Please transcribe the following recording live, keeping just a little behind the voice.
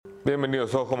Bienvenidos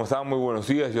a todos, ¿cómo están? Muy buenos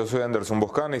días, yo soy Anderson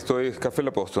Boscán y esto es Café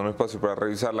La Posta, un espacio para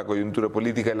revisar la coyuntura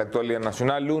política y la actualidad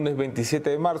nacional. Lunes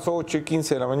 27 de marzo,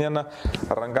 8:15 de la mañana,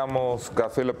 arrancamos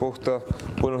Café La Posta.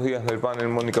 Buenos días del panel,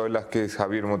 Mónica Velázquez,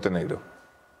 Javier Montenegro.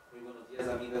 Muy buenos días,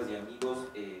 amigas y amigos.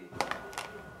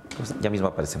 Ya mismo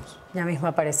aparecemos. Ya mismo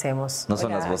aparecemos. No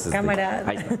son las voces. Cámara.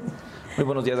 Muy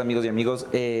buenos días, amigos y amigos.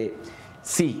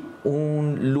 Sí,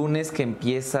 un lunes que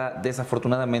empieza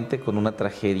desafortunadamente con una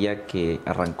tragedia que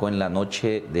arrancó en la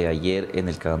noche de ayer en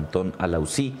el cantón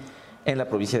Alausí, en la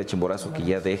provincia de Chimborazo, que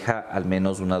ya deja al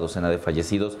menos una docena de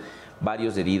fallecidos,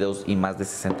 varios heridos y más de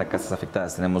 60 casas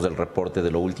afectadas. Tenemos el reporte de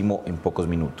lo último en pocos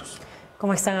minutos.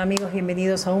 ¿Cómo están, amigos?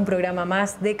 Bienvenidos a un programa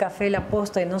más de Café La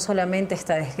Posta, y no solamente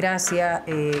esta desgracia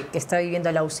que está viviendo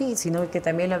Alausí, sino que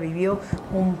también la vivió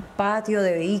un patio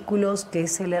de vehículos que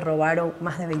se le robaron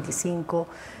más de 25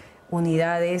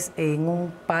 unidades en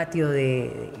un patio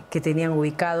que tenían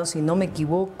ubicados, si no me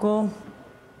equivoco,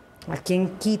 aquí en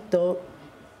Quito.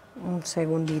 Un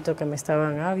segundito que me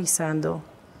estaban avisando.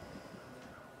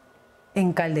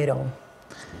 En Calderón.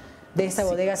 De esta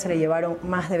bodega se le llevaron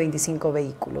más de 25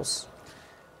 vehículos.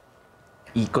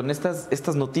 Y con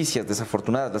estas noticias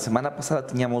desafortunadas, la semana pasada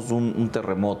teníamos un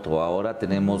terremoto, ahora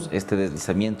tenemos este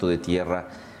deslizamiento de tierra.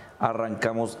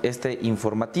 Arrancamos este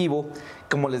informativo.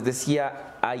 Como les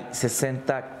decía, hay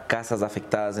 60 casas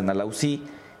afectadas en Alausí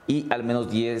y al menos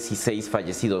 16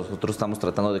 fallecidos. Nosotros estamos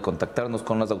tratando de contactarnos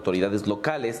con las autoridades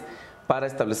locales para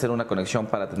establecer una conexión,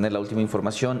 para tener la última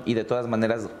información y de todas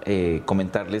maneras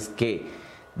comentarles que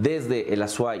desde el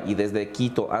Azuay y desde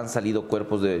Quito han salido el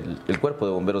cuerpo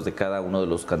de bomberos de cada uno de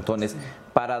los cantones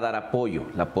para dar apoyo.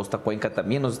 La Posta Cuenca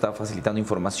también nos está facilitando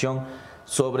información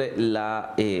sobre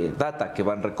la data que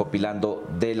van recopilando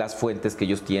de las fuentes que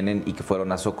ellos tienen y que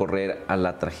fueron a socorrer a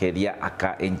la tragedia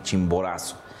acá en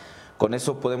Chimborazo. Con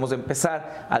eso podemos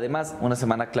empezar. Además, una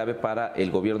semana clave para el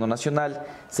gobierno nacional.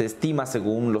 Se estima,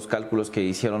 según los cálculos que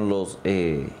hicieron los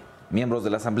miembros de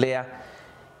la Asamblea,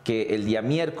 que el día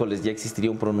miércoles ya existiría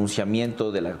un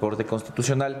pronunciamiento de la Corte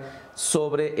Constitucional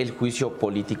sobre el juicio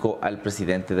político al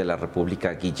presidente de la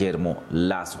República, Guillermo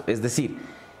Lasso. Es decir,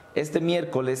 este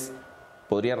miércoles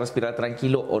podría respirar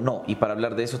tranquilo o no. Y para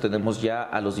hablar de eso tenemos ya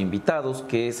a los invitados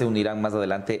que se unirán más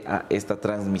adelante a esta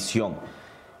transmisión.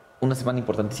 Una semana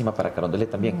importantísima para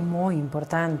Carondelet también. Muy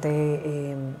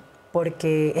importante,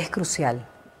 porque es crucial.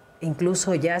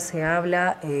 Incluso ya se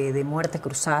habla de muerte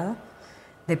cruzada,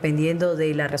 dependiendo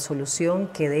de la resolución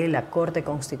que dé la Corte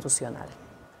Constitucional.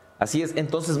 Así es,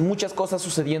 entonces muchas cosas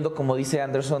sucediendo, como dice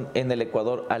Anderson, en el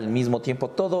Ecuador al mismo tiempo,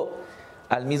 todo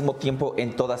al mismo tiempo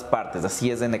en todas partes,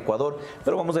 así es en Ecuador,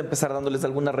 pero vamos a empezar dándoles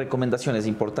algunas recomendaciones.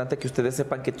 Importante que ustedes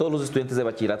sepan que todos los estudiantes de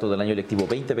bachillerato del año lectivo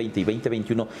 2020 y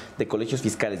 2021 de colegios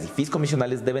fiscales y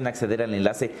fiscomisionales deben acceder al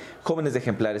enlace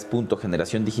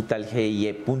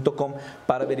jóvenesejemplares.generaciondigitalgie.com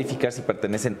para verificar si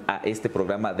pertenecen a este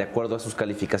programa de acuerdo a sus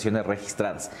calificaciones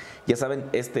registradas. Ya saben,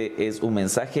 este es un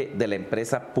mensaje de la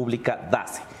empresa pública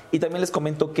DACE. Y también les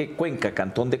comento que Cuenca,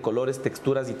 cantón de colores,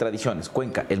 texturas y tradiciones.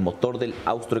 Cuenca, el motor del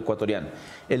austroecuatoriano,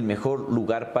 el mejor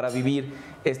lugar para vivir.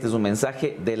 Este es un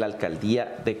mensaje de la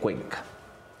alcaldía de Cuenca.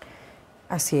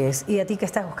 Así es. Y a ti que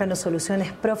estás buscando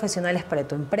soluciones profesionales para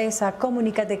tu empresa,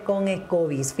 comunícate con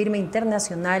Ecovis, firma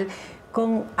internacional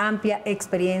con amplia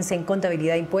experiencia en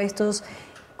contabilidad e impuestos.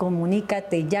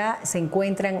 Comunícate ya, se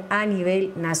encuentran a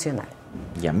nivel nacional.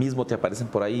 Ya mismo te aparecen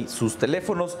por ahí sus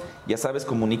teléfonos, ya sabes,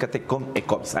 comunícate con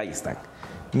Ecovis, ahí están.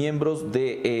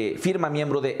 Firma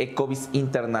miembro de Ecovis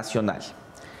Internacional.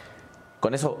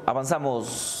 Con eso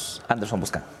avanzamos, Anderson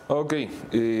Buscán. Ok,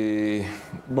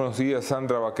 buenos días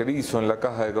Sandra Vaquerizo en la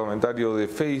caja de comentarios de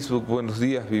Facebook, buenos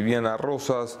días Viviana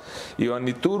Rosas, Iván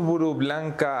Iturburu,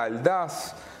 Blanca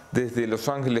Aldaz, desde Los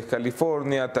Ángeles,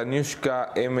 California,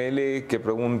 Taniushka ML, que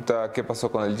pregunta qué pasó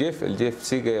con el Jeff. El Jeff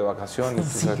sigue de vacaciones,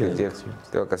 sí, el Jeff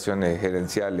de vacaciones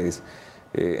gerenciales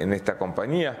en esta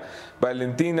compañía.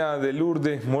 Valentina de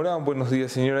Lourdes Morán, buenos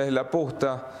días señores de la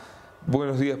Posta.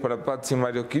 Buenos días para Patsy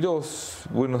Mario Quiroz.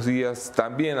 Buenos días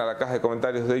también a la caja de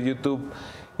comentarios de YouTube.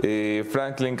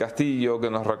 Franklin Castillo, que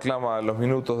nos reclama los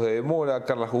minutos de demora.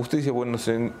 Carla Justicia,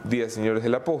 buenos días señores de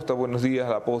la Posta. Buenos días a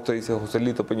la Posta, dice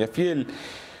Joselito Peñafiel.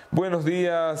 Buenos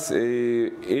días,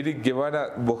 Eric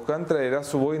Guevara, ¿Boscán traerá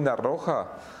su boina roja?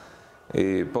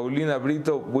 Paulina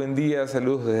Brito, buen día,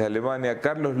 saludos desde Alemania.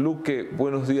 Carlos Luque,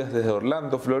 buenos días desde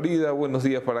Orlando, Florida. Buenos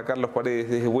días para Carlos Paredes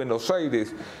desde Buenos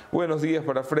Aires. Buenos días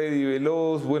para Freddy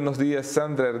Veloz. Buenos días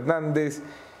Sandra Hernández.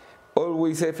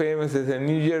 Always FM desde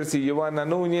New Jersey, Giovanna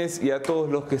Núñez, y a todos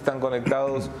los que están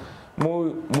conectados.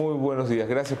 Muy buenos días.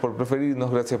 Gracias por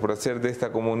preferirnos, gracias por hacer de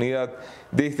esta comunidad,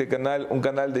 de este canal, un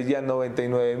canal de ya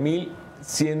 99.000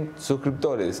 100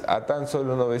 suscriptores, a tan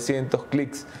solo 900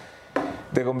 clics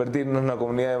de convertirnos en una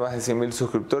comunidad de más de 100.000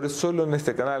 suscriptores solo en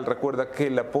este canal. Recuerda que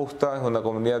La Posta es una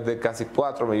comunidad de casi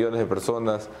 4 millones de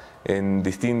personas en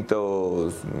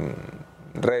distintos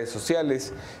redes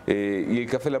sociales, y el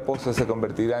Café La Posta se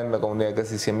convertirá en una comunidad de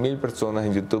casi 100.000 personas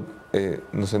en YouTube.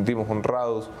 Nos sentimos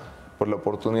honrados por la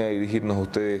oportunidad de dirigirnos a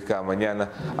ustedes cada mañana.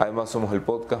 Además, somos el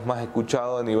podcast más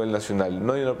escuchado a nivel nacional.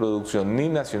 No hay una producción ni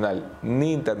nacional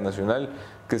ni internacional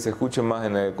que se escuche más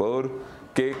en el Ecuador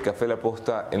que Café La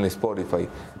Posta en Spotify.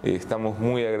 Estamos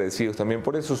muy agradecidos también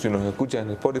por eso. Si nos escuchas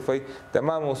en Spotify, te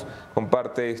amamos.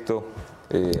 Comparte esto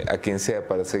a quien sea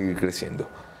para seguir creciendo.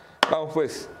 Vamos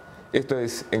pues, esto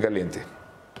es En Caliente.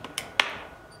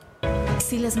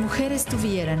 Si las mujeres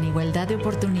tuvieran igualdad de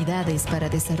oportunidades para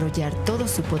desarrollar todo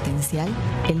su potencial,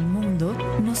 el mundo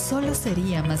no solo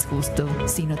sería más justo,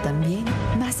 sino también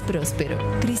más próspero.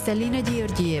 Cristalina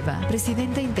Georgieva,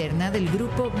 presidenta interna del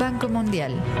Grupo Banco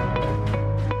Mundial.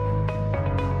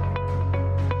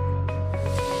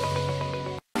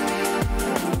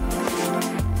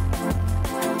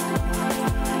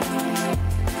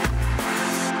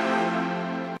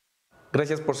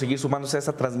 Gracias por seguir sumándose a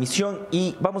esta transmisión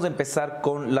y vamos a empezar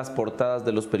con las portadas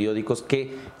de los periódicos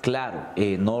que, claro,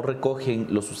 no recogen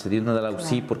lo sucedido en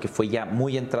Alausí porque fue ya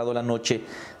muy entrado la noche,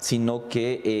 sino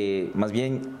que más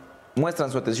bien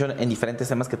muestran su atención en diferentes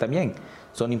temas que también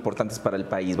son importantes para el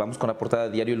país. Vamos con la portada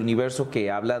de Diario El Universo,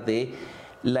 que habla de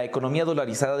la economía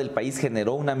dolarizada del país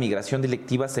generó una migración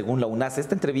delictiva según la UNACE.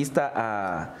 Esta entrevista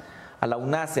a la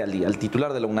UNACE, al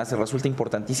titular de la UNACE, resulta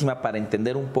importantísima para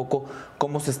entender un poco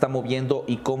cómo se está moviendo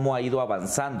y cómo ha ido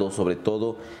avanzando, sobre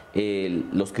todo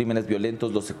los crímenes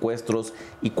violentos, los secuestros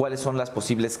y cuáles son las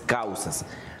posibles causas.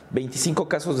 25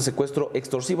 casos de secuestro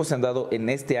extorsivo se han dado en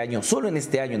este año, solo en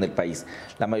este año en el país,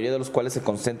 la mayoría de los cuales se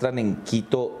concentran en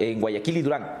Quito, en Guayaquil y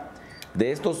Durán.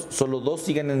 De estos, solo 2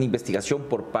 siguen en investigación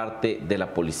por parte de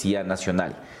la Policía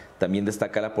Nacional. También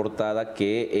destaca la portada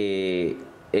que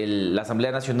la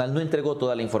Asamblea Nacional no entregó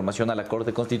toda la información a la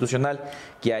Corte Constitucional,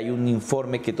 que hay un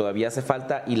informe que todavía hace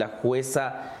falta y la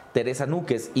jueza Teresa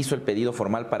Núquez hizo el pedido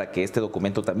formal para que este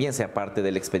documento también sea parte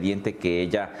del expediente que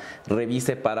ella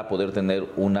revise para poder tener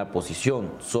una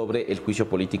posición sobre el juicio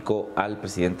político al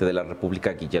presidente de la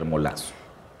República, Guillermo Lasso.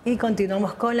 Y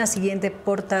continuamos con la siguiente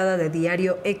portada de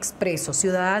Diario Expreso.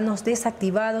 Ciudadanos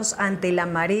desactivados ante la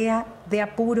marea de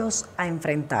apuros a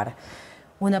enfrentar.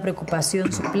 Una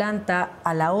preocupación suplanta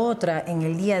a la otra en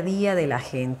el día a día de la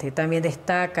gente. También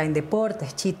destaca en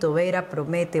deportes, Chito Vera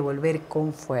promete volver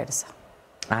con fuerza.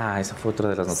 Esa fue otra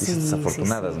de las noticias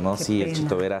desafortunadas, ¿no? Sí, el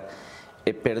Chito Vera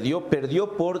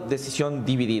perdió por decisión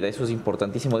dividida. Eso es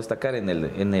importantísimo destacar en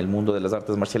el mundo de las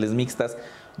artes marciales mixtas.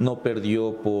 No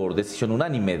perdió por decisión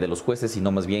unánime de los jueces,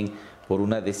 sino más bien por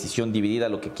una decisión dividida,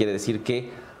 lo que quiere decir que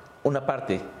una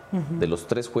parte de los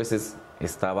 3 jueces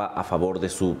estaba a favor de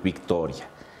su victoria.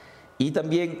 Y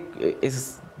también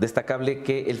es destacable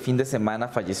que el fin de semana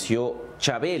falleció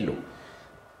Chabelo.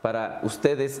 Para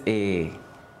ustedes,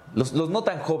 los no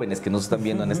tan jóvenes que nos están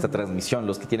viendo en esta transmisión,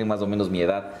 los que tienen más o menos mi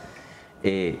edad,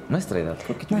 nuestra edad,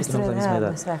 creo que tenemos la misma edad.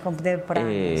 Nuestra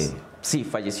contemporáneos. Sí,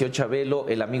 falleció Chabelo,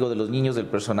 el amigo de los niños, del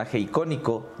personaje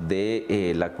icónico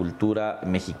de la cultura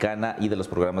mexicana y de los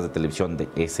programas de televisión de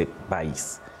ese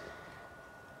país.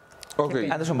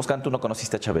 Okay. Anderson Moscán, ¿tú no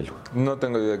conociste a Chabelo? No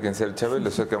tengo idea de quién sea el Chabelo,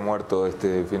 sé que ha muerto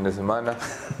este fin de semana,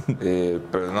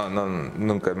 pero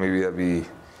nunca en mi vida vi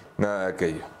nada de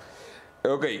aquello.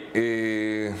 Ok,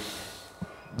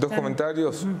 2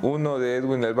 comentarios. Uno de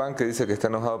Edwin Albán, que dice que está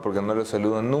enojado porque no lo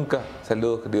saludan nunca.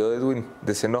 Saludos, querido Edwin,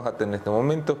 desenójate en este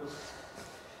momento.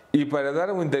 Y para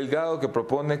Darwin Delgado, que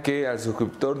propone que al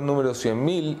suscriptor número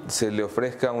 100.000 se le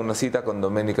ofrezca una cita con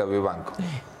Doménica Vivanco.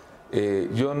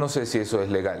 Yo no sé si eso es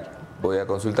legal. Voy a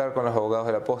consultar con los abogados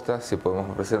de La Posta si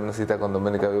podemos ofrecer una cita con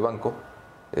Doménica Vivanco,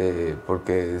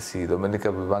 porque si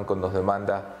Doménica Vivanco nos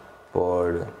demanda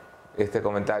por este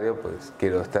comentario, pues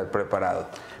quiero estar preparado.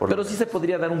 Pero sí se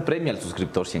podría dar un premio al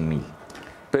suscriptor 100.000.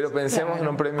 Pero pensemos en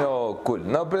un premio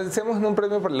cool. No, pensemos en un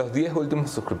premio para los 10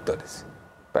 últimos suscriptores.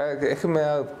 Es que me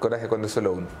da coraje cuando es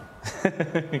solo uno.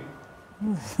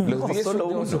 Los 10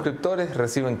 últimos suscriptores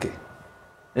reciben ¿qué?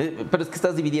 Pero es que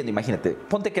estás dividiendo, imagínate.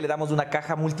 Ponte que le damos una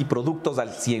caja multiproductos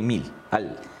al 100.000.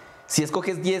 Si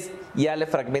escoges 10, ya le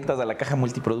fragmentas a la caja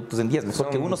multiproductos en 10. Mejor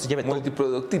que uno se lleve todo.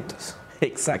 Multiproductitos.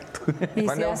 Exacto. Y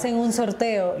si hacen un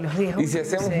sorteo, los 10. Y si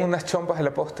hacemos unas chompas de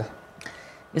La Posta.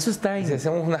 Eso está ahí. Y si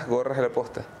hacemos unas gorras de La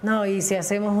Posta. No, y si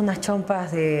hacemos unas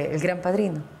chompas del Gran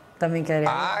Padrino, también quedaría.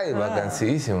 ¡Ay,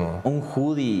 vacancísimo! Un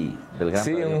hoodie del Gran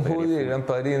Padrino. Sí, un hoodie del Gran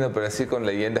Padrino, pero así con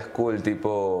leyendas cool,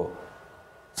 tipo...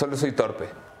 Solo soy torpe.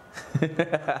 ¿Qué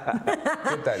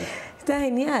tal? Está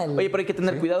genial. Oye, pero hay que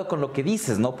tener cuidado con lo que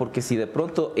dices, ¿no? Porque si de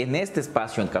pronto en este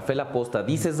espacio, en Café La Posta,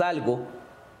 dices algo,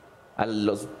 a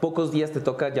los pocos días te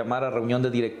toca llamar a reunión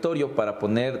de directorio para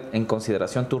poner en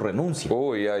consideración tu renuncia.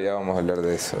 Uy, ya vamos a hablar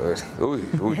de eso. A ver.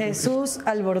 Uy. Jesús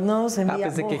Albornoz envía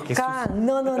pensé que Boscan.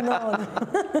 No.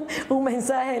 Un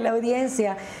mensaje de la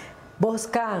audiencia.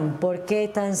 Boscan, ¿por qué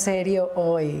tan serio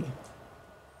hoy?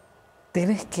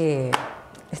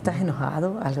 ¿Estás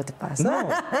enojado? ¿Algo te pasa? No.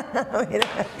 Mira,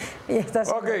 ya estás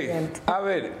Ok, a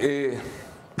ver,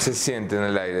 se siente en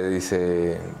el aire,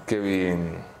 dice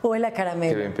Kevin. O en la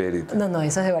caramelo. Kevin Pedrito. No,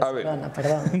 eso es de Barcelona,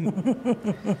 perdón.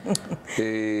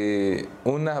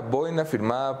 Una boina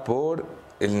firmada por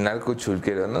el narco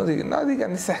chulquero. No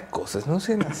digan esas cosas, no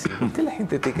sean así. ¿Por qué la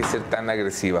gente tiene que ser tan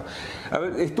agresiva? A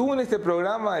ver, estuvo en este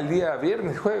programa el día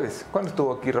viernes, jueves. ¿Cuándo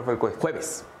estuvo aquí Rafael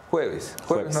Cuesta? Jueves,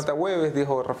 nota jueves,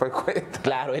 dijo Rafael Cuesta.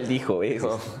 Claro, él dijo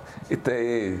eso.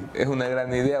 Es una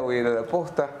gran idea, voy a ir a la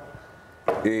posta.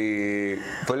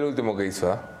 Fue lo último que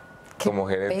hizo, como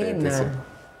gerente de TC.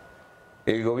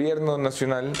 El gobierno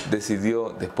nacional decidió,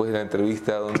 después de la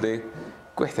entrevista donde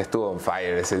Cuesta estuvo on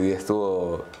fire ese día,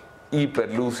 estuvo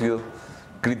hiper lúcido,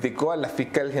 criticó a la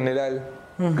fiscal general,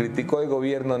 criticó al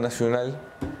gobierno nacional,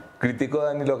 criticó a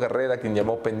Danilo Carrera, quien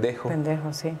llamó pendejo.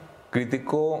 Pendejo, sí.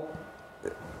 Criticó,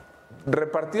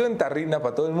 repartió en tarrina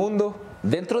para todo el mundo.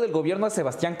 Dentro del gobierno a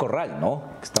Sebastián Corral, ¿no?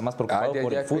 Que está más preocupado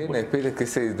por el fútbol. Espera, que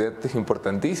ese dato es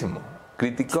importantísimo.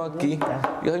 Criticó aquí.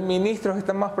 Y hay ministros que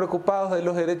están más preocupados de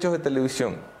los derechos de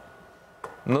televisión.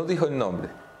 No dijo el nombre.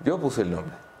 Yo puse el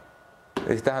nombre.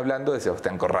 Estás hablando de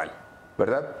Sebastián Corral,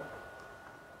 ¿verdad?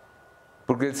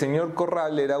 Porque el señor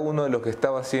Corral era uno de los que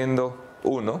estaba haciendo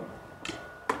un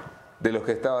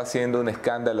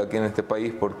escándalo aquí en este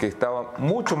país, porque estaba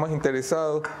mucho más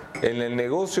interesado en el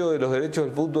negocio de los derechos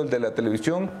del fútbol de la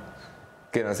televisión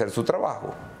que en hacer su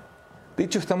trabajo. De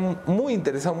hecho, está muy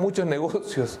interesado en muchos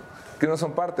negocios que no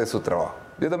son parte de su trabajo.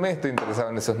 Yo también estoy interesado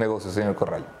en esos negocios, señor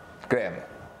Corral. Créame.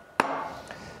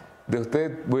 De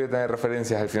usted voy a tener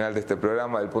referencias al final de este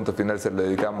programa. El punto final se lo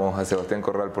dedicamos a Sebastián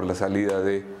Corral por la salida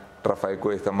de Rafael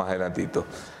Cuesta más adelantito.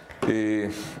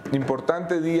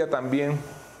 Importante día también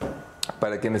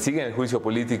para quienes siguen el juicio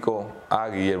político a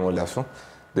Guillermo Lasso.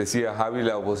 Decía Javi,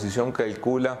 la oposición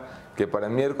calcula que para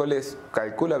el miércoles,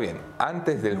 calcula bien,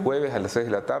 antes del jueves a las 6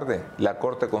 de la tarde, la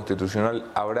Corte Constitucional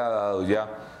habrá dado ya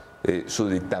su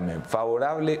dictamen,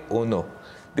 favorable o no.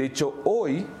 De hecho,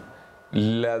 hoy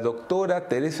la doctora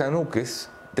Teresa Núquez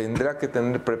tendrá que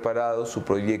tener preparado su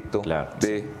proyecto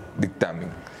de dictamen.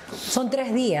 Son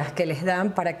 3 días que les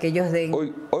dan para que ellos den...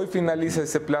 Hoy finaliza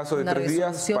ese plazo de 3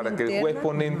 días para que el juez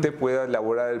ponente pueda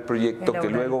elaborar el proyecto que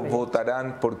luego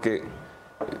votarán, porque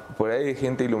por ahí hay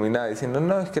gente iluminada diciendo,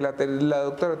 no, es que la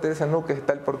doctora Teresa Núquez es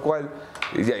tal por cual,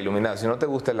 y ya iluminada. Si no te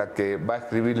gusta la que va a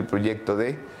escribir el proyecto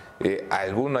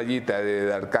alguno allí te ha de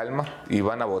dar calma y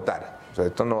van a votar. O sea,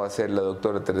 esto no va a ser la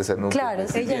doctora Teresa Núquez. Claro,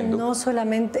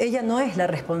 ella no es la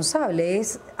responsable,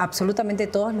 es absolutamente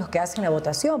todos los que hacen la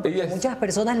votación, porque muchas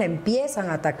personas la empiezan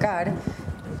a atacar,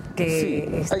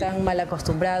 que están mal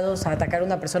acostumbrados a atacar a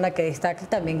una persona que destaque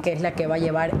también, que es la que va a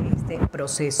llevar este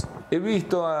proceso. He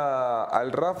visto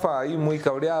al Rafa ahí muy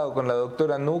cabreado con la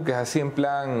doctora Núquez, así en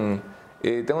plan...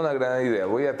 tengo una gran idea,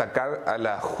 voy a atacar a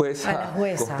la jueza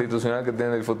constitucional que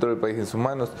tiene el futuro del país en sus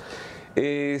manos.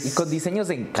 Y con diseños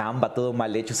en Canva, todo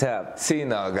mal hecho, o sea... Sí,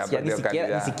 no,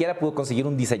 ni siquiera pudo conseguir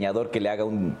un diseñador que le haga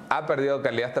un... Ha perdido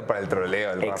calidad hasta para el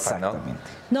troleo el Rafa, ¿no?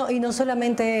 No, y no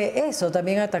solamente eso,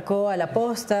 también atacó a La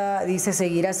Posta, dice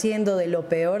seguirá siendo de lo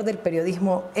peor del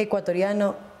periodismo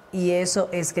ecuatoriano, y eso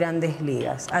es Grandes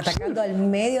Ligas. Atacando al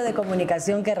medio de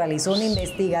comunicación que realizó una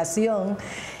investigación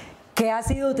que ha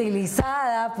sido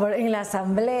utilizada en la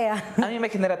asamblea. A mí me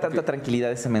genera tanta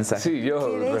tranquilidad ese mensaje. Sí,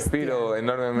 yo respiro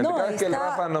enormemente. Cada vez que el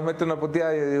Rafa nos mete una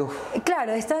puteada, yo digo...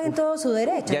 Claro, está en todo su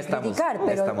derecho de criticar, pero...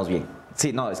 Ya estamos bien.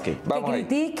 Sí, no, es que... Que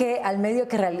critique al medio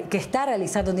que está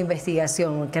realizando una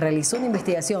investigación, que realizó una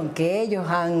investigación que ellos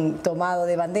han tomado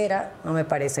de bandera, no me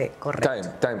parece correcto.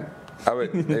 Time. A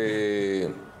ver,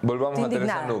 volvamos a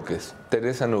Teresa Núquez.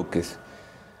 Teresa Núquez.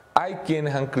 Hay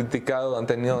quienes han criticado, han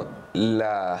tenido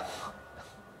la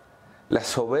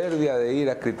soberbia de ir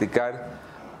a criticar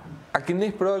a quien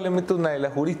es probablemente una de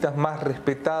las juristas más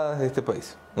respetadas de este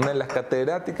país, una de las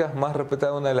catedráticas más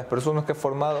respetadas, una de las personas que ha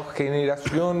formado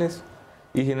generaciones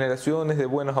y generaciones de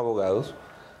buenos abogados,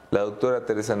 la doctora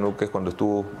Teresa Núquez, cuando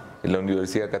estuvo en la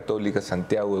Universidad Católica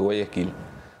Santiago de Guayaquil,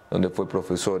 donde fue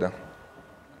profesora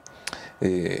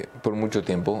por mucho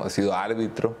tiempo, ha sido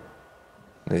árbitro,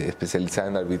 especializada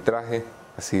en arbitraje,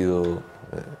 ha sido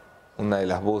una de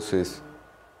las voces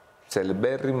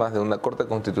celebérrimas de una Corte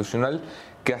Constitucional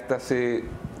que hasta hace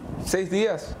 6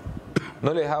 días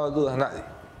no le dejaba dudas a nadie.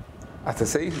 Hasta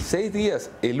 6 días,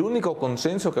 el único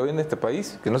consenso que había en este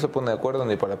país, que no se pone de acuerdo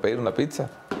ni para pedir una pizza,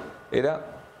 era: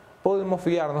 podemos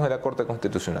fiarnos de la Corte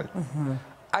Constitucional.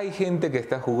 Hay gente que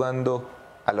está jugando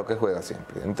a lo que juega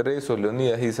siempre. Entre esos,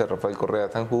 Leonidas Issa, Rafael Correa,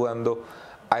 están jugando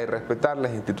a respetar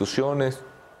las instituciones,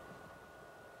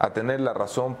 a tener la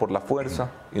razón por la fuerza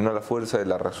y no la fuerza de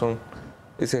la razón.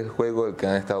 Ese es el juego al que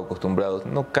han estado acostumbrados.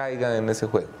 No caigan en ese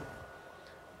juego.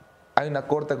 Hay una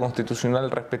Corte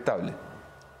Constitucional respetable.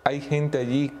 Hay gente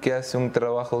allí que hace un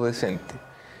trabajo decente.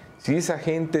 Si esa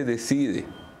gente decide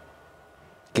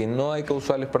que no hay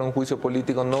causales para un juicio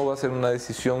político, no va a ser una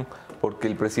decisión porque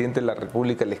el presidente de la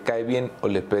República les cae bien o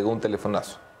les pegó un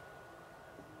telefonazo.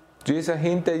 Si esa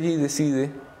gente allí decide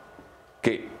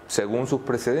que, según sus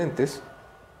precedentes,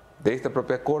 de esta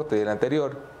propia Corte y de la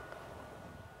anterior,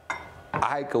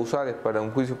 hay causales para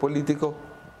un juicio político,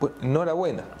 pues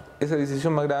enhorabuena, esa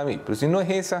decisión me agrada a mí. Pero si no es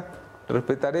esa,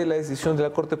 respetaré la decisión de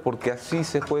la Corte porque así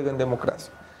se juega en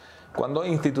democracia. Cuando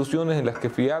hay instituciones en las que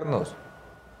fiarnos,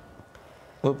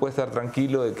 uno puede estar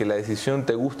tranquilo de que la decisión,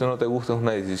 te guste o no te guste, es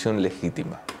una decisión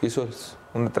legítima. Y eso es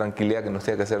una tranquilidad que nos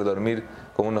tiene que hacer dormir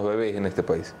como unos bebés en este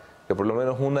país. Que por lo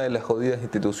menos una de las jodidas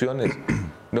instituciones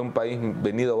de un país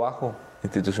venido abajo,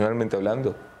 institucionalmente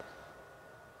hablando,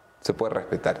 se puede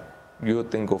respetar. Yo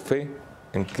tengo fe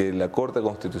en que la Corte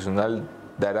Constitucional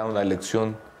dará una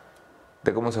lección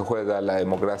de cómo se juega la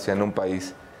democracia en un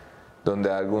país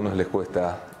donde a algunos les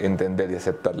cuesta entender y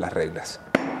aceptar las reglas.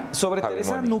 Sobre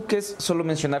Teresa Núquez, solo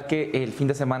mencionar que el fin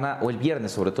de semana, o el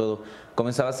viernes sobre todo,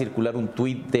 comenzaba a circular un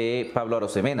tuit de Pablo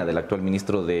Arosemena, del actual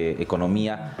ministro de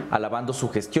Economía, alabando su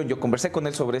gestión. Yo conversé con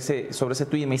él sobre ese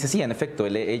tuit y me dice: sí, en efecto,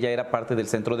 ella era parte del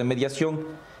centro de mediación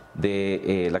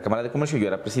de la Cámara de Comercio. Yo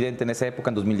era presidente en esa época.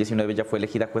 En 2019 ella fue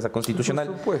elegida jueza constitucional.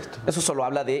 Por supuesto. Eso solo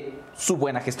habla de su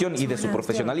buena gestión y de su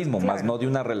profesionalismo, claro, más no de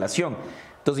una relación.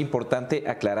 Entonces, importante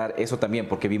aclarar eso también,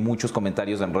 porque vi muchos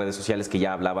comentarios en redes sociales que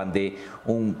ya hablaban de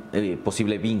un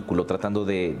posible vínculo, tratando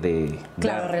de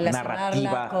claro, relacionarla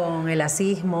narrativa con el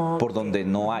lacismo, por donde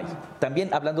no hay.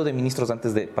 También hablando de ministros,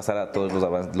 antes de pasar a todos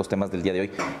los temas del día de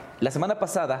hoy, la semana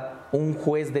pasada un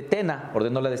juez de Tena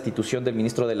ordenó la destitución del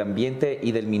ministro del Ambiente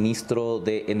y del ministro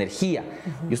de Energía.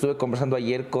 Yo estuve conversando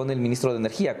ayer con el ministro de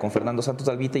Energía, con Fernando Santos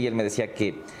Albite, y él me decía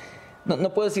que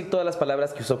no puedo decir todas las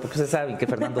palabras que usó, porque ustedes saben que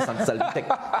Fernando Santos Albite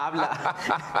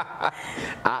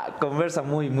conversa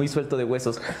muy suelto de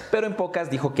huesos, pero en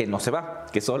pocas dijo que no se va,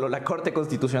 que solo la Corte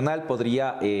Constitucional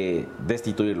podría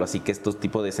destituirlo. Así que estos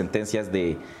tipos de sentencias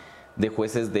de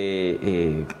jueces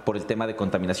por el tema de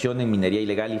contaminación en minería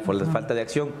ilegal y por la falta de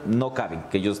acción no caben,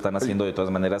 que ellos están haciendo de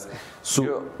todas maneras su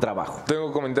trabajo. Tengo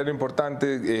un comentario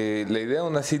importante. La idea de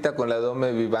una cita con la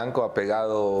Dome Vivanco ha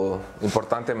pegado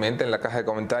importantemente en la caja de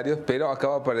comentarios, pero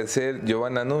acaba de aparecer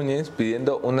Giovanna Núñez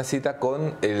pidiendo una cita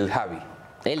con el Javi.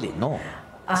 No.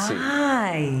 Sí.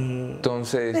 Ay.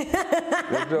 Entonces,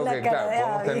 yo creo que, claro,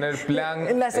 podemos tener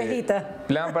plan, la cejita.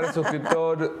 Plan para el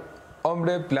suscriptor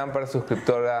hombre, plan para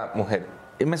suscriptora mujer.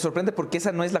 Me sorprende porque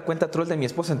esa no es la cuenta troll de mi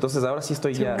esposa, entonces ahora sí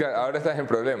estoy ya... Ahora estás en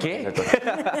problemas. ¿Qué?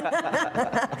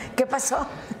 ¿Qué pasó?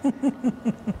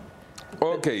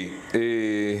 Ok.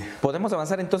 ¿Podemos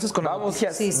avanzar entonces con las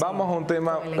noticias? Sí. Vamos a un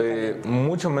tema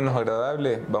mucho menos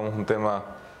agradable, vamos a un tema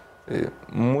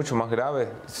mucho más grave.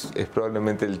 Es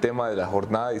probablemente el tema de la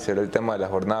jornada y será el tema de la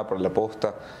jornada para la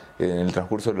posta en el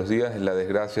transcurso de los días. La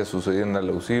desgracia sucedió en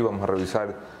Alausí. Vamos a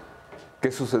revisar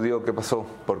qué sucedió, qué pasó,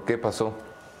 por qué pasó,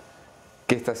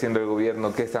 qué está haciendo el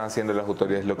gobierno, qué están haciendo las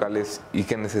autoridades locales y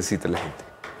qué necesita la gente.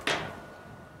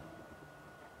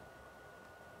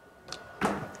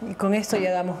 Y con esto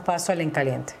ya damos paso al En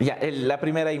Caliente. Ya, la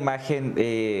primera imagen,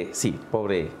 sí,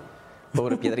 pobre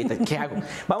Piedrita, ¿qué hago?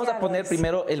 Vamos a poner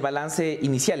primero el balance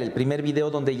inicial, el primer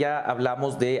video donde ya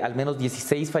hablamos de al menos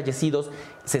 16 fallecidos,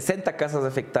 60 casas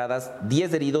afectadas,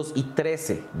 10 heridos y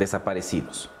 13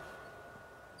 desaparecidos.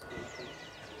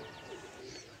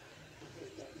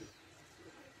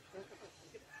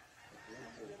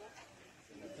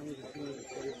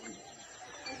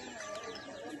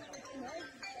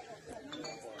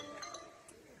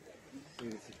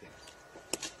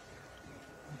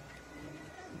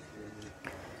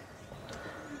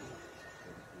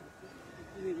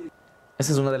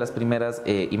 Esa es una de las primeras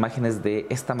imágenes de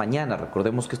esta mañana.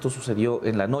 Recordemos que esto sucedió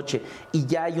en la noche y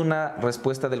ya hay una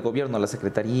respuesta del gobierno. La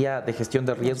Secretaría de Gestión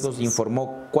de Riesgos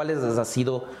informó cuáles han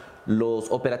sido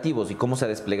los operativos y cómo se ha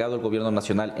desplegado el gobierno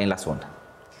nacional en la zona.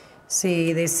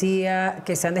 Sí, decía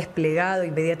que se han desplegado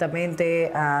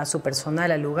inmediatamente a su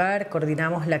personal al lugar.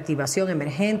 Coordinamos la activación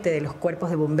emergente de los cuerpos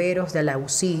de bomberos de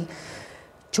Alausí.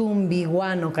 Chumbi,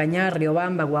 Guano, Cañar,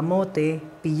 Riobamba, Guamote,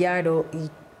 Pillaro y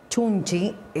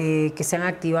Chunchi, que se han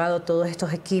activado todos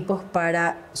estos equipos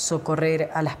para socorrer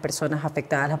a las personas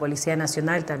afectadas. La Policía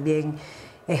Nacional también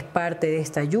es parte de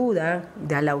esta ayuda,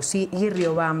 de Alausí y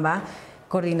Riobamba,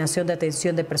 coordinación de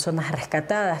atención de personas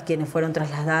rescatadas, quienes fueron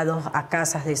trasladados a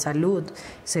casas de salud.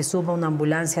 Se suma una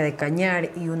ambulancia de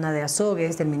Cañar y una de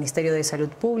Azogues del Ministerio de Salud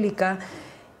Pública.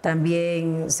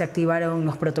 También se activaron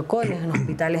los protocolos en los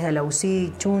hospitales de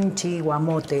Alausí, Chunchi,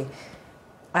 Guamote.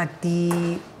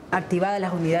 Activadas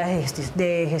las unidades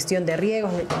de gestión de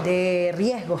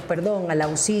riesgos,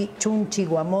 Alausí, Chunchi,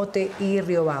 Guamote y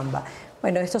Riobamba.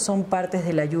 Bueno, estos son partes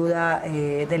de la ayuda,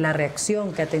 de la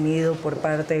reacción que ha tenido por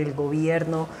parte del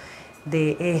gobierno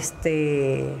de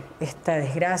esta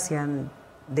desgracia,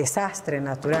 desastre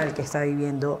natural que está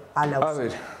viviendo Alausí. A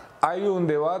ver, hay un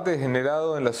debate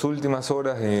generado en las últimas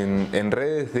horas en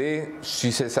redes de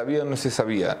si se sabía o no se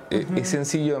sabía. Es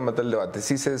sencillo de matar el debate.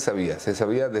 Sí se sabía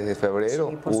desde febrero,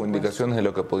 sí, hubo indicaciones de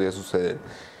lo que podía suceder.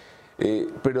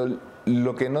 Pero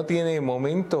lo que no tiene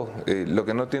momentum,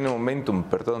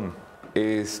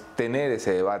 es tener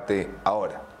ese debate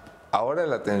ahora. Ahora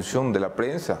la atención de la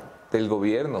prensa, del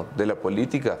gobierno, de la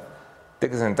política,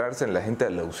 tiene que centrarse en la gente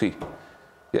de Alausí.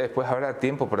 Ya después habrá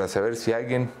tiempo para saber si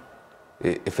alguien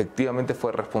efectivamente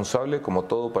fue responsable, como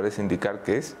todo parece indicar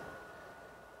que es,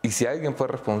 y si alguien fue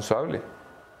responsable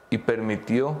y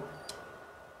permitió,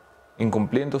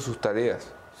 incumpliendo sus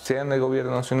tareas, sea en el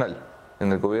gobierno nacional,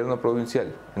 en el gobierno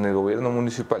provincial, en el gobierno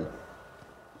municipal,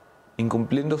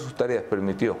 incumpliendo sus tareas,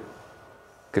 permitió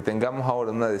que tengamos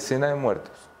ahora una decena de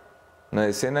muertos, una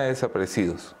decena de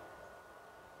desaparecidos.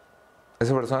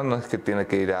 Esa persona no es que tiene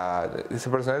que ir esa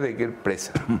persona tiene que ir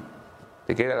presa,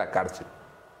 tiene que ir a la cárcel.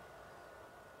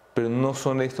 Pero no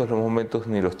son estos los momentos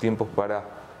ni los tiempos para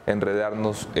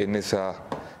enredarnos en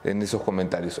esos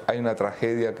comentarios. Hay una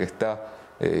tragedia que está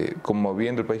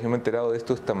conmoviendo el país. Yo me he enterado de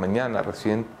esto esta mañana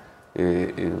recién,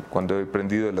 cuando he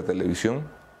prendido la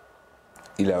televisión.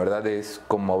 Y la verdad es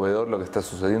conmovedor lo que está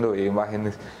sucediendo. Hay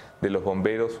imágenes de los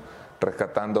bomberos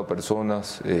rescatando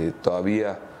personas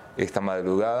todavía esta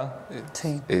madrugada.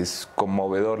 Sí. Es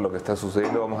conmovedor lo que está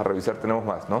sucediendo. Vamos a revisar, tenemos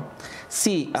más, ¿no?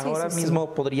 Sí, ahora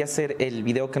mismo podría ser el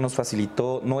video que nos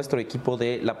facilitó nuestro equipo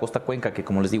de La Posta Cuenca, que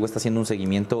como les digo está haciendo un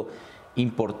seguimiento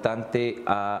importante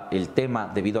a el tema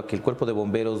debido a que el cuerpo de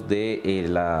bomberos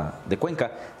de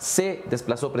Cuenca se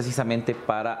desplazó precisamente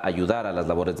para ayudar a las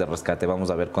labores de rescate.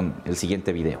 Vamos a ver con el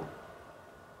siguiente video.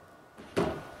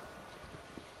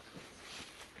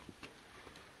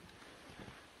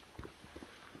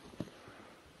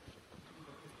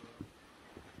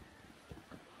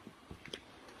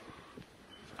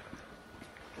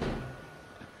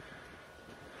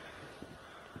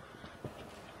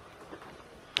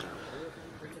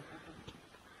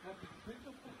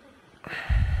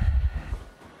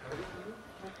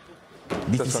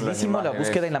 Dificilísimo la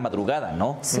búsqueda en la madrugada,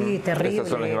 ¿no? Sí, terrible. Estas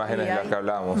son las imágenes de las que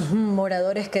hablábamos.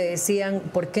 Moradores que decían,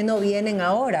 ¿por qué no vienen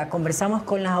ahora? Conversamos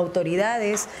con las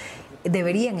autoridades,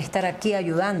 deberían estar aquí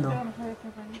ayudando.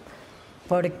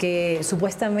 Porque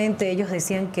supuestamente ellos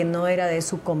decían que no era de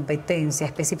su competencia.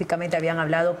 Específicamente habían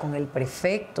hablado con el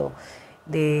prefecto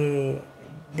de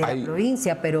la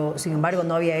provincia, pero sin embargo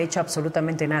no había hecho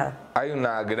absolutamente nada. Hay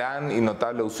una gran y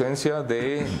notable ausencia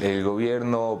del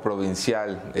gobierno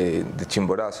provincial de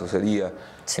Chimborazo, sería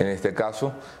en este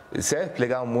caso. Se ha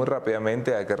desplegado muy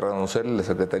rápidamente, hay que reconocerle, la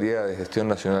Secretaría de Gestión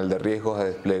Nacional de Riesgos ha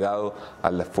desplegado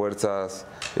a las fuerzas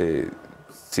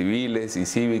civiles y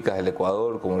cívicas del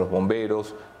Ecuador, como los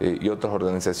bomberos y otras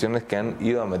organizaciones que han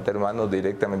ido a meter manos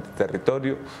directamente al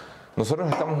territorio.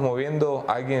 Nosotros estamos moviendo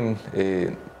a alguien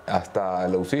hasta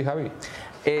Alausí, Javi.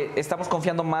 Estamos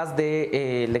confiando más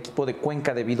del equipo de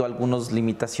Cuenca debido a algunas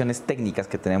limitaciones técnicas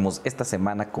que tenemos esta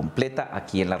semana completa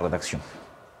aquí en la redacción.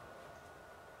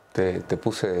 Te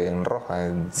puse en roja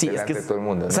delante de todo el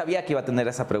mundo, ¿no? Sabía que iba a tener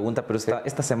esa pregunta, pero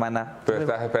esta semana... Pero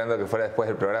estabas esperando que fuera después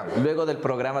del programa. Luego del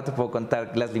programa te puedo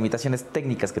contar las limitaciones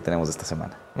técnicas que tenemos esta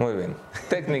semana. Muy bien.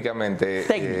 Técnicamente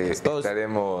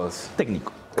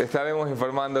estaremos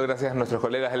informando gracias a nuestros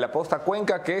colegas de La Posta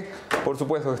Cuenca, que por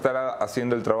supuesto estará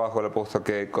haciendo el trabajo de La Posta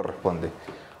que corresponde.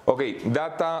 Ok,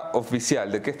 data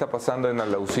oficial de qué está pasando en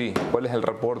Alausí. ¿Cuál es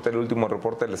el último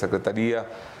reporte de la Secretaría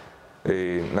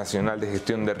Nacional de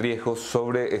Gestión de Riesgos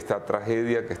sobre esta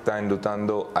tragedia que está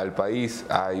enlutando al país?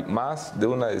 Hay más de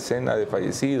una decena de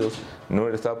fallecidos, el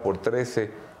número estaba por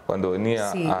 13 cuando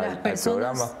venía al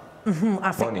programa.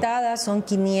 Afectadas son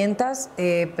 500,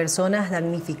 personas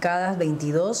damnificadas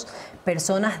 22,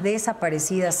 personas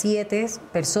desaparecidas 7,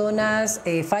 personas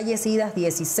fallecidas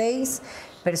 16,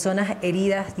 personas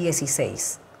heridas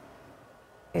 16.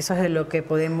 Eso es lo que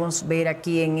podemos ver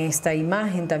aquí en esta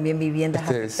imagen, también viviendas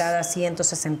afectadas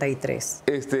 163.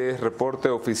 Este es reporte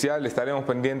oficial, estaremos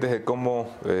pendientes de cómo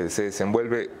se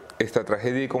desenvuelve esta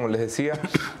tragedia y como les decía,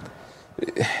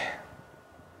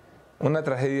 una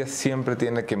tragedia siempre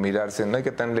tiene que mirarse, no hay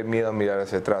que tenerle miedo a mirar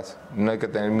hacia atrás, no hay que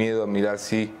tener miedo a mirar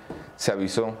si se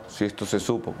avisó, si esto se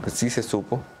supo, que sí se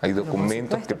supo, hay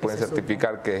documentos que pueden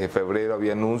certificar que desde febrero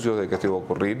había anuncios de que esto iba a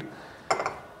ocurrir.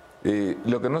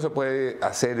 Lo que no se puede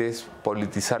hacer es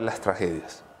politizar las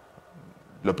tragedias.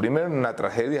 Lo primero en una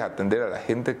tragedia es atender a la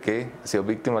gente que ha sido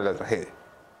víctima de la tragedia.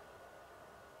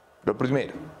 Lo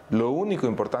primero. Lo único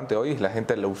importante hoy es la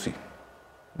gente de Alausí.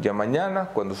 Ya mañana,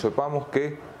 cuando sepamos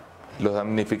que los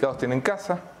damnificados tienen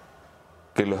casa,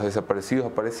 que los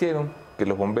desaparecidos aparecieron, que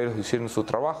los bomberos hicieron su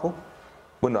trabajo,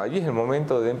 bueno, allí es el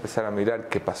momento de empezar a mirar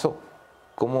qué pasó.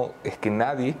 Cómo es que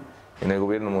nadie en el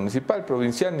gobierno municipal,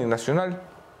 provincial ni nacional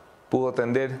pudo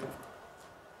atender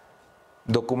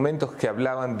documentos que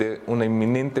hablaban de una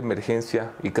inminente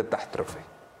emergencia y catástrofe.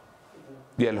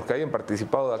 Y a los que hayan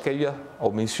participado de aquella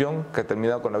omisión que ha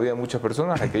terminado con la vida de muchas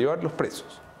personas hay que llevarlos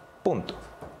presos. Punto.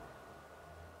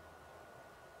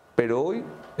 Pero hoy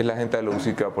es la gente de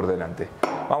Alausí que va por delante.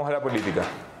 Vamos a la política.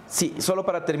 Sí, solo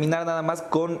para terminar nada más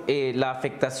con la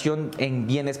afectación en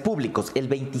bienes públicos. El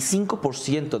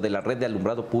 25% de la red de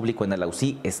alumbrado público en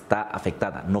Alausí está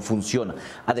afectada, no funciona.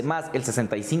 Además, el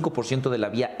 65% de la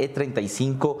vía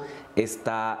E35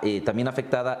 está también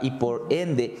afectada y por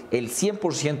ende el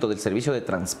 100% del servicio de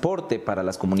transporte para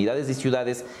las comunidades y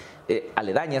ciudades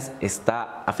aledañas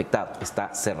está afectado,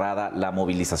 está cerrada la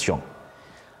movilización.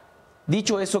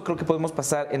 Dicho eso, creo que podemos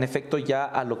pasar en efecto ya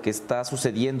a lo que está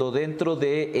sucediendo dentro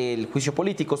del juicio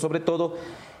político, sobre todo,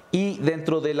 y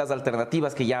dentro de las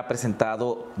alternativas que ya ha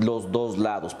presentado los dos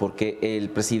lados, porque el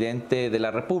presidente de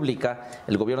la República,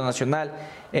 el gobierno nacional,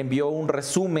 envió un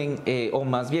resumen, o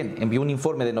más bien, envió un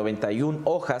informe de 91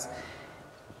 hojas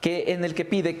en el que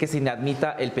pide que se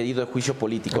inadmita el pedido de juicio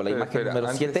político. La imagen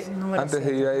número 7. Antes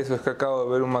de ir a eso, es que acabo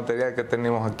de ver un material que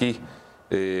tenemos aquí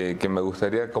que me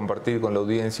gustaría compartir con la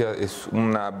audiencia. Es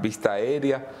una vista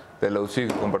aérea de Alausí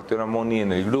que compartió la Moni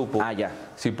en el grupo. Ah, ya.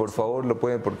 Sí, por favor lo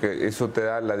pueden, porque eso te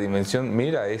da la dimensión.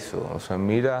 Mira eso, o sea,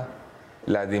 mira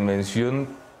la dimensión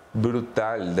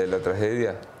brutal de la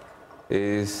tragedia.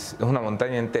 Es una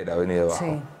montaña entera venida abajo.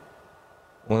 Sí.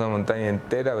 Una montaña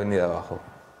entera venida abajo.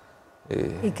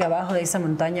 Y que abajo de esa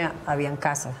montaña habían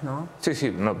casas, ¿no? Sí,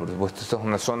 sí, no, por supuesto, esto es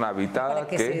una zona habitada. Para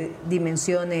que se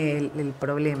dimensione el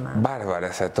problema. Bárbara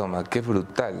esa toma, qué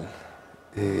brutal.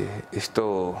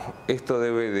 Esto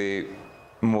debe de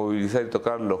movilizar y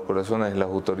tocar los corazones de las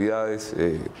autoridades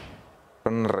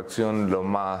con una reacción lo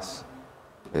más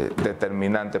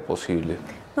determinante posible.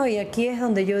 No, y aquí es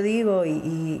donde yo digo,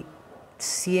 y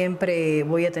siempre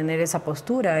voy a tener esa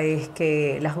postura, es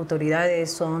que las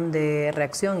autoridades son de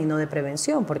reacción y no de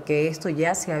prevención, porque esto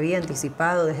ya se había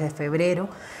anticipado desde febrero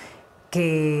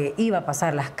que iba a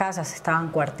pasar, las casas se estaban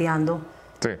cuarteando,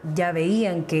 sí. Ya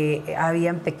veían que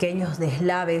habían pequeños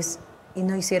deslaves y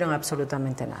no hicieron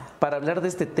absolutamente nada. Para hablar de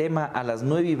este tema, a las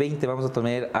 9:20 vamos a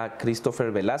tener a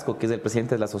Christopher Velasco, que es el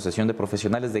presidente de la Asociación de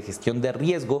Profesionales de Gestión de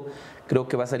Riesgo. Creo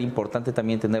que va a ser importante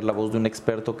también tener la voz de un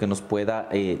experto que nos pueda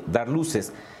dar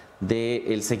luces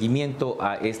del seguimiento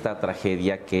a esta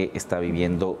tragedia que está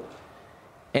viviendo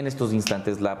en estos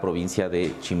instantes la provincia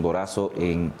de Chimborazo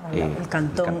en el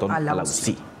cantón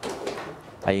Alausí.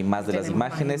 Hay más de las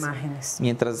imágenes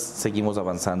mientras seguimos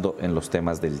avanzando en los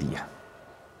temas del día.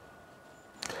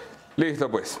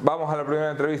 Listo, pues. Vamos a la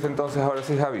primera entrevista entonces, ahora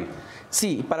sí, Javi.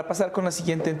 Sí, para pasar con la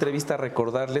siguiente entrevista,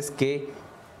 recordarles que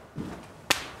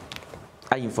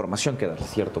hay información que dar,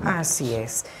 ¿cierto? Así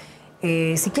es.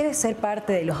 Si quieres ser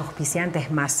parte de los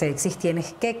auspiciantes más sexys,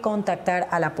 tienes que contactar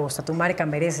a La Posta. Tu marca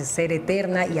merece ser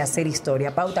eterna y hacer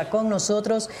historia. Pauta con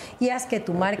nosotros y haz que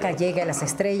tu marca llegue a las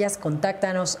estrellas.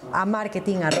 Contáctanos a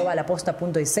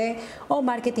marketing@laposta.es o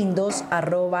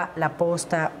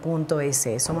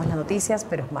marketing2@laposta.es. Somos las noticias,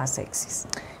 pero más sexys.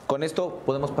 Con esto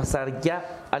podemos pasar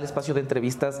ya al espacio de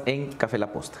entrevistas en Café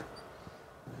La Posta.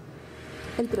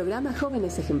 El programa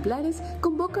Jóvenes Ejemplares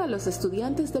convoca a los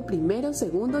estudiantes de primero,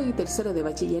 segundo y tercero de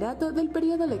bachillerato del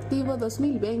periodo lectivo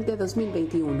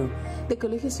 2020-2021 de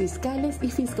colegios fiscales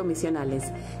y fiscomisionales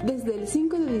desde el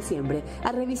 5 de diciembre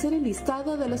a revisar el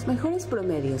listado de los mejores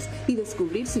promedios y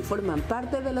descubrir si forman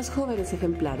parte de los jóvenes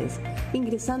ejemplares,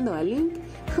 ingresando al link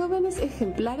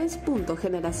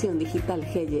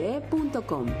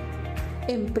jóvenesejemplares.generaciondigitalgye.com.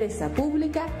 Empresa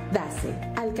Pública DACE,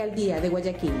 Alcaldía de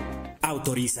Guayaquil.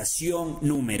 Autorización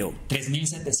número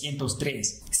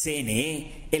 3703.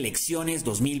 CNE, elecciones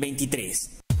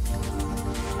 2023.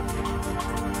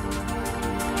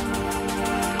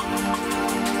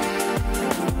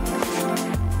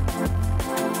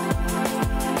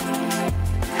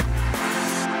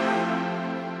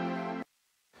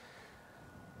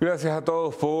 Gracias a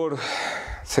todos por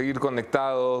seguir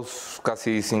conectados,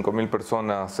 casi 5.000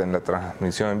 personas en la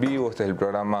transmisión en vivo. Este es el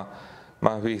programa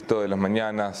más visto de las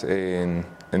mañanas en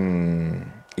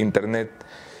internet.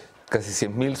 Casi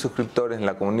 100.000 suscriptores en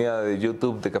la comunidad de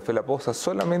YouTube de Café La Posta,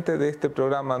 solamente de este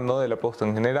programa, no de La Posta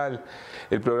en general.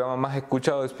 El programa más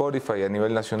escuchado de Spotify a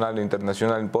nivel nacional e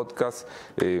internacional en podcast.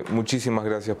 Muchísimas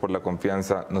gracias por la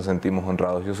confianza, nos sentimos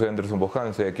honrados. Yo soy Anderson Boján,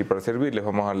 estoy aquí para servirles.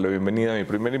 Vamos a darle la bienvenida a mi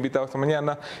primer invitado esta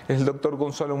mañana. Es el doctor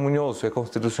Gonzalo Muñoz, es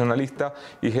constitucionalista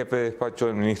y jefe de despacho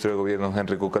del ministro de Gobierno,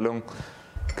 Henry Cucalón.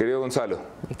 Querido Gonzalo,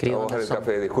 vamos al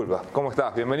café, disculpa. ¿Cómo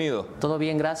estás? Bienvenido. Todo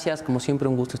bien, gracias. Como siempre,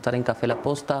 un gusto estar en Café La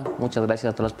Posta. Muchas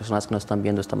gracias a todas las personas que nos están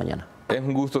viendo esta mañana. Es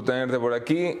un gusto tenerte por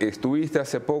aquí. Estuviste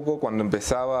hace poco cuando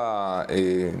empezaba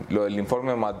lo del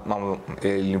informe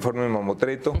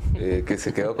Mamotreto, que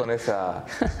se quedó con esa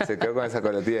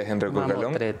coletilla de Henry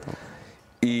Cucalón.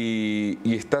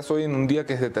 Y estás hoy en un día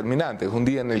que es determinante. Es un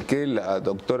día en el que la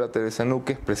doctora Teresa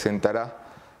Núquez presentará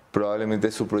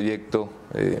probablemente su proyecto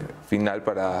final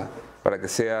para que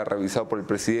sea revisado por el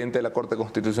presidente de la Corte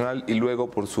Constitucional y luego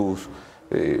por sus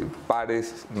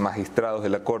pares magistrados de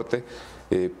la Corte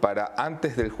para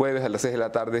antes del jueves a las 6 de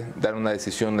la tarde dar una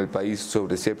decisión del país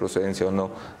sobre si hay procedencia o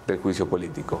no del juicio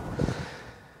político.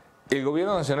 El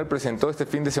Gobierno Nacional presentó este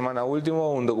fin de semana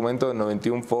último un documento de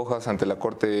 91 hojas ante la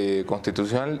Corte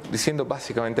Constitucional diciendo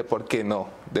básicamente por qué no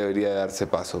debería darse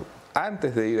paso.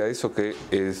 Antes de ir a eso, que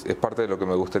es parte de lo que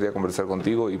me gustaría conversar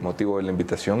contigo y motivo de la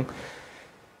invitación,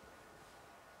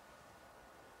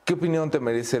 ¿qué opinión te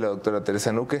merece la doctora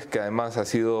Teresa Núquez, que además ha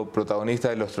sido protagonista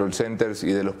de los troll centers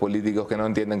y de los políticos que no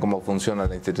entienden cómo funciona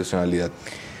la institucionalidad?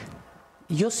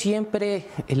 Yo siempre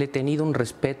le he tenido un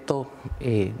respeto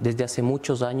desde hace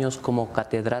muchos años como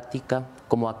catedrática,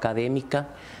 como académica,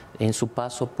 en su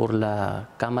paso por la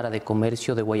Cámara de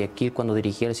Comercio de Guayaquil cuando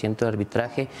dirigía el Centro de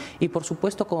Arbitraje y por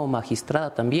supuesto como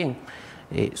magistrada también.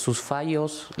 Sus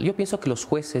fallos, yo pienso que los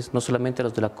jueces, no solamente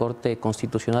los de la Corte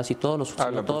Constitucional, sino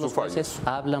todos los jueces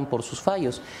hablan por sus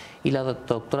fallos. Y la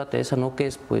doctora Teresa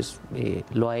Núquez pues,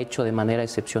 lo ha hecho de manera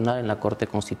excepcional en la Corte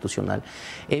Constitucional.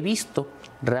 He visto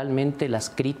realmente las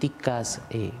críticas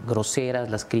groseras,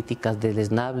 las críticas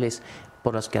deleznables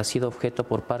por las que ha sido objeto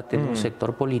por parte de un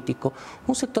sector político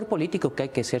que hay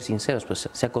que ser sinceros, pues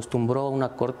se acostumbró a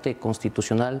una Corte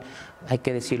Constitucional, hay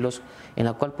que decirlos, en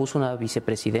la cual puso una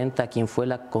vicepresidenta quien fue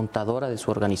la contadora de su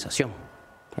organización.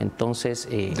 Entonces,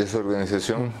 ¿de su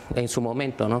organización? En su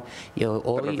momento, ¿no? Y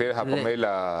hoy, ¿te refieres a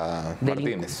Pamela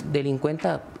Martínez?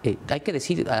 Delincuenta, hay que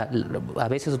decir, a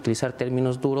veces utilizar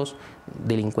términos duros,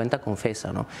 delincuenta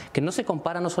confesa, ¿no? Que no se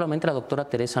compara no solamente a la doctora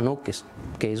Teresa Núquez,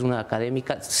 que es una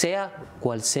académica, sea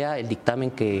cual sea el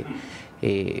dictamen que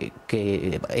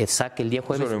saque el día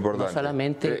jueves. Eso es lo importante. No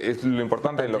solamente es lo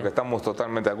importante en lo que estamos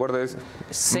totalmente de acuerdo es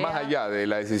más allá de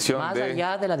la decisión más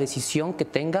allá de la decisión que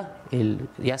tenga,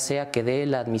 ya sea que dé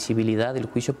la admisibilidad del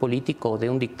juicio político o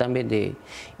de un dictamen de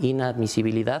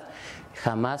inadmisibilidad,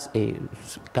 jamás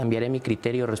cambiaré mi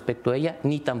criterio respecto a ella,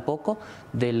 ni tampoco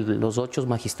de los 8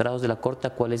 magistrados de la Corte,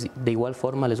 a cuales de igual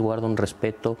forma les guardo un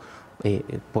respeto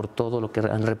por todo lo que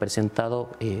han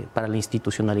representado para la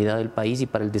institucionalidad del país y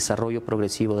para el desarrollo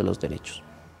progresivo de los derechos.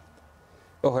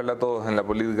 Ojalá todos en la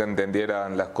política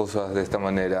entendieran las cosas de esta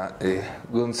manera.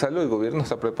 Gonzalo, ¿el gobierno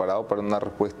está preparado para una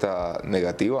respuesta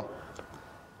negativa?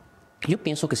 Yo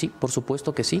pienso que sí, por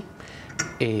supuesto que sí.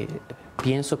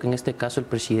 Pienso que en este caso el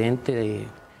presidente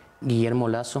Guillermo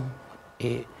Lasso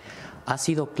ha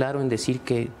sido claro en decir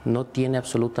que no tiene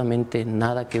absolutamente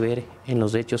nada que ver en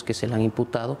los hechos que se le han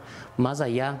imputado, más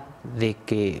allá de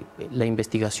que la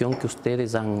investigación que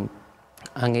ustedes han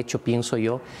hecho, pienso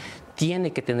yo,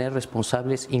 tiene que tener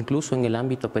responsables incluso en el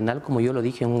ámbito penal, como yo lo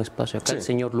dije en un espacio acá. Sí. El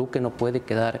señor Luque no puede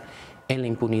quedar en la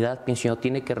impunidad, pienso yo,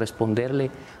 tiene que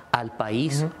responderle al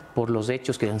país por los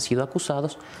hechos que han sido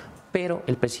acusados, pero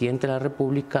el presidente de la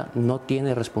República no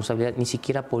tiene responsabilidad ni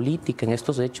siquiera política en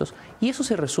estos hechos, y eso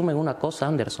se resume en una cosa,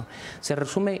 Anderson, se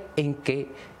resume en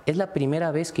que es la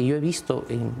primera vez que yo he visto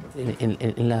en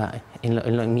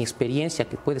mi experiencia,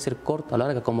 que puede ser corta o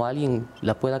larga, como alguien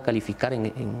la pueda calificar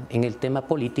en el tema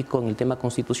político, en el tema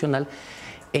constitucional,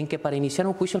 en que para iniciar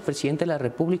un juicio al presidente de la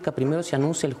República primero se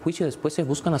anuncia el juicio y después se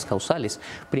buscan las causales.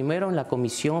 Primero en la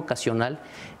comisión ocasional,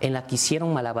 en la que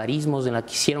hicieron malabarismos, en la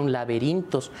que hicieron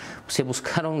laberintos, se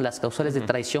buscaron las causales de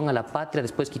traición a la patria,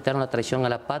 después quitaron la traición a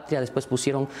la patria, después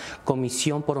pusieron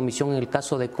comisión por omisión en el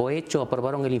caso de cohecho,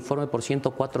 aprobaron el informe por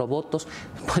 104 votos,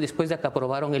 después de que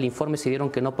aprobaron el informe se dieron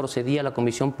que no procedía la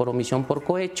comisión por omisión por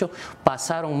cohecho,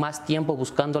 pasaron más tiempo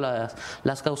buscando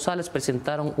las causales,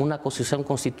 presentaron una acusación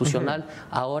constitucional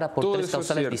a ahora por tres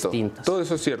causales distintas. Todo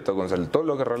eso es cierto, Gonzalo. Todo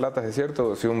lo que relatas es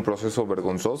cierto. Ha sido un proceso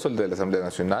vergonzoso el de la Asamblea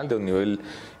Nacional, de un nivel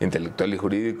intelectual y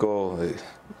jurídico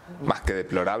más que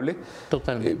deplorable.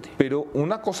 Totalmente. Pero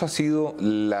una cosa ha sido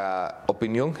la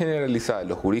opinión generalizada de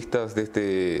los juristas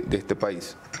de este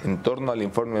país en torno al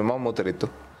informe de Mamotreto,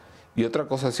 y otra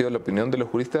cosa ha sido la opinión de los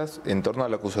juristas en torno a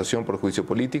la acusación por juicio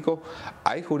político.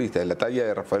 Hay juristas de la talla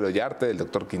de Rafael Ollarte, del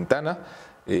doctor Quintana,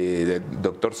 del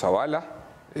doctor Zavala,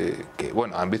 que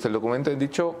bueno, han visto el documento y han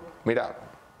dicho, mira,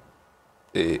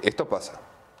 esto pasa.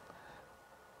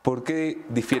 ¿Por qué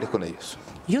difieres con ellos?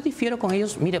 Yo difiero con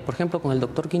ellos, mire, por ejemplo, con el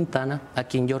doctor Quintana, a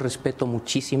quien yo respeto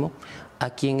muchísimo, a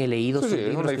quien he leído sus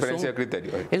libros. Es una diferencia de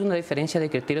criterios. Es una diferencia de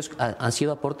criterios, han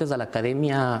sido aportes a la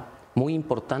academia muy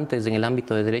importantes en el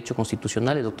ámbito de Derecho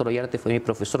Constitucional. El doctor Ollarte fue mi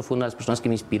profesor, fue una de las personas que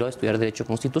me inspiró a estudiar Derecho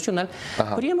Constitucional.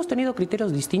 Ajá. Pero ya hemos tenido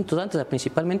criterios distintos antes,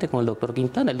 principalmente con el doctor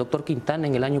Quintana. El doctor Quintana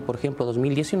en el año, por ejemplo,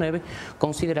 2019,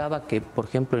 consideraba que, por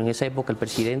ejemplo, en esa época el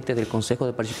presidente del Consejo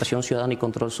de Participación Ciudadana y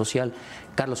Control Social,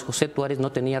 Carlos José Tuárez,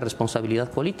 no tenía responsabilidad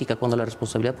política, cuando la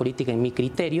responsabilidad política, en mi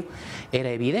criterio, era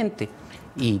evidente.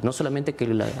 Y no solamente que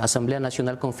la Asamblea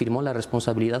Nacional confirmó la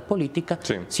responsabilidad política,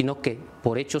 sí, sino que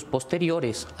por hechos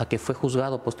posteriores a que fue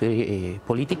juzgado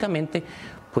políticamente,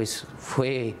 pues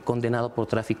fue condenado por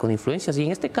tráfico de influencias. Y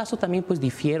en este caso también pues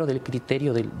difiero del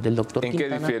criterio del doctor Quintana.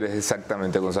 ¿En qué difieres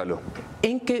exactamente, Gonzalo?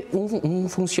 En que un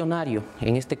funcionario,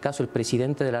 en este caso el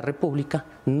presidente de la República,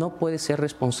 no puede ser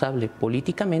responsable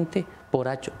políticamente por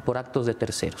actos de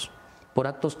terceros, por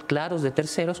actos claros de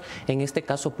terceros, en este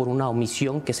caso por una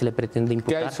omisión que se le pretende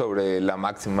imputar. ¿Qué hay sobre la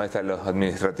máxima esta de los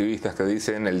administrativistas que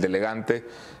dicen el delegante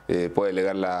puede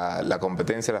delegar la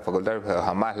competencia, las facultades, pero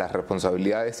jamás las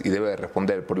responsabilidades, y debe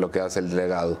responder por lo que hace el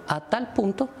delegado? A tal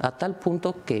punto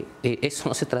que eso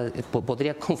no se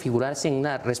podría configurarse en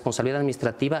una responsabilidad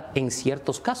administrativa en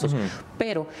ciertos casos,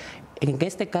 pero en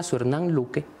este caso Hernán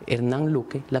Luque,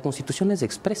 la Constitución es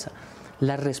expresa.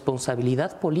 La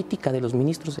responsabilidad política de los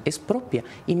ministros es propia.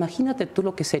 Imagínate tú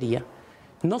lo que sería,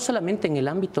 no solamente en el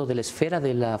ámbito de la esfera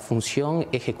de la función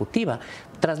ejecutiva,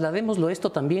 trasladémoslo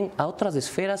esto también a otras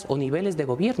esferas o niveles de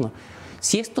gobierno.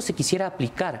 Si esto se quisiera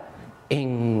aplicar,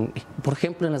 por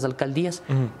ejemplo, en las alcaldías,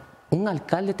 un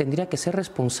alcalde tendría que ser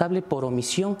responsable por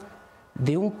omisión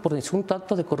de un presunto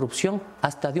acto de corrupción,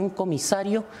 hasta de un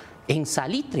comisario en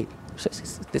Salitre.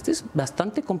 Este es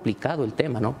bastante complicado el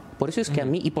tema, ¿no? Por eso es que a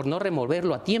mí, y por no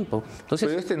removerlo a tiempo. Entonces,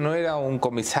 pero este no era un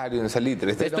comisario en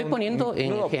Salitre. Estoy poniendo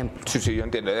en ejemplo. Sí, yo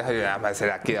entiendo. Déjame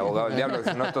hacer aquí de abogado del diablo,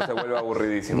 si no esto se vuelve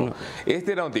aburridísimo. No.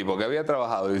 Este era un tipo que había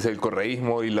trabajado, dice, el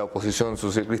correísmo y la oposición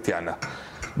socialcristiana.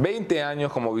 20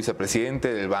 años como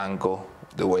vicepresidente del Banco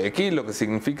de Guayaquil, lo que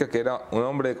significa que era un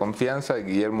hombre de confianza de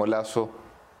Guillermo Lasso,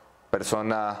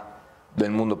 persona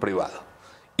del mundo privado.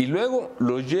 Y luego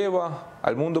lo lleva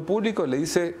al mundo público y le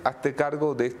dice, hazte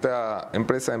cargo de esta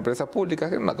empresa de empresas públicas,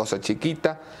 que es una cosa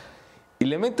chiquita, y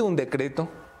le mete un decreto,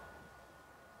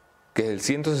 que es el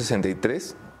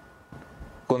 163,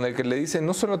 con el que le dice,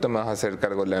 no solo te vas a hacer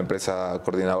cargo de la empresa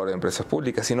coordinadora de empresas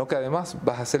públicas, sino que además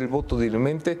vas a hacer el voto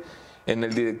dirimente en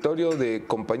el directorio de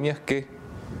compañías que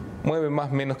mueven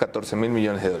más o menos 14.000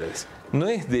 millones de dólares. No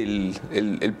es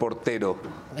el portero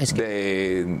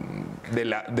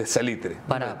de Salitre.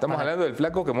 Estamos hablando del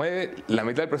flaco que mueve la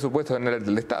mitad del presupuesto general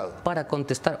del Estado. Para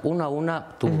contestar una a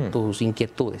una tus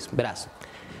inquietudes, verás.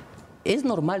 Es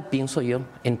normal, pienso yo,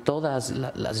 en todas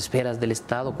las esferas del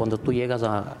Estado, cuando tú llegas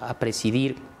a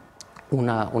presidir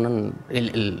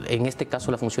en este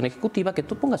caso la función ejecutiva, que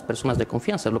tú pongas personas de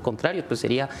confianza. Lo contrario pues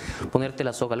sería ponerte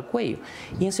la soga al cuello.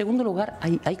 Y en segundo lugar,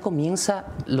 ahí comienza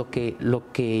lo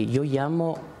que yo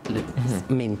llamo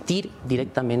mentir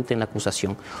directamente en la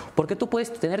acusación. Porque tú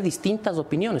puedes tener distintas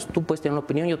opiniones. Tú puedes tener una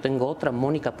opinión, yo tengo otra,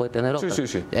 Mónica puede tener otra.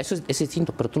 Sí. Eso es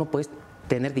distinto, pero tú no puedes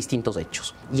tener distintos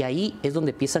hechos. Y ahí es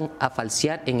donde empiezan a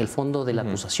falsear en el fondo de la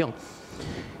acusación.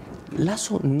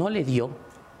 Lasso no le dio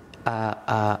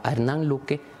a Hernán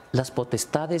Luque las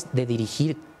potestades de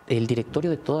dirigir el directorio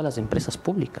de todas las empresas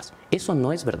públicas. Eso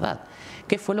no es verdad.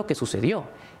 ¿Qué fue lo que sucedió?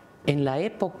 En la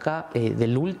época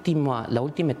la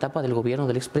última etapa del gobierno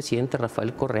del expresidente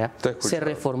Rafael Correa, se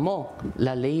reformó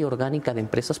la ley orgánica de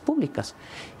empresas públicas.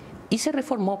 ¿Y se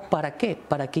reformó para qué?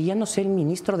 Para que ya no sea el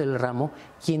ministro del ramo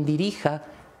quien dirija,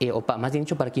 o más bien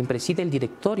dicho, para quien preside el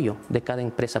directorio de cada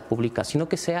empresa pública, sino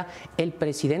que sea el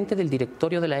presidente del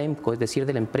directorio de la EMCO, es decir,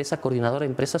 de la empresa coordinadora de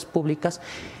empresas públicas,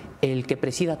 el que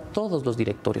presida todos los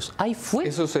directorios. Ahí fue.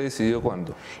 ¿Eso se decidió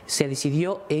cuándo? Se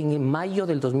decidió en mayo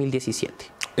del 2017.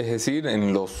 Es decir,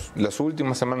 en las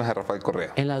últimas semanas de Rafael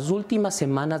Correa. En las últimas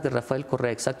semanas de Rafael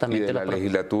Correa, exactamente. Y de la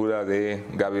legislatura de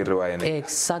Gaby Rivadeneira.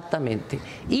 Exactamente.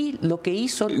 Y lo que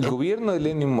hizo... El gobierno de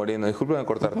Lenín Moreno, discúlpame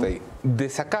cortarte ahí,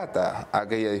 desacata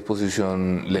aquella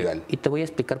disposición legal. Y te voy a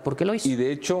explicar por qué lo hizo. Y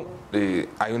de hecho,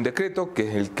 hay un decreto que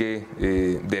es el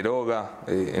que deroga,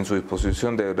 en su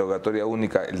disposición derogatoria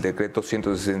única, el decreto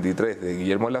 163 de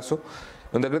Guillermo Lasso.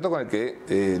 Un decreto con el que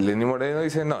Lenín Moreno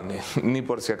dice, no, ni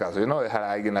por si acaso, yo no voy a dejar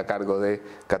a alguien a cargo de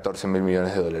 14.000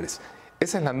 millones de dólares.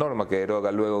 Esa es la norma que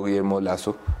deroga luego Guillermo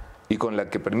Lasso y con la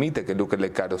que permite que Luque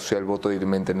Lecaro sea el voto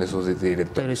dirimente en esos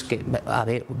directores. Pero es que, a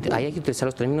ver, ahí hay que utilizar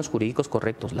los términos jurídicos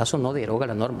correctos. Lasso no deroga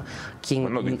la norma.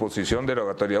 Bueno, disposición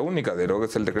derogatoria única, deroga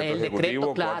es el decreto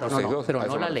ejecutivo claro, 462. Pero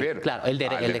no la ley. Claro, el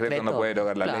decreto no puede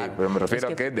derogar la ley, pero me refiero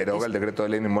a que deroga el decreto de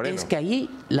Lenín Moreno. Es que ahí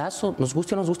Lasso, nos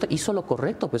guste o no nos gusta, hizo lo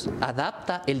correcto, pues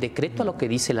adapta el decreto a lo que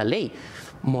dice la ley.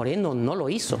 Moreno no lo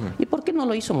hizo. ¿Y por qué no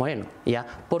lo hizo Moreno? ¿Ya?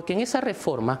 Porque en esa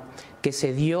reforma que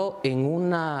se dio en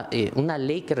una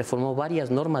ley que reformó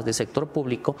varias normas del sector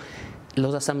público,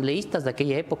 los asambleístas de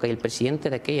aquella época y el presidente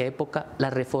de aquella época la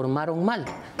reformaron mal.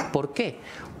 ¿Por qué?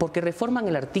 Porque reforman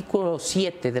el artículo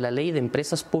 7 de la ley de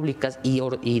empresas públicas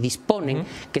y disponen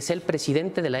que sea el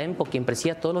presidente de la EMPO quien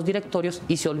presida todos los directorios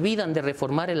y se olvidan de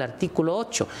reformar el artículo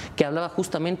 8 que hablaba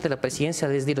justamente de la presidencia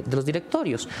de los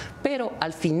directorios. Pero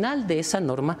al final de esa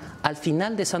norma,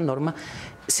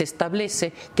 se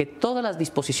establece que todas las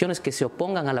disposiciones que se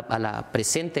opongan a la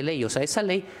presente ley, o sea, esa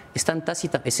ley, están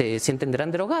tácitas, se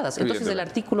entenderán derogadas. Entonces el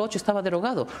artículo 8 estaba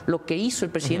derogado. Lo que hizo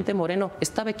el presidente Moreno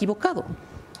estaba equivocado.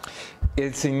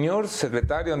 El señor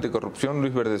secretario anticorrupción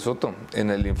Luis Verde Soto, en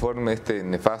el informe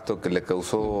nefasto que le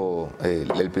causó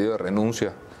el pedido de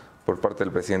renuncia por parte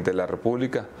del presidente de la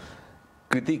República,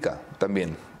 critica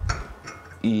también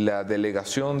la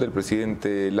delegación del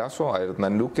presidente Lasso a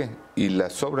Hernán Luque y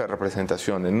la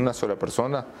sobrerepresentación en una sola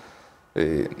persona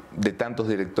de tantos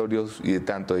directorios y de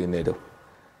tanto dinero.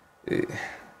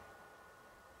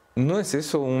 ¿No es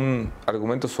eso un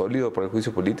argumento sólido para el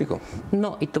juicio político?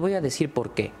 No, y te voy a decir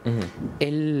por qué.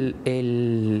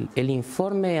 El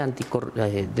informe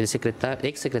del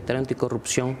exsecretario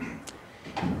anticorrupción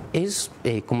es,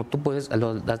 como tú puedes, has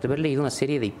de haber leído una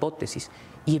serie de hipótesis,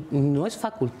 y no es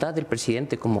facultad del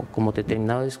presidente, como te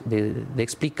terminaba de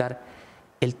explicar,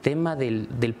 el tema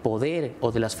del poder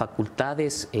o de las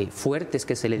facultades fuertes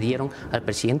que se le dieron al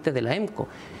presidente de la EMCO.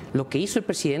 Lo que hizo el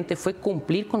presidente fue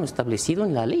cumplir con lo establecido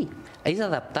en la ley, es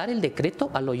adaptar el decreto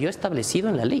a lo ya establecido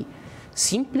en la ley.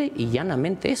 Simple y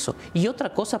llanamente eso. Y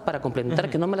otra cosa para complementar,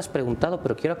 que no me lo has preguntado,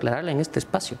 pero quiero aclararla en este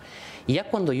espacio. Y ya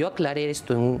cuando yo aclaré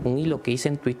esto en un hilo que hice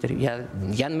en Twitter,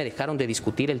 ya me dejaron de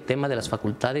discutir el tema de las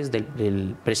facultades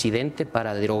del presidente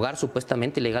para derogar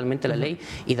supuestamente legalmente la ley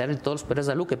y darle todos los poderes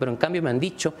a Luque, pero en cambio me han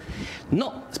dicho,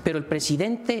 no, pero el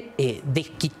presidente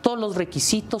quitó los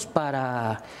requisitos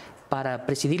para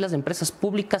presidir las empresas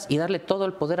públicas y darle todo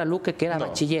el poder a Luque, que era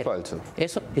bachiller. Falso.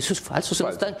 Eso es falso.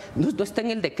 Falso. No está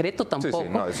en el decreto tampoco. Sí,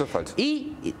 no, eso es falso.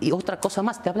 Y otra cosa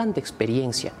más, te hablan de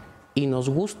experiencia. Y nos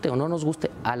guste o no nos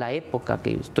guste, a la época,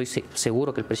 que estoy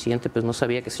seguro que el presidente pues no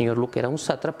sabía que el señor Luque era un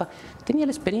sátrapa, tenía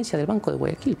la experiencia del Banco de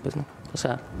Guayaquil, pues no. O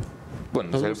sea... Bueno,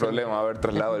 ese es el problema, haber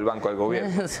trasladado el banco al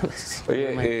gobierno.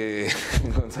 Oye,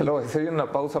 Gonzalo, se viene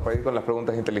una pausa para ir con las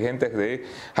preguntas inteligentes de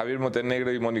Javier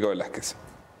Montenegro y Mónica Velázquez.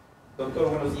 Doctor,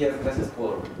 buenos días, gracias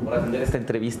por atender esta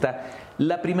entrevista.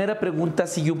 La primera pregunta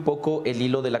sigue un poco el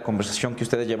hilo de la conversación que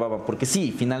ustedes llevaban, porque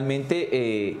sí,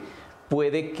 finalmente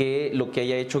puede que lo que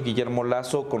haya hecho Guillermo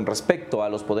Lasso con respecto a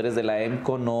los poderes de la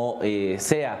EMCO no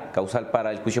sea causal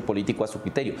para el juicio político a su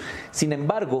criterio. Sin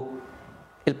embargo,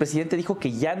 el presidente dijo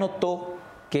que ya notó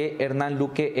que Hernán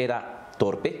Luque era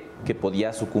torpe, que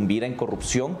podía sucumbir en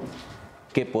corrupción,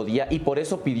 que podía, y por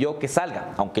eso pidió que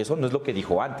salga, aunque eso no es lo que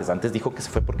dijo antes. Antes dijo que se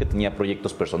fue porque tenía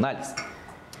proyectos personales.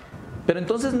 Pero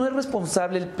entonces, ¿no es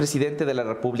responsable el presidente de la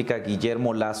República,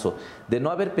 Guillermo Lasso, de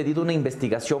no haber pedido una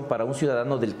investigación para un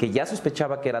ciudadano del que ya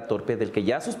sospechaba que era torpe, del que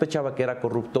ya sospechaba que era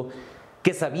corrupto,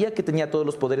 que sabía que tenía todos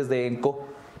los poderes de ENCO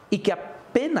y que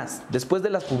apenas después de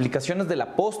las publicaciones de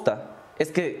la Posta,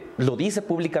 es que lo dice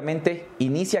públicamente,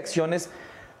 inicia acciones?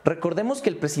 Recordemos que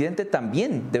el presidente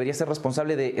también debería ser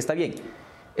responsable de, está bien,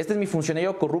 este es mi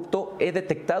funcionario corrupto, he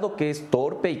detectado que es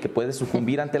torpe y que puede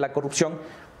sucumbir ante la corrupción,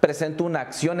 presento una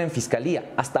acción en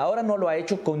fiscalía. Hasta ahora no lo ha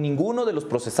hecho con ninguno de los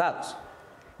procesados.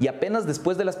 Y apenas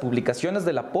después de las publicaciones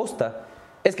de la Posta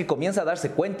es que comienza a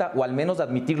darse cuenta o al menos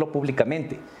admitirlo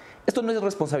públicamente. ¿Esto no es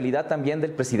responsabilidad también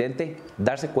del presidente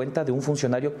darse cuenta de un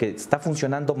funcionario que está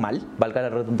funcionando mal, valga la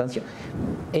redundancia?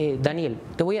 Daniel,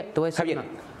 te voy a decir Javier.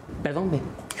 Perdón,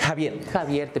 Javier.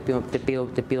 Javier, te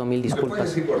pido mil disculpas. ¿Me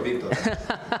puedes decir gordito?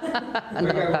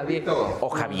 No, Javier. O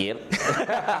Javier.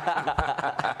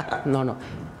 No.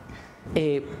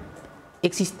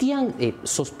 Existían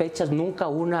sospechas, nunca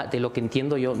una, de lo que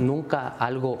entiendo yo, nunca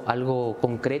algo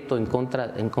concreto en contra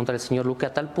del señor Luque,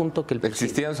 a tal punto que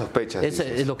Existían sospechas.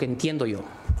 Es lo que entiendo yo.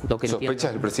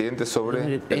 Sospechas del presidente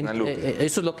sobre Hernán Luque.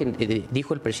 Eso es lo que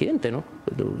dijo el presidente, ¿no?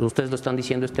 Ustedes lo están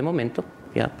diciendo en este momento.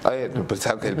 ¿Ya?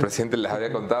 Pensaba que el presidente les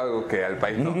había contado que al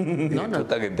país no. No.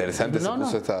 Qué interesante se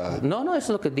puso esta... No, eso es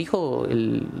lo que dijo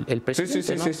el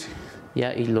presidente. Sí.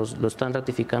 Ya, y lo están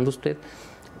ratificando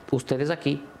ustedes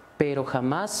aquí. Pero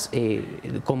jamás,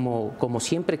 como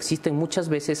siempre existen muchas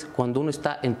veces, cuando uno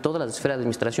está en todas las esferas de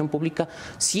administración pública,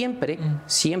 siempre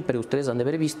ustedes han de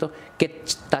haber visto que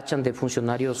tachan de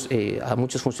funcionarios, a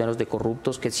muchos funcionarios de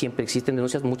corruptos, que siempre existen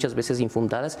denuncias muchas veces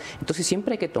infundadas. Entonces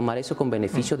siempre hay que tomar eso con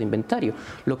beneficio de inventario.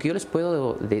 Lo que yo les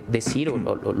puedo decir, o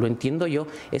lo entiendo yo,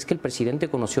 es que el presidente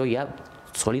conoció ya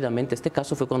sólidamente este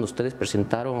caso. Fue cuando ustedes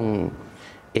presentaron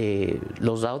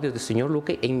los audios del señor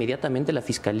Luque, e inmediatamente la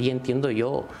fiscalía, entiendo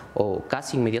yo, o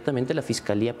casi inmediatamente la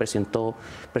fiscalía presentó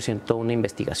una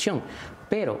investigación.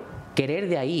 Pero querer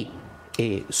de ahí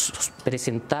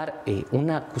presentar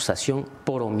una acusación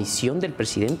por omisión del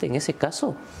presidente en ese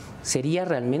caso sería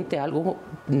realmente algo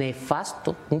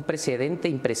nefasto, un precedente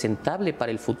impresentable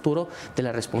para el futuro de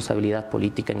la responsabilidad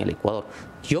política en el Ecuador.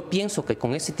 Yo pienso que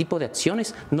con ese tipo de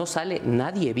acciones no sale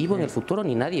nadie vivo en el futuro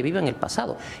ni nadie vivo en el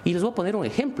pasado. Y les voy a poner un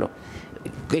ejemplo.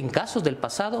 En casos del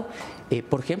pasado,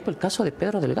 por ejemplo, el caso de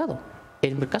Pedro Delgado.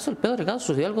 En el caso de Pedro Delgado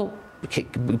sucedió algo que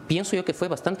pienso yo que fue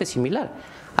bastante similar.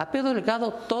 A Pedro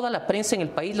Delgado toda la prensa en el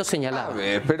país lo señalaba. A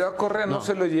ver, pero a Correa no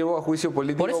se lo llevó a juicio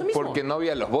político porque no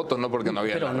había los votos, no porque no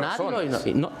había las razones.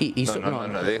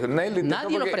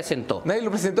 Nadie lo presentó. Nadie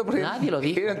lo presentó porque nadie lo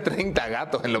dijo. Eran 30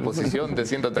 gatos en la oposición de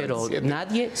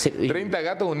 137. Pero 30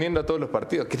 gatos uniendo a todos los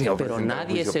partidos. ¿Qué tenía que presentar a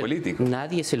juicio político?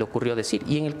 Nadie se le ocurrió decir.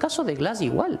 Y en el caso de Glass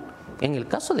igual. En el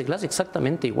caso de Glass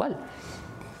exactamente igual.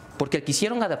 Porque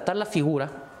quisieron adaptar la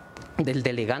figura del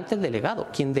delegante al delegado.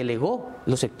 Quien delegó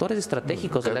los sectores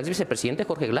estratégicos del ex vicepresidente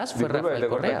Jorge Glass fue Rafael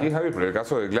Correa. Aquí, Javier, pero el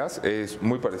caso de Glass es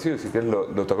muy parecido, si quieres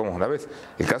lo tocamos una vez.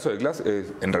 El caso de Glass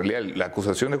es, en realidad, la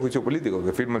acusación de juicio político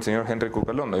que firma el señor Henry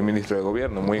Cucalón, hoy ministro de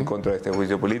Gobierno, muy en contra de este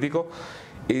juicio político,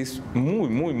 es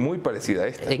muy parecida a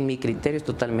esta. En mi criterio es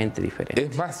totalmente diferente.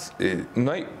 Es más,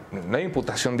 no hay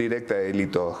imputación directa de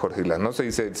delito a Jorge Glass. No se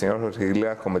dice el señor Jorge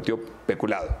Glass cometió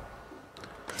peculado.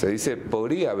 Se dice,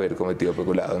 podría haber cometido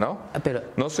peculado, ¿no? Pero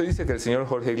no se dice que el señor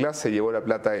Jorge Glass se llevó la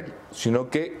plata a él, sino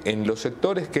que en los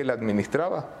sectores que él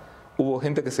administraba hubo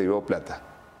gente que se llevó plata.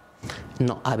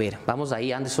 No, a ver, vamos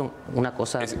ahí, Anderson, una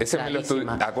cosa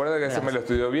clarísima. Acuérdate que ese me lo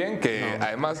estudió bien, que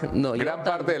además gran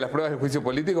parte de las pruebas del juicio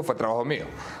político fue trabajo mío.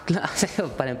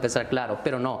 Para empezar, claro,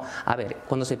 pero no. A ver,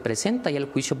 cuando se presenta ya el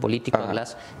juicio político a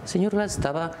Glass, el señor Glass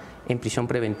estaba en prisión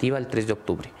preventiva el 3 de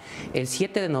octubre. El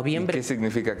 7 de noviembre... ¿Y qué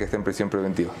significa que esté en prisión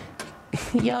preventiva?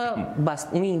 Ya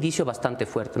un indicio bastante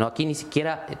fuerte, ¿no? Aquí ni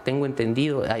siquiera tengo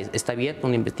entendido, está abierta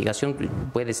una investigación,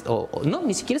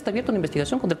 ni siquiera está abierta una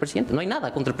investigación contra el presidente, no hay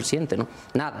nada contra el presidente, ¿no?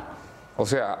 Nada. O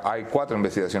sea, hay 4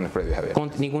 investigaciones previas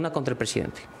abiertas. Ninguna contra el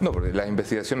presidente. No, porque las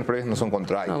investigaciones previas no son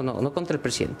contra alguien. No contra el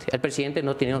presidente. El presidente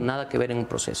no tiene nada que ver en un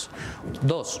proceso.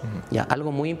 2, ya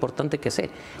algo muy importante que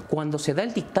hacer. Cuando se da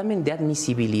el dictamen de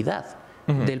admisibilidad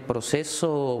del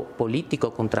proceso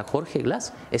político contra Jorge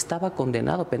Glass, estaba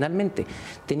condenado penalmente.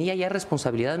 Tenía ya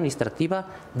responsabilidad administrativa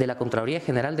de la Contraloría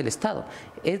General del Estado.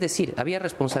 Es decir, había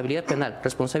responsabilidad penal,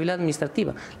 responsabilidad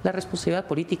administrativa. La responsabilidad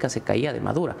política se caía de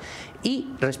madura.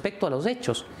 Y respecto a los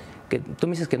hechos, que tú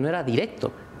me dices que no era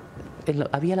directo,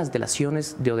 había las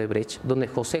delaciones de Odebrecht, donde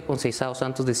José Conceizao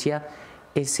Santos decía: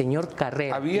 el señor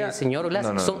Carrera y el señor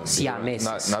Glass son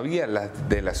siameses. No había las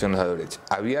delaciones de Odebrecht.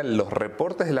 Había los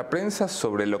reportes de la prensa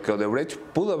sobre lo que Odebrecht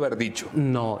pudo haber dicho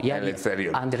en el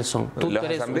exterior. Anderson, tú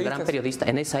eres un gran periodista.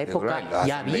 En esa época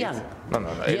ya habían.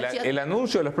 El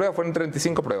anuncio de las pruebas fueron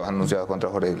 35 pruebas anunciadas contra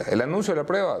Jorge Glass. El anuncio de la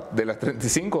prueba, de las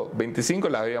 35, 25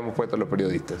 las habíamos puesto los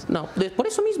periodistas. No, por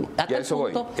eso mismo. Y a eso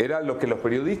voy. Era lo que los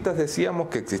periodistas decíamos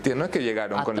que existía. No es que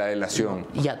llegaron con la delación.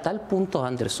 Y a tal punto,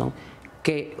 Anderson,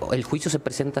 que el juicio se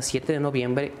presenta 7 de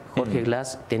noviembre, Jorge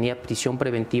Glass tenía prisión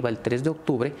preventiva el 3 de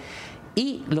octubre,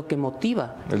 Y lo que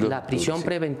motiva la prisión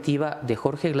preventiva de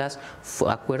Jorge Glass,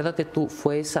 acuérdate tú,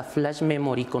 fue esa flash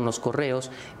memory con los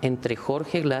correos entre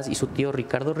Jorge Glass y su tío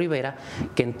Ricardo Rivera,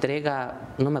 que entrega,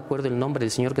 no me acuerdo el nombre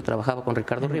del señor que trabajaba con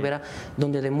Ricardo Rivera,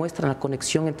 donde demuestran la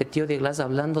conexión entre tío de Glass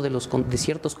hablando de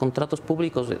ciertos contratos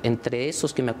públicos, entre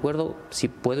esos que me acuerdo, si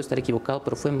puedo estar equivocado,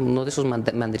 pero fue uno de esos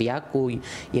Mandriaco y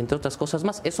entre otras cosas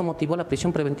más. Eso motivó la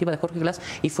prisión preventiva de Jorge Glass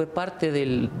y fue parte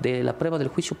de la prueba del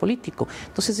juicio político.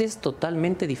 Entonces es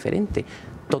totalmente diferente,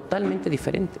 totalmente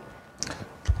diferente.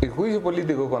 El juicio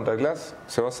político contra Glass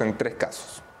se basa en 3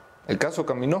 casos. El caso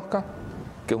Caminosca,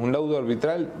 que es un laudo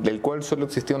arbitral del cual solo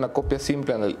existía una copia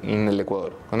simple en el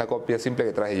Ecuador, una copia simple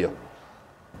que traje yo.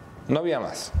 No había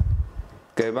más,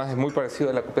 que además es muy parecido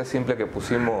a la copia simple que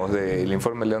pusimos del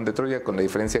informe León de Troya, con la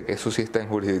diferencia que eso sí está en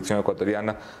jurisdicción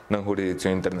ecuatoriana, no en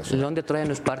jurisdicción internacional. León de Troya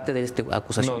no es parte de esta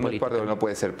acusación política. No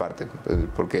puede ser parte,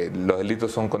 porque los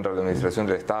delitos son contra la administración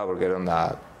del Estado, porque era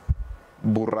una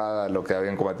burrada lo que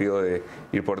habían cometido de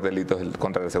ir por delitos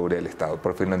contra la seguridad del Estado,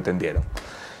 por fin lo entendieron.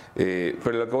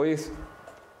 Pero lo que voy es,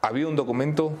 había un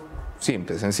documento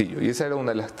simple, sencillo, y esa era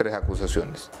una de las 3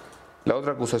 acusaciones. La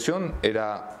otra acusación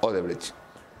era Odebrecht.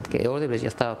 Que Odebrecht ya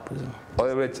estaba... Pues...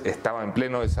 Odebrecht estaba en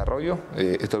pleno desarrollo.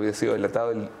 Esto había sido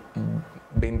delatado el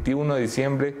 21 de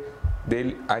diciembre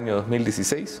del año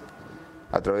 2016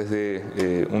 a través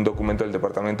de un documento del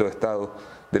Departamento de Estado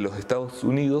de los Estados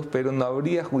Unidos, pero no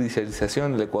habría judicialización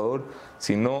en el Ecuador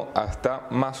sino hasta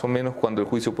más o menos cuando el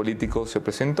juicio político se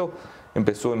presentó.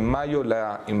 Empezó en mayo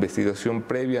la investigación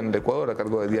previa en el Ecuador a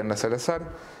cargo de Diana Salazar,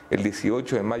 el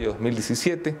 18 de mayo de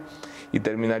 2017, y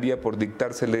terminaría por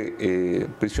dictársele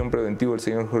prisión preventiva al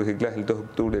señor Jorge Glass el 2 de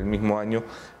octubre del mismo año,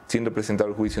 siendo presentado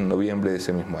el juicio en noviembre de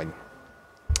ese mismo año.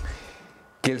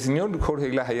 Que el señor Jorge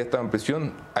Glass haya estado en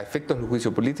prisión a efectos del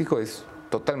juicio político es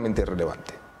totalmente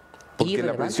irrelevante. Porque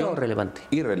 ¿Irrelevante la prisión, o relevante?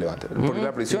 Irrelevante, porque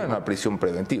la prisión es una prisión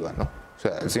preventiva, ¿no? O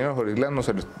sea, el señor Jorge Glass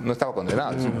no estaba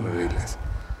condenado, el señor Jorge Glass.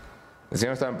 El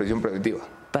señor estaba en prisión preventiva.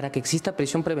 Para que exista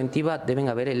prisión preventiva deben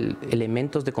haber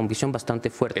elementos de convicción bastante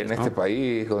fuertes. En este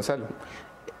país, Gonzalo.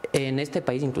 En este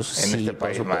país incluso en sí, este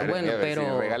país, por supuesto. Bueno, pero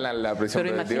si regalan la prisión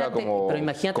preventiva pero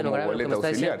imagínate lo grave lo que me está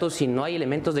diciendo, si no hay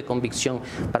elementos de convicción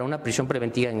para una prisión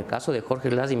preventiva. En el caso de Jorge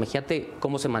Glass, imagínate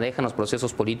cómo se manejan los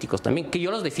procesos políticos también, que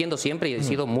yo los defiendo siempre y he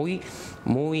sido muy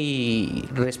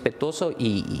respetuoso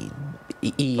y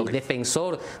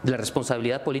defensor de la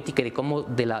responsabilidad política y de cómo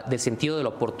del sentido de la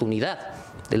oportunidad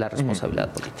de la responsabilidad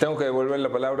política. Tengo que devolver la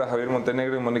palabra a Javier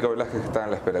Montenegro y Mónica Velázquez, que están a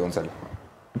la espera, Gonzalo.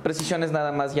 Precisiones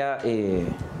nada más ya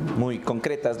muy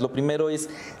concretas. Lo primero es,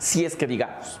 si es que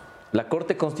digamos, la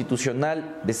Corte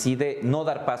Constitucional decide no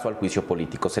dar paso al juicio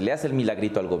político, se le hace el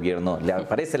milagrito al gobierno, le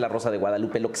aparece la Rosa de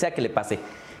Guadalupe, lo que sea que le pase,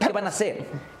 ¿qué van a hacer?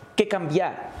 ¿Qué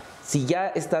cambiar? Si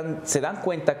ya se dan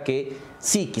cuenta que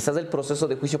sí, quizás el proceso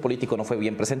de juicio político no fue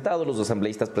bien presentado, los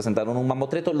asambleístas presentaron un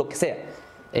mamotreto, lo que sea.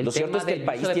 Lo cierto es que el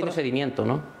país tiene procedimiento,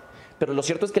 ¿no? Pero lo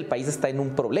cierto es que el país está en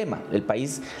un problema. El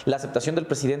país, la aceptación del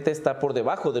presidente está por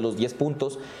debajo de los 10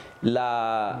 puntos.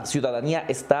 La ciudadanía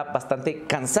está bastante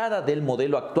cansada del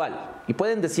modelo actual. Y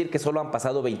pueden decir que solo han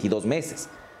pasado 22 meses.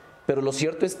 Pero lo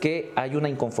cierto es que hay una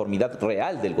inconformidad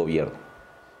real del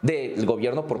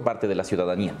gobierno por parte de la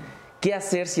ciudadanía. ¿Qué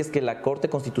hacer si es que la Corte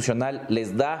Constitucional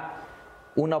les da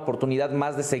una oportunidad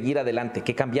más de seguir adelante?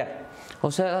 ¿Qué cambiar?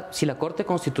 O sea, si la Corte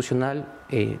Constitucional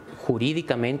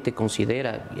jurídicamente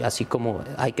considera, así como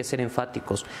hay que ser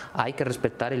enfáticos, hay que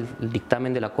respetar el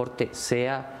dictamen de la Corte,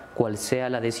 sea cual sea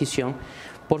la decisión,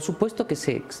 por supuesto que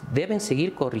se deben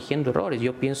seguir corrigiendo errores.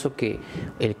 Yo pienso que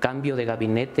el cambio de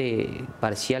gabinete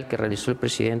parcial que realizó el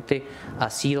presidente ha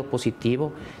sido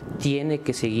positivo. Tiene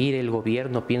que seguir el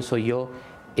gobierno, pienso yo,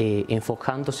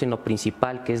 enfocándose en lo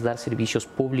principal, que es dar servicios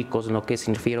públicos, en lo que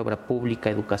se refiere a obra pública,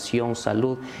 educación,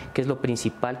 salud, que es lo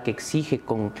principal que exige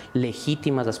con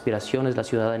legítimas aspiraciones la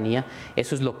ciudadanía.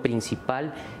 Eso es lo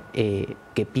principal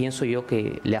que pienso yo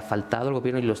que le ha faltado al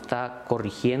gobierno y lo está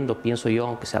corrigiendo, pienso yo,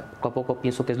 aunque sea poco a poco,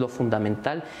 pienso que es lo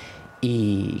fundamental.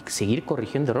 Y seguir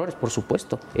corrigiendo errores, por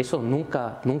supuesto. Eso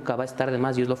nunca va a estar de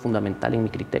más y es lo fundamental en mi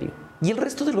criterio. Y el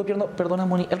resto del gobierno, perdona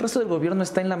Moni, el resto del gobierno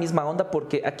está en la misma onda,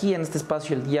 porque aquí en este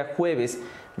espacio el día jueves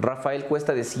Rafael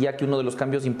Cuesta decía que uno de los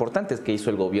cambios importantes que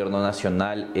hizo el gobierno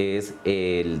nacional es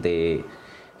el de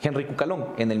Henry Cucalón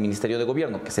en el Ministerio de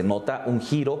Gobierno, que se nota un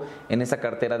giro en esa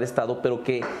cartera de Estado, pero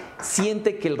que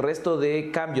siente que el resto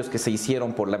de cambios que se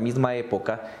hicieron por la misma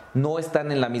época no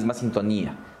están en la misma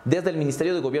sintonía. desde el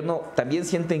Ministerio de Gobierno también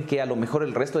sienten que a lo mejor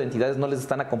el resto de entidades no les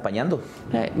están acompañando?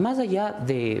 Más allá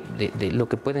de lo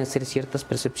que pueden ser ciertas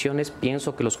percepciones,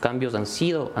 pienso que los cambios han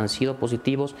sido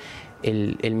positivos.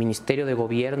 El Ministerio de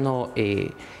Gobierno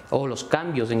o los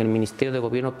cambios en el Ministerio de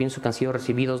Gobierno pienso que han sido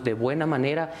recibidos de buena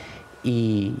manera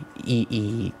y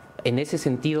en ese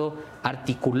sentido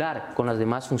articular con las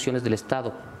demás funciones del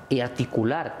Estado y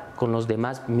articular con los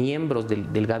demás miembros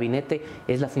del gabinete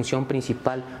es la función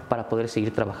principal para poder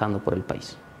seguir trabajando por el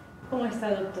país. ¿Cómo está,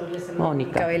 doctor?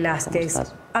 Mónica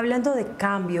Velázquez. Hablando de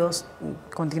cambios,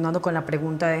 continuando con la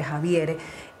pregunta de Javier,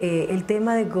 el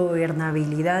tema de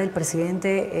gobernabilidad del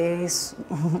presidente es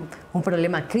un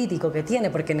problema crítico que tiene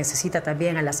porque necesita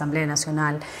también a la Asamblea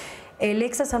Nacional. El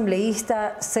ex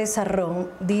asambleísta César Ron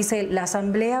dice: la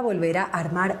Asamblea volverá a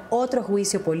armar otro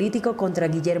juicio político contra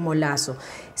Guillermo Lasso.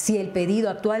 Si el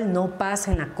pedido actual no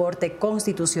pasa en la Corte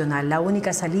Constitucional, la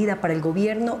única salida para el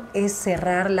gobierno es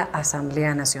cerrar la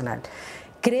Asamblea Nacional.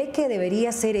 ¿Cree que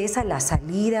debería ser esa la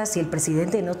salida si el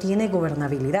presidente no tiene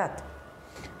gobernabilidad?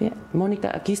 Bien,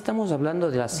 Mónica, aquí estamos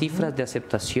hablando de las cifras de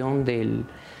aceptación del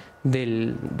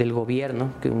gobierno,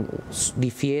 que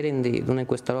difieren de una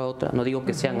encuestadora a otra. No digo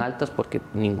que sean altas porque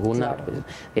ninguna, claro. Pues,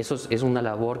 eso es una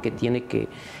labor que tiene que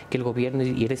el gobierno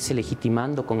irse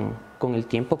legitimando con el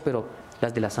tiempo, pero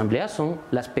las de la Asamblea son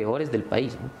las peores del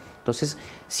país, ¿no? Entonces,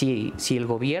 si el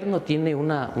gobierno tiene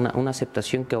una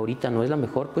aceptación que ahorita no es la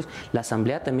mejor, pues la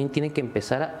Asamblea también tiene que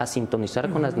empezar a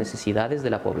sintonizar con las necesidades de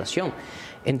la población.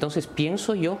 Entonces,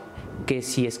 pienso yo que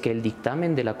si es que el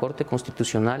dictamen de la Corte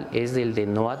Constitucional es el de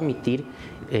no admitir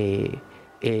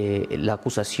la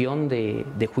acusación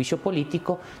de juicio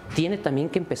político, tiene también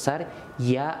que empezar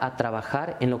ya a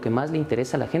trabajar en lo que más le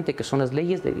interesa a la gente, que son las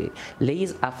leyes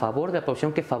a favor de la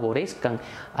población que favorezcan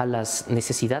a las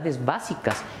necesidades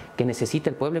básicas que necesita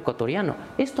el pueblo ecuatoriano.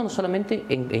 Esto no solamente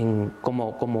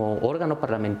como órgano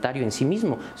parlamentario en sí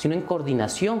mismo, sino en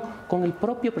coordinación con el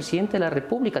propio presidente de la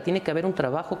República. Tiene que haber un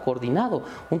trabajo coordinado,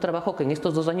 un trabajo que en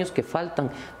estos 2 años que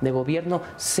faltan de gobierno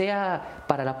sea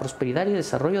para la prosperidad y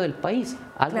desarrollo del país,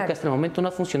 algo claro, que hasta el momento no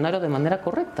ha funcionado de manera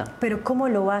correcta. Pero ¿cómo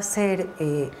lo va a hacer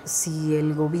si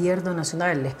el gobierno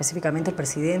nacional, específicamente el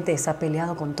presidente, está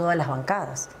peleado con todas las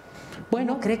bancadas?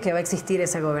 Bueno, ¿Cómo cree que va a existir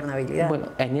esa gobernabilidad? Bueno,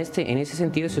 en ese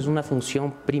sentido eso es una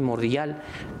función primordial,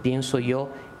 pienso yo,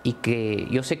 y que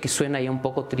yo sé que suena ya un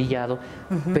poco trillado,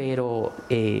 pero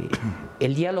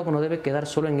el diálogo no debe quedar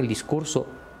solo en el discurso,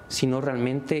 sino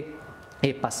realmente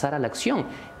pasar a la acción.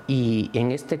 Y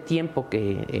en este tiempo,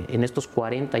 en estos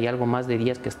 40 y algo más de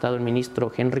días que ha estado el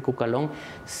ministro Henry Cucalón,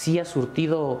 sí ha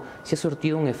surtido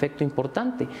un efecto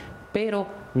importante. Pero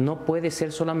no puede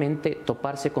ser solamente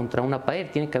toparse contra una pared,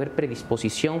 tiene que haber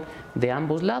predisposición de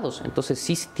ambos lados. Entonces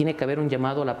sí tiene que haber un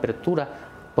llamado a la apertura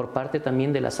por parte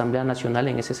también de la Asamblea Nacional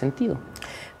en ese sentido.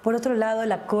 Por otro lado,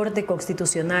 la Corte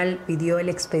Constitucional pidió el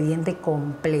expediente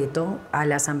completo a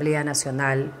la Asamblea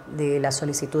Nacional de la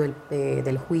solicitud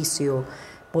del juicio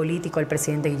político al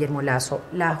presidente Guillermo Lasso.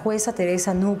 La jueza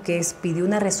Teresa Núquez pidió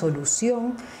una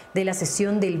resolución de la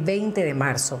sesión del 20 de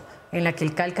marzo, en la que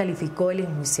el CAL calificó el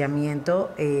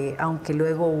enjuiciamiento, aunque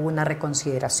luego hubo una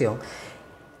reconsideración.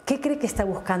 ¿Qué cree que está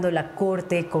buscando la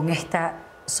Corte con esta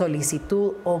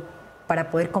solicitud o para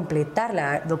poder completar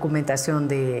la documentación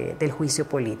del juicio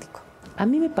político? A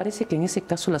mí me parece que en ese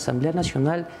caso la Asamblea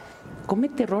Nacional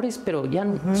comete errores, pero ya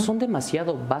son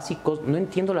demasiado básicos. No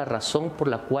entiendo la razón por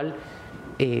la cual,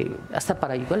 hasta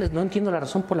para iguales, no entiendo la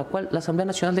razón por la cual la Asamblea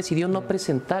Nacional decidió no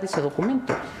presentar ese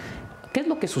documento. ¿Qué es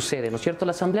lo que sucede? ¿No es cierto?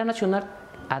 La Asamblea Nacional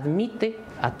admite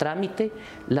a trámite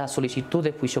la solicitud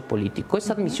de juicio político.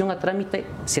 Esa admisión a trámite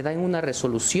se da en una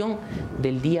resolución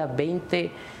del día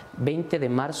 20 de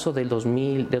marzo de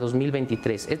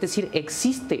 2023. Es decir,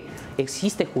 existe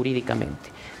jurídicamente.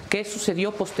 ¿Qué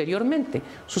sucedió posteriormente?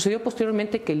 Sucedió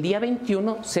posteriormente que el día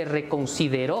 21 se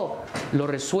reconsideró lo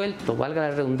resuelto, valga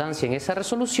la redundancia, en esa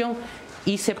resolución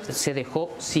y se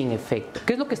dejó sin efecto.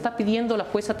 ¿Qué es lo que está pidiendo la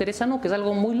jueza Teresa No? Que es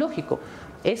algo muy lógico.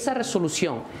 Esa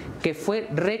resolución que fue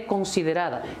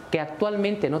reconsiderada, que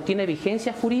actualmente no tiene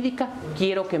vigencia jurídica,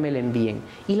 quiero que me la envíen.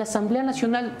 Y la Asamblea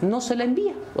Nacional no se la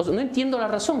envía. O sea, no entiendo la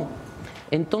razón.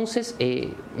 Entonces,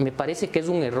 me parece que es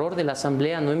un error de la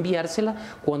Asamblea no enviársela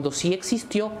cuando sí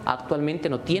existió, actualmente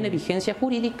no tiene vigencia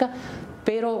jurídica,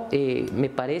 pero me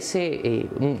parece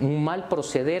un mal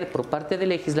proceder por parte del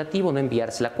legislativo no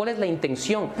enviársela. ¿Cuál es la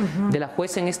intención de la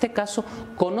jueza en este caso?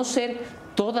 Conocer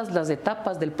todas las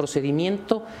etapas del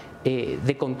procedimiento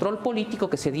de control político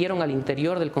que se dieron al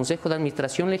interior del Consejo de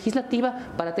Administración Legislativa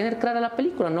para tener clara la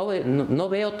película. No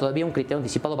veo todavía un criterio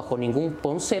anticipado bajo ningún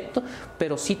concepto,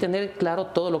 pero sí tener claro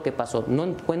todo lo que pasó. No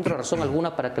encuentro razón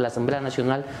alguna para que la Asamblea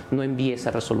Nacional no envíe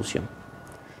esa resolución.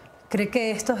 ¿Cree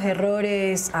que estos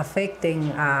errores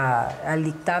afecten al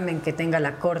dictamen que tenga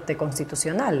la Corte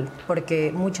Constitucional?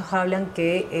 Porque muchos hablan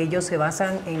que ellos se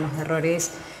basan en los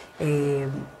errores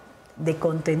de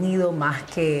contenido más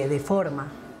que de forma.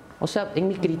 O sea, en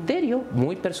mi criterio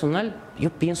muy personal, yo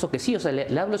pienso que sí. O sea,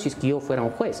 le hablo si es que yo fuera un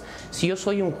juez. Si yo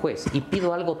soy un juez y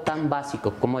pido algo tan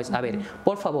básico como es, a ver,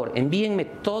 por favor, envíenme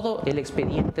todo el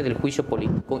expediente del juicio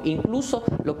político, incluso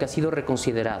lo que ha sido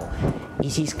reconsiderado. Y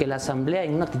si es que la Asamblea,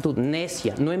 en una actitud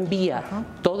necia, no envía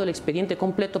todo el expediente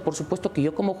completo, por supuesto que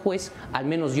yo como juez, al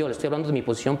menos yo, le estoy hablando de mi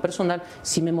posición personal,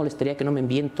 sí me molestaría que no me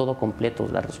envíen todo completo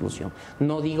la resolución.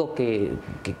 No digo que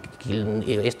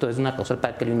esto es una causal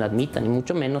para que lo inadmita, ni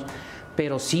mucho menos,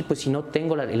 pero sí, pues si no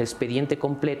tengo el expediente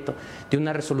completo de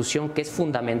una resolución que es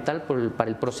fundamental para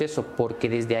el proceso, porque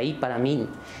desde ahí para mí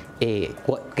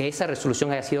que esa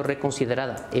resolución haya sido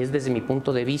reconsiderada es desde mi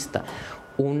punto de vista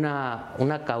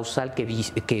una causal que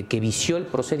vició el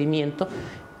procedimiento,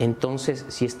 entonces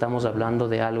sí estamos hablando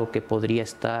de algo que podría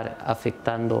estar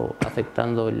afectando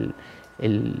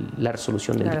la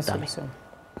resolución del dictamen.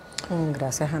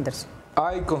 Gracias, Anderson.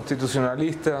 Hay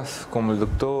constitucionalistas como el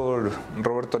doctor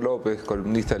Roberto López,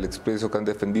 columnista del Expreso, que han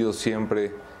defendido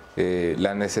siempre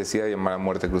la necesidad de llamar a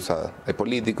muerte cruzada. Hay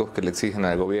políticos que le exigen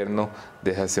al gobierno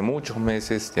desde hace muchos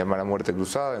meses llamar a muerte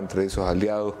cruzada, entre esos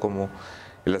aliados como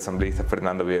el asambleísta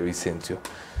Fernando Villavicencio.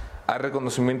 Hay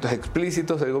reconocimientos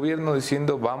explícitos del gobierno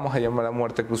diciendo vamos a llamar a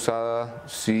muerte cruzada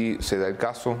si se da el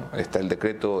caso, está el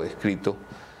decreto escrito.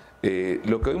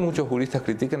 Lo que hoy muchos juristas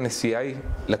critican es si hay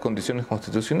las condiciones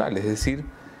constitucionales, es decir,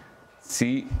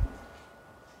 si,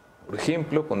 por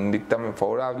ejemplo, con un dictamen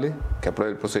favorable que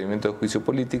apruebe el procedimiento de juicio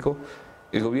político,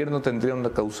 el gobierno tendría una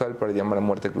causal para llamar a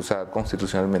muerte cruzada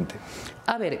constitucionalmente.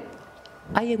 A ver,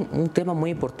 hay un tema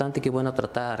muy importante que es bueno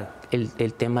tratar,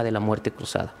 el tema de la muerte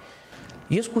cruzada.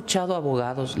 Yo he escuchado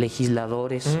abogados,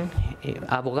 legisladores,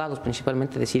 abogados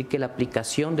principalmente, decir que la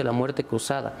aplicación de la muerte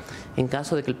cruzada, en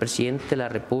caso de que el presidente de la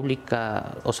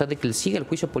República, o sea, de que él siga el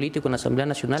juicio político en la Asamblea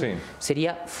Nacional,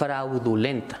 sería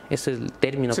fraudulenta. Ese es el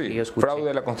término que yo escuché.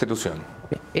 Fraude a la Constitución.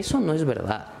 Eso no es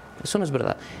verdad. Eso no es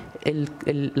verdad.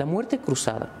 La muerte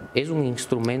cruzada es un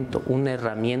instrumento, una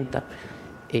herramienta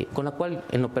con la cual,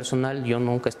 en lo personal, yo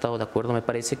nunca he estado de acuerdo. Me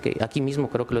parece que aquí mismo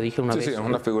creo que lo dije una vez. Sí, es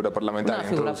una figura parlamentaria. Una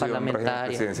figura parlamentaria.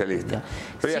 Presidencialista.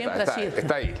 Pero siempre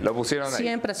está ahí, lo pusieron ahí.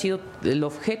 Siempre ha sido el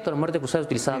objeto de la muerte cruzada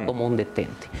utilizada como un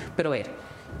detente. Pero a ver,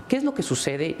 ¿qué es lo que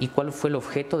sucede y cuál fue el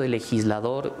objeto del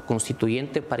legislador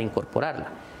constituyente para incorporarla?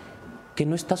 Que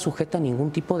no está sujeta a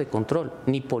ningún tipo de control,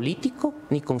 ni político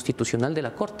ni constitucional de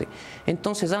la Corte.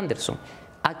 Entonces, Anderson,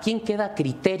 ¿a quién queda a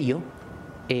criterio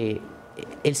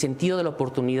el sentido de la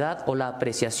oportunidad o la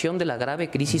apreciación de la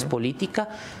grave crisis política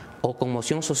o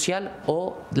conmoción social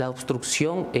o la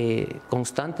obstrucción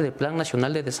constante del Plan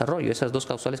Nacional de Desarrollo? Esas dos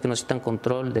causales que necesitan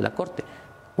control de la Corte.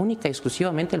 Única y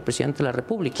exclusivamente el presidente de la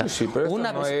República. Sí, pero esto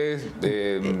no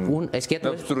es que me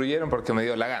obstruyeron porque me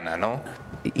dio la gana, ¿no?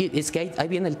 Y es que ahí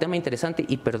viene el tema interesante,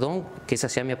 y perdón que esa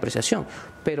sea mi apreciación,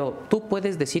 pero tú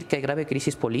puedes decir que hay grave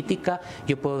crisis política,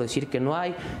 yo puedo decir que no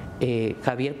hay,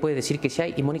 Javier puede decir que sí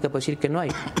hay y Mónica puede decir que no hay.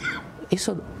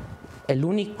 Eso, el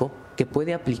único que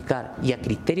puede aplicar y a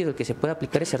criterio del que se puede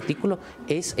aplicar ese artículo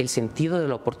es el sentido de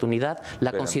la oportunidad,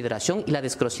 la consideración y la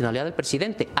discrecionalidad del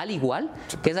presidente, al igual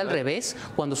que es al revés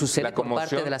cuando sucede por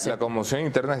parte de la... La conmoción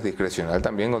interna es discrecional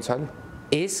también, Gonzalo.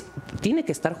 Tiene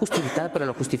que estar justificada, pero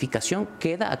la justificación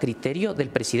queda a criterio del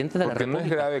presidente de la República. Porque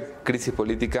no es grave crisis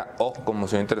política o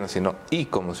conmoción interna, sino y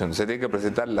conmoción. Se tiene que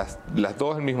presentar las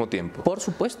dos al mismo tiempo. Por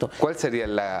supuesto. ¿Cuál sería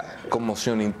la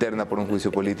conmoción interna por un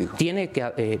juicio político?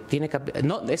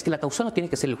 No, es que la causa no tiene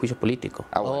que ser el juicio político.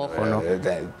 Bueno, ojo, no.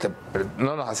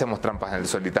 No nos hacemos trampas en el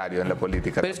solitario en la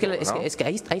política. Pero tampoco, es que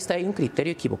ahí está un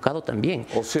criterio equivocado también.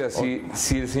 O sea,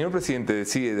 si el señor presidente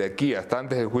decide de aquí hasta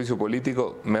antes del juicio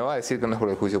político, ¿me va a decir que no es por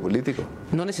el juicio político?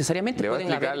 No necesariamente,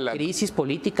 pueden haber crisis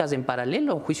políticas en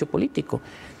paralelo a un juicio político.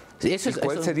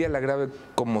 ¿Cuál sería la grave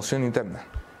conmoción interna?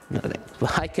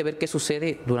 Hay que ver qué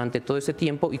sucede durante todo ese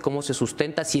tiempo y cómo se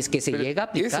sustenta, si es que se llega a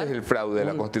aplicar. Ese es el fraude de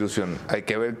la Constitución. Hay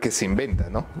que ver qué se inventa,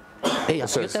 ¿no? Yo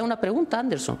te hago una pregunta,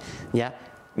 Anderson.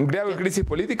 Grave crisis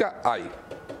política hay.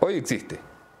 Hoy existe.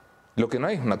 Lo que no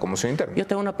hay es una conmoción interna. Yo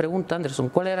tengo una pregunta, Anderson.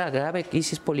 ¿Cuál era la grave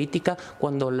crisis política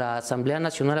cuando la Asamblea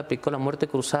Nacional aplicó la muerte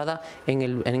cruzada en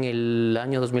el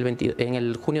año 2022, en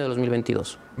el junio de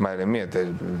 2022? Madre mía,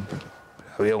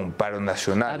 había un paro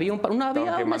nacional. Había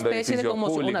una especie de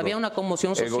conmoción, había una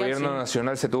conmoción social. El gobierno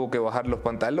nacional se tuvo que bajar los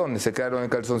pantalones, se quedaron en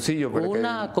calzoncillo para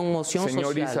una conmoción señor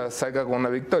social. Isa salga con una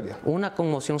victoria. Una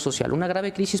conmoción social, una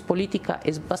grave crisis política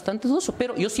es bastante dudoso,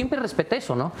 pero yo siempre respeté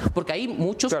eso, ¿no? Porque hay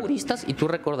muchos juristas, y tú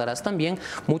recordarás también,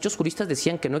 muchos juristas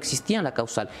decían que no existía la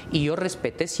causal, y yo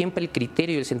respeté siempre el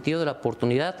criterio y el sentido de la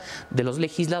oportunidad de los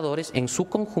legisladores en su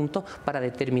conjunto para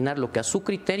determinar lo que a su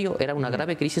criterio era una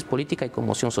grave crisis política y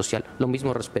conmoción social. Lo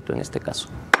mismo respeto en este caso.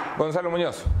 Gonzalo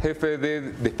Muñoz, jefe de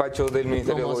despacho del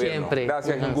Ministerio de Gobierno. Siempre.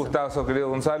 Gracias, un gustazo, querido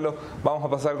Gonzalo. Vamos a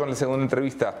pasar con la segunda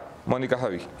entrevista. Mónica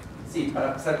Javi. Sí, para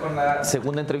empezar con la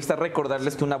segunda entrevista,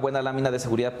 recordarles que una buena lámina de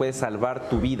seguridad puede salvar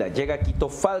tu vida. Llega a Quito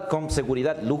Falcom,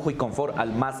 seguridad, lujo y confort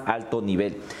al más alto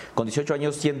nivel. Con 18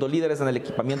 años siendo líderes en el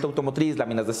equipamiento automotriz,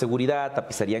 láminas de seguridad,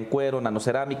 tapicería en cuero,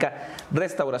 nanocerámica,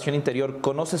 restauración interior.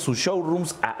 Conoce sus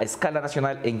showrooms a escala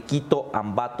nacional en Quito,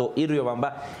 Ambato y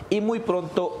Riobamba, y muy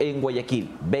pronto en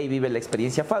Guayaquil. Ve y vive la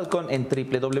experiencia Falcon en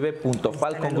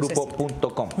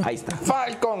www.falcongrupo.com. Ahí está.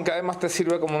 Falcon, que además te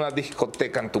sirve como una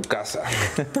discoteca en tu casa.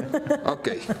 Ok.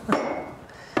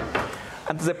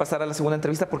 Antes de pasar a la segunda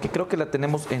entrevista, porque creo que la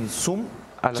tenemos en Zoom,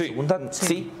 a la segunda.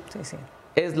 Sí.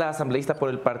 Es la asambleísta por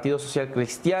el Partido Social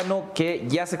Cristiano, que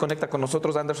ya se conecta con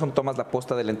nosotros. Anderson, tomas la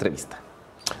posta de la entrevista.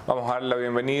 Vamos a darle la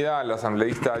bienvenida a la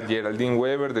asambleísta Geraldine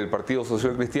Weber del Partido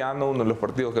Social Cristiano, uno de los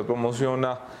partidos que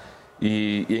promociona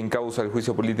y encausa el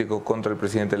juicio político contra el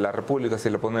presidente de la República.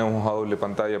 Si la ponemos a doble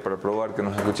pantalla para probar que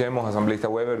nos escuchemos. Asambleísta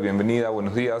Weber, bienvenida,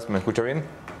 buenos días. ¿Me escucha bien?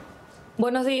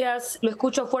 Buenos días, lo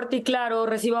escucho fuerte y claro.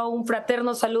 Reciba un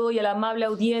fraterno saludo y a la amable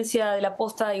audiencia de la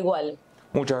posta igual.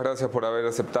 Muchas gracias por haber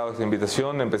aceptado esta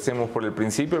invitación. Empecemos por el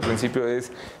principio. El principio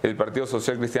es el Partido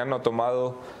Social Cristiano ha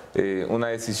tomado una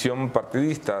decisión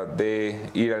partidista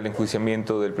de ir al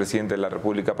enjuiciamiento del presidente de la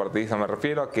República. Partidista me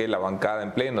refiero a que la bancada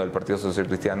en pleno del Partido Social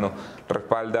Cristiano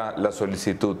respalda la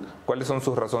solicitud. ¿Cuáles son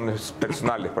sus razones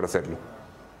personales para hacerlo?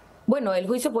 Bueno, el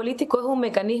juicio político es un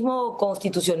mecanismo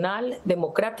constitucional,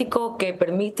 democrático, que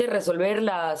permite resolver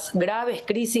las graves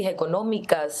crisis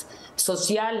económicas,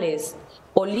 sociales,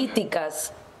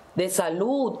 políticas, de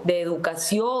salud, de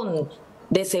educación,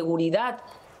 de seguridad,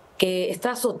 que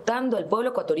está azotando al pueblo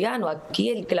ecuatoriano. Aquí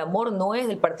el clamor no es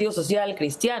del Partido Social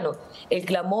Cristiano, el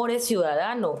clamor es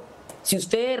ciudadano. Si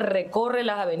usted recorre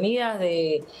las avenidas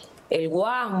de El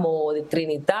Guasmo, de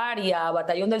Trinitaria,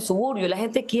 Batallón del Suburbio, la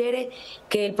gente quiere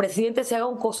que el presidente se haga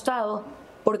un costado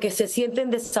porque se sienten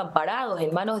desamparados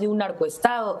en manos de un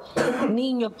narcoestado,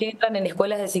 niños que entran en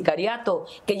escuelas de sicariato,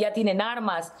 que ya tienen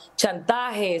armas,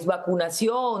 chantajes,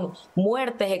 vacunación,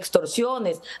 muertes,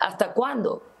 extorsiones. ¿Hasta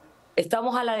cuándo?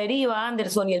 Estamos a la deriva,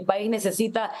 Anderson, y el país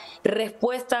necesita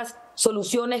respuestas,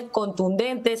 soluciones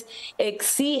contundentes.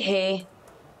 Exige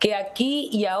que aquí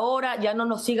y ahora ya no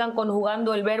nos sigan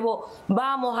conjugando el verbo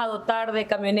vamos a dotar de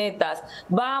camionetas,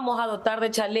 vamos a dotar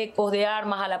de chalecos, de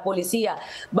armas a la policía,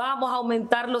 vamos a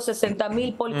aumentar los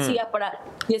 60.000 policías para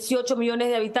 18 millones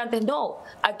de habitantes. No,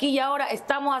 aquí y ahora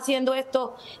estamos haciendo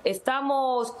esto,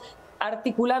 estamos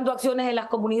articulando acciones en las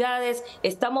comunidades,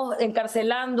 estamos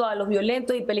encarcelando a los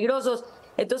violentos y peligrosos.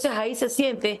 Entonces ahí se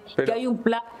siente que hay un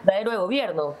plan verdadero de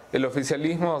gobierno. El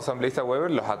oficialismo, asambleísta Weber,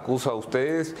 los acusa a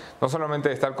ustedes no solamente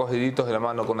de estar cogiditos de la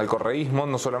mano con el correísmo,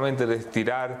 no solamente de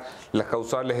estirar las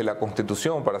causales de la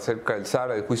Constitución para hacer calzar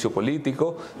el juicio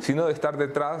político, sino de estar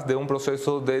detrás de un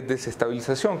proceso de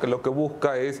desestabilización que lo que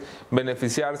busca es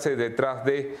beneficiarse detrás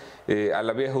de a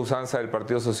la vieja usanza del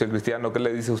Partido Social Cristiano. ¿Qué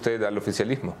le dice usted al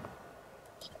oficialismo?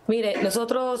 Mire,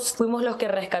 nosotros fuimos los que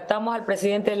rescatamos al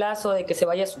presidente Lasso de que se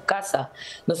vaya a su casa.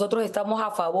 Nosotros estamos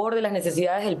a favor de las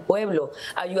necesidades del pueblo,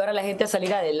 ayudar a la gente a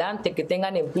salir adelante, que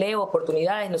tengan empleo,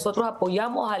 oportunidades. Nosotros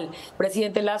apoyamos al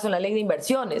presidente Lasso en la ley de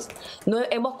inversiones. No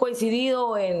hemos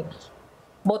coincidido en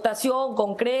votación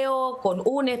con Creo, con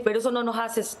UNES, pero eso no nos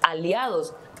hace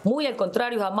aliados. Muy al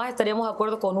contrario, jamás estaríamos de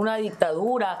acuerdo con una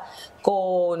dictadura,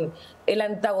 con el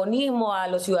antagonismo a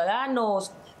los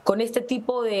ciudadanos, con este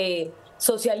tipo de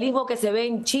socialismo que se ve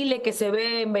en Chile, que se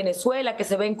ve en Venezuela, que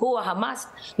se ve en Cuba, jamás.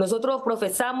 Nosotros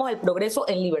profesamos el progreso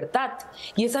en libertad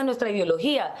y esa es nuestra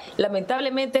ideología.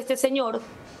 Lamentablemente este señor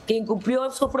que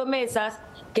incumplió sus promesas,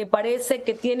 que parece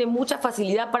que tiene mucha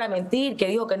facilidad para mentir, que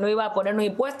dijo que no iba a ponernos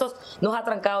impuestos, nos ha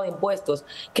trancado de impuestos,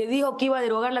 que dijo que iba a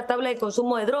derogar la tabla de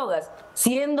consumo de drogas,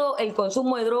 siendo el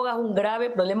consumo de drogas un grave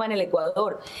problema en el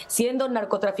Ecuador, siendo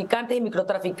narcotraficantes y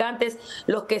microtraficantes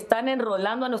los que están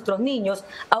enrolando a nuestros niños,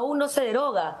 aún no se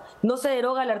deroga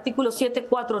el artículo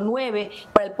 749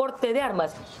 para el porte de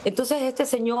armas. Entonces este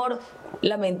señor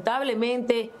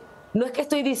lamentablemente No es que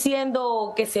estoy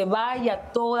diciendo que se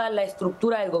vaya toda la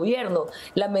estructura del gobierno.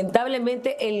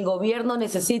 Lamentablemente el gobierno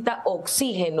necesita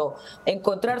oxígeno,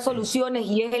 encontrar soluciones,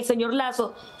 y es el señor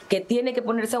Lasso que tiene que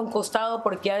ponerse a un costado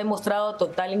porque ha demostrado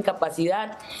total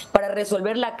incapacidad para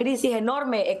resolver la crisis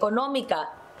enorme económica,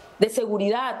 de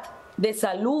seguridad, de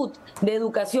salud, de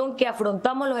educación que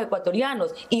afrontamos los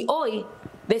ecuatorianos, y hoy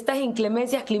de estas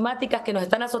inclemencias climáticas que nos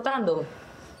están azotando.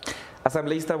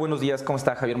 Asambleísta, buenos días, ¿cómo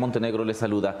está? Javier Montenegro le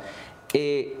saluda.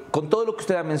 Con todo lo que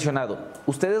usted ha mencionado,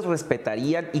 ¿ustedes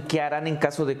respetarían y qué harán en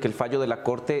caso de que el fallo de la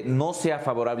Corte no sea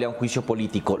favorable a un juicio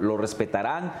político? ¿Lo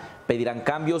respetarán? ¿Pedirán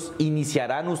cambios?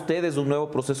 ¿Iniciarán ustedes un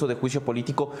nuevo proceso de juicio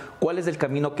político? ¿Cuál es el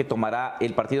camino que tomará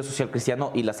el Partido Social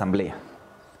Cristiano y la Asamblea?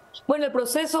 Bueno, el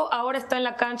proceso ahora está en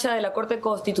la cancha de la Corte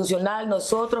Constitucional.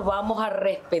 Nosotros vamos a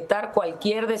respetar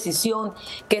cualquier decisión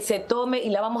que se tome y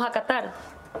la vamos a acatar.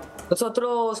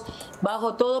 Nosotros,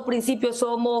 bajo todo principio,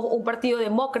 somos un partido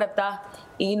demócrata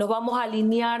y nos vamos a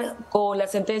alinear con la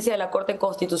sentencia de la Corte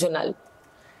Constitucional.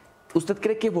 ¿Usted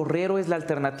cree que Borrero es la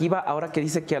alternativa ahora que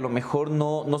dice que a lo mejor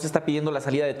no se está pidiendo la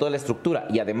salida de toda la estructura?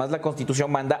 Y además la Constitución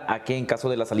manda a que en caso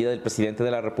de la salida del presidente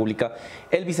de la República,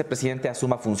 el vicepresidente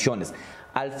asuma funciones.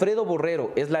 ¿Alfredo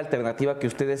Borrero es la alternativa que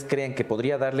ustedes creen que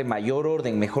podría darle mayor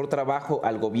orden, mejor trabajo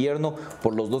al gobierno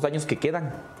por los 2 años que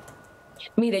quedan?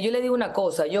 Mire, yo le digo una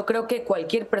cosa, yo creo que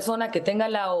cualquier persona que tenga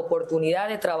la oportunidad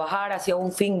de trabajar hacia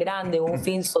un fin grande, un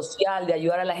fin social, de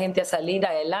ayudar a la gente a salir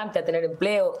adelante, a tener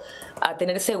empleo, a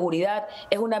tener seguridad,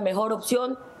 es una mejor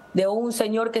opción de un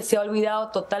señor que se ha olvidado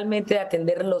totalmente de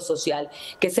atender lo social,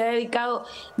 que se ha dedicado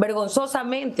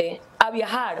vergonzosamente a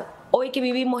viajar. Hoy que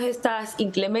vivimos estas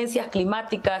inclemencias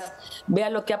climáticas,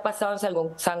 vea lo que ha pasado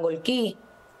en Sangolquí,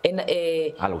 en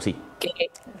Alausí.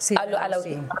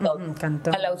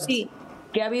 Alausí,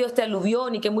 que ha habido este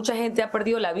aluvión y que mucha gente ha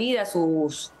perdido la vida,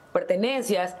 sus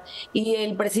pertenencias, y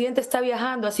el presidente está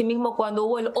viajando. Asimismo, cuando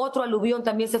hubo el otro aluvión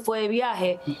también se fue de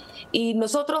viaje, y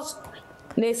nosotros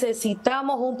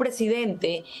necesitamos un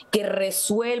presidente que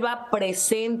resuelva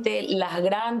presente las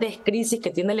grandes crisis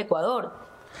que tiene el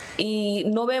Ecuador. Y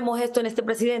no vemos esto en este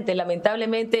presidente.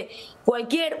 Lamentablemente,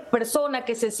 cualquier persona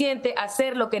que se siente a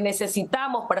hacer lo que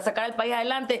necesitamos para sacar al país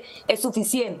adelante es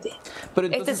suficiente. Pero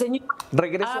entonces, este señor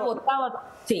ha votado.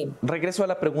 Sí. Regreso a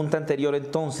la pregunta anterior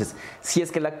entonces. Si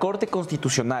es que la Corte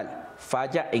Constitucional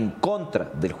falla en contra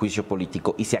del juicio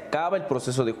político y se acaba el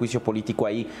proceso de juicio político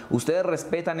ahí, ¿ustedes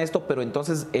respetan esto, pero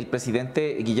entonces el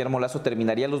presidente Guillermo Lasso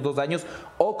terminaría los 2 años,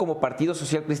 o como Partido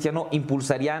Social Cristiano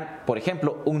impulsarían, por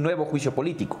ejemplo, un nuevo juicio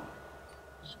político?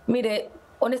 Mire,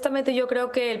 honestamente yo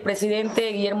creo que el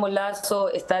presidente Guillermo Lasso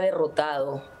está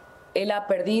derrotado. Él ha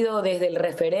perdido desde el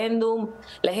referéndum,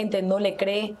 la gente no le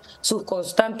cree, sus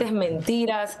constantes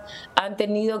mentiras han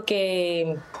tenido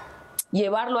que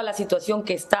llevarlo a la situación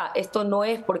que está. Esto no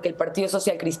es porque el Partido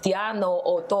Social Cristiano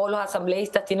o todos los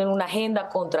asambleístas tienen una agenda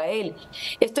contra él.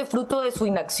 Esto es fruto de su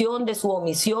inacción, de su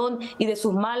omisión y de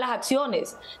sus malas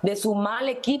acciones, de su mal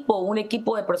equipo, un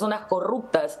equipo de personas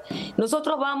corruptas.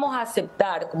 Nosotros vamos a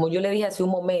aceptar, como yo le dije hace un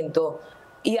momento,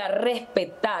 y a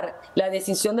respetar la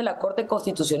decisión de la Corte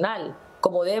Constitucional,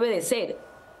 como debe de ser,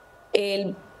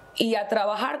 y a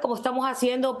trabajar como estamos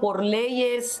haciendo por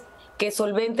leyes que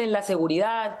solventen la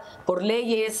seguridad, por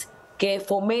leyes que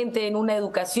fomenten una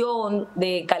educación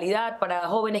de calidad para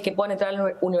jóvenes que puedan entrar a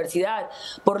la universidad,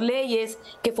 por leyes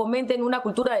que fomenten una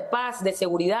cultura de paz, de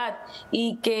seguridad,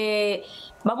 y que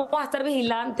vamos a estar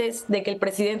vigilantes de que el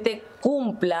presidente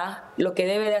cumpla lo que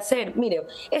debe de hacer. Mire,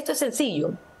 esto es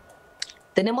sencillo.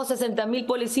 Tenemos 60.000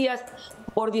 policías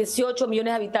por 18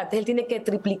 millones de habitantes. Él tiene que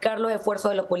triplicar los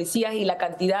esfuerzos de los policías y la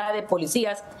cantidad de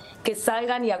policías que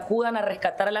salgan y acudan a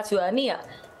rescatar a la ciudadanía.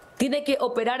 Tiene que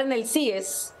operar en el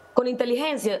CIES con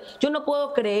inteligencia. Yo no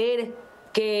puedo creer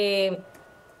que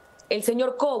el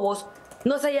señor Cobos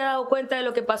no se haya dado cuenta de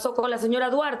lo que pasó con la señora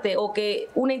Duarte, o que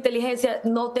una inteligencia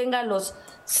no tenga los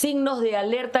signos de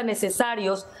alerta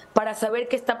necesarios para saber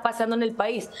qué está pasando en el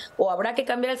país. O habrá que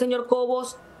cambiar al señor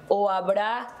Cobos, o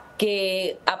habrá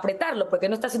que apretarlo, porque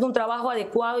no está haciendo un trabajo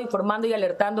adecuado informando y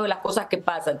alertando de las cosas que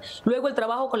pasan. Luego el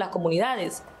trabajo con las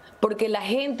comunidades, porque la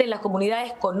gente en las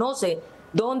comunidades conoce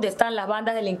dónde están las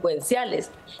bandas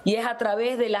delincuenciales, y es a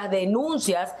través de las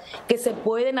denuncias que se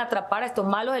pueden atrapar a estos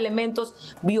malos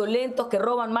elementos violentos que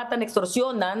roban, matan,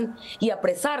 extorsionan, y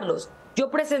apresarlos.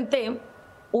 Yo presenté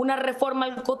una reforma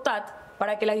al COTAT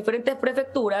para que las diferentes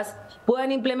prefecturas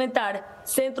puedan implementar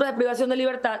centros de privación de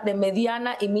libertad de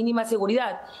mediana y mínima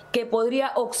seguridad, que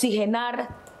podría oxigenar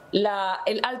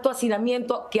el alto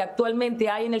hacinamiento que actualmente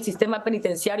hay en el sistema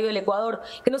penitenciario del Ecuador,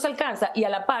 que no se alcanza, y a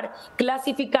la par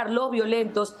clasificar los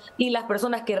violentos y las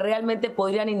personas que realmente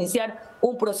podrían iniciar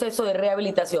un proceso de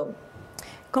rehabilitación.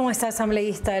 ¿Cómo está,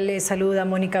 asambleísta? Le saluda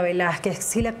Mónica Velázquez.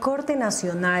 Si la Corte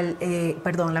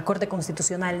la Corte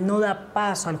Constitucional no da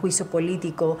paso al juicio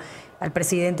político al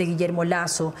presidente Guillermo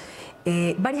Lasso,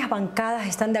 varias bancadas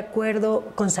están de acuerdo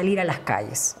con salir a las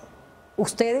calles.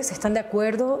 ¿Ustedes están de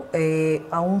acuerdo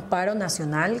a un paro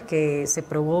nacional que se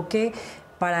provoque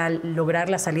para lograr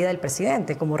la salida del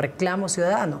presidente como reclamo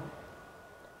ciudadano?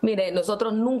 Mire,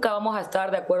 nosotros nunca vamos a estar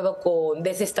de acuerdo con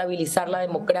desestabilizar la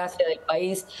democracia del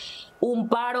país. Un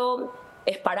paro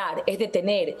es parar, es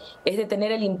detener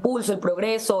el impulso, el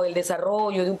progreso, el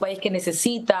desarrollo de un país que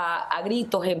necesita a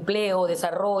gritos empleo,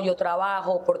 desarrollo,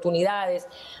 trabajo, oportunidades.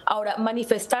 Ahora,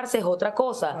 manifestarse es otra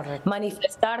cosa. Correcto.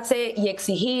 Manifestarse y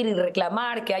exigir y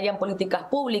reclamar que hayan políticas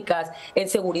públicas en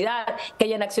seguridad, que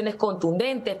hayan acciones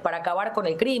contundentes para acabar con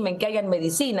el crimen, que hayan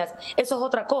medicinas, eso es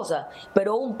otra cosa.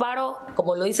 Pero un paro,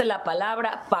 como lo dice la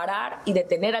palabra, parar y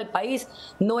detener al país,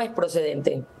 no es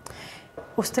procedente.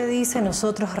 Usted dice,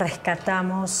 nosotros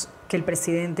rescatamos que el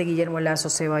presidente Guillermo Lasso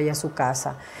se vaya a su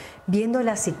casa. Viendo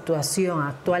la situación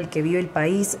actual que vive el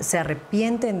país, ¿se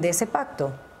arrepienten de ese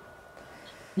pacto?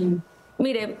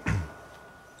 Mire,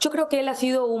 yo creo que él ha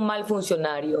sido un mal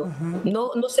funcionario.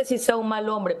 No sé si sea un mal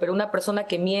hombre, pero una persona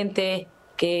que miente,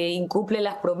 que incumple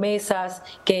las promesas,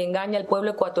 que engaña al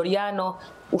pueblo ecuatoriano.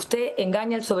 Usted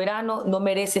engaña al soberano, no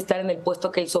merece estar en el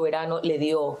puesto que el soberano le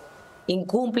dio.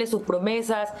 Incumple sus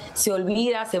promesas, se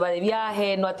olvida, se va de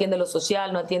viaje, no atiende lo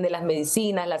social, no atiende las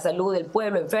medicinas, la salud del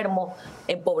pueblo enfermo,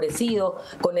 empobrecido,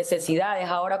 con necesidades.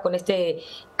 Ahora con este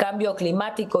cambio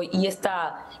climático y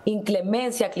esta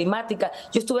inclemencia climática.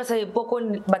 Yo estuve hace poco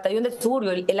en el batallón del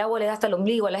suburbio, el agua le da hasta el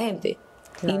ombligo a la gente.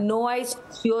 Claro. Y no hay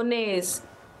soluciones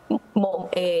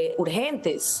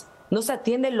urgentes. No se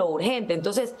atiende lo urgente.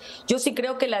 Entonces, yo sí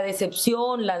creo que la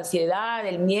decepción, la ansiedad,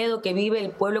 el miedo que vive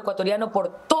el pueblo ecuatoriano por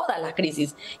todas las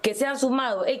crisis que se han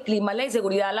sumado, el clima, la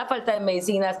inseguridad, la falta de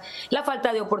medicinas, la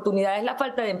falta de oportunidades, la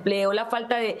falta de empleo, la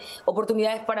falta de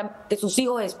oportunidades para que sus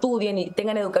hijos estudien y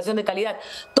tengan educación de calidad,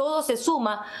 todo se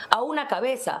suma a una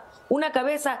cabeza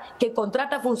que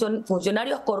contrata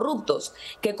funcionarios corruptos,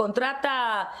 que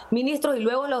contrata ministros y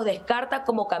luego los descarta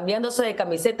como cambiándose de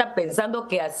camiseta pensando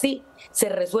que así se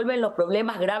resuelven los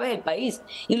problemas graves del país.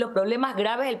 Y los problemas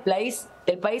graves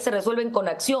del país se resuelven con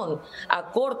acción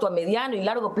a corto, a mediano y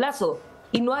largo plazo.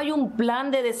 Y no hay un plan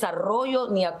de desarrollo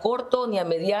ni a corto, ni a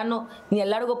mediano, ni a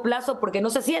largo plazo porque no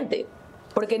se siente.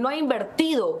 Porque no ha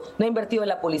invertido en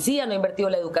la policía, no ha invertido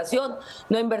en la educación,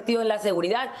 no ha invertido en la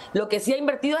seguridad. Lo que sí ha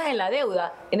invertido es en la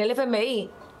deuda, en el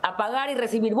FMI, a pagar y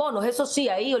recibir bonos. Eso sí,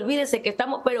 ahí olvídese que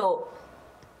estamos, pero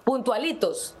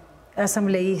puntualitos.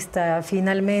 Asambleísta,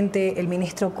 finalmente el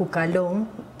ministro Cucalón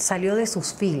salió de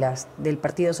sus filas del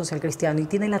Partido Social Cristiano y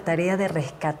tiene la tarea de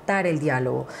rescatar el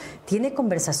diálogo. ¿Tiene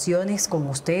conversaciones con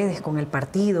ustedes, con el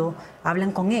partido?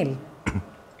 ¿Hablan con él?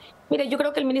 Mire, yo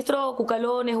creo que el ministro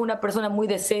Cucalón es una persona muy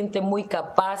decente, muy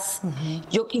capaz.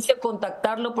 Yo quise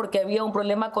contactarlo porque había un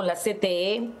problema con la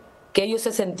CTE, que ellos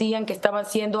se sentían que estaban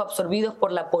siendo absorbidos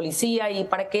por la policía y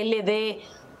para que él le dé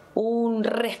un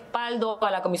respaldo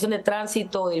a la Comisión de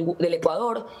Tránsito del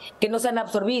Ecuador, que no sean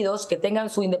absorbidos, que tengan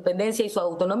su independencia y su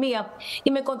autonomía.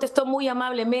 Y me contestó muy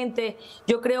amablemente.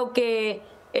 Yo creo que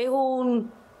es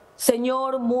un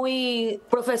señor muy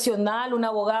profesional, un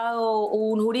abogado,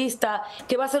 un jurista,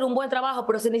 que va a hacer un buen trabajo,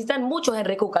 pero se necesitan muchos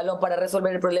Henry Cucalón para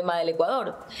resolver el problema del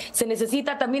Ecuador. Se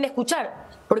necesita también escuchar,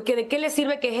 porque ¿de qué le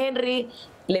sirve que Henry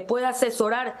le pueda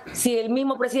asesorar si el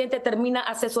mismo presidente termina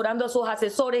asesorando a sus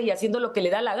asesores y haciendo lo que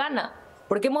le da la gana?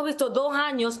 Porque hemos visto 2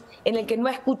 años en el que no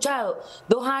ha escuchado,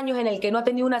 2 años en el que no ha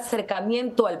tenido un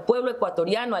acercamiento al pueblo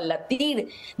ecuatoriano, al latir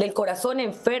del corazón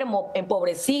enfermo,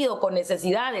 empobrecido, con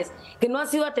necesidades, que no han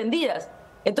sido atendidas.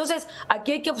 Entonces,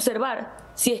 aquí hay que observar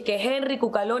si es que Henry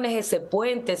Cucalón es ese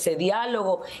puente, ese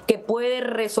diálogo que puede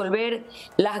resolver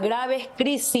las graves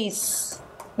crisis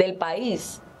del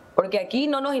país. Porque aquí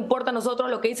no nos importa a nosotros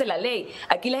lo que dice la ley,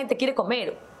 aquí la gente quiere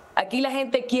comer. Aquí la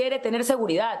gente quiere tener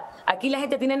seguridad, aquí la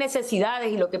gente tiene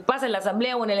necesidades y lo que pasa en la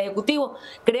Asamblea o en el Ejecutivo,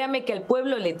 créame que el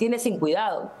pueblo le tiene sin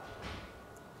cuidado.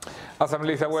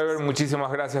 Asambleísta Weber, muchísimas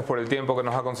gracias por el tiempo que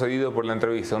nos ha concedido, por la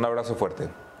entrevista. Un abrazo fuerte.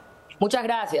 Muchas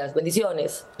gracias,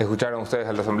 bendiciones. Escucharon ustedes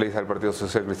al asambleísta del Partido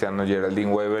Social Cristiano, Geraldine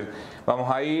Weber.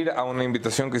 Vamos a ir a una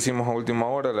invitación que hicimos a última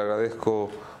hora. Le agradezco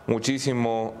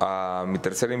muchísimo a mi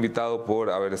tercer invitado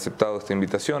por haber aceptado esta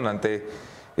invitación ante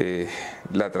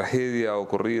la tragedia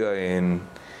ocurrida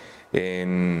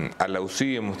en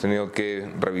Alausí. Hemos tenido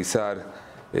que revisar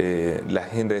la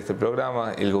agenda de este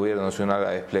programa. El Gobierno Nacional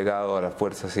ha desplegado a las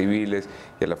fuerzas civiles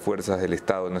y a las fuerzas del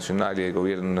Estado Nacional y del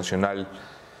Gobierno Nacional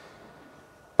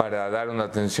para dar una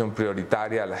atención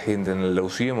prioritaria a la gente en el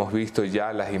Alausí. Hemos visto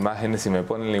ya las imágenes, si me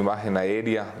ponen la imagen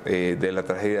aérea de la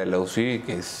tragedia del Alausí,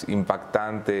 que es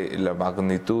impactante la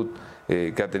magnitud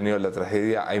que ha tenido la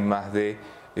tragedia. Hay más de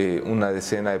una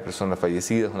decena de personas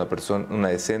fallecidas, una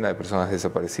decena de personas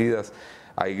desaparecidas.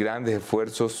 Hay grandes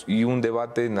esfuerzos y un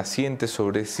debate naciente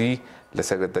sobre si la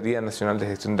Secretaría Nacional de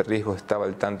Gestión de Riesgos estaba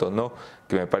al tanto o no,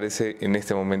 que me parece en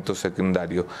este momento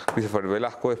secundario. Christopher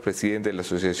Velasco es presidente de la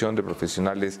Asociación de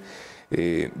Profesionales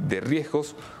de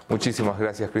Riesgos. Muchísimas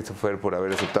gracias, Christopher, por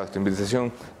haber aceptado esta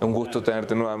invitación. Un gusto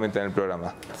tenerte nuevamente en el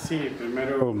programa. Sí,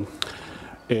 primero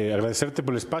agradecerte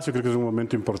por el espacio. Creo que es un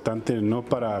momento importante, no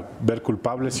para ver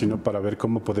culpables, sino para ver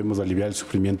cómo podemos aliviar el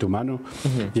sufrimiento humano.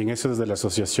 Y en eso, desde la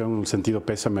asociación, un sentido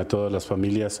pésame a todas las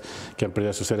familias que han perdido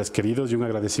a sus seres queridos y un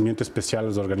agradecimiento especial a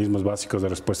los organismos básicos de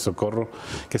respuesta y socorro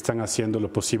que están haciendo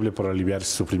lo posible por aliviar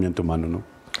ese sufrimiento humano, ¿no?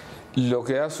 Lo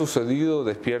que ha sucedido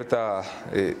despierta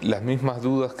las mismas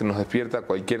dudas que nos despierta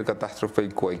cualquier catástrofe y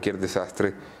cualquier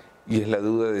desastre, y es la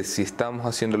duda de si estamos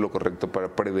haciendo lo correcto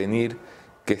para prevenir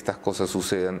que estas cosas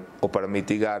sucedan o para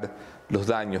mitigar los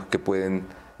daños que pueden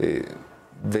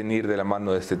venir de la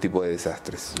mano de este tipo de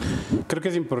desastres. Creo que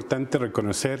es importante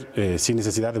reconocer, sin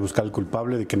necesidad de buscar al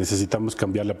culpable, de que necesitamos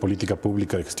cambiar la política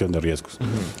pública de gestión de riesgos.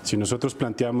 Si nosotros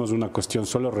planteamos una cuestión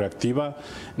solo reactiva,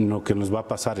 lo que nos va a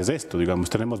pasar es esto,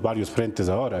 digamos, tenemos varios frentes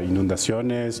ahora,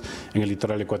 inundaciones en el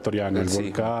litoral ecuatoriano, el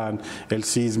volcán, el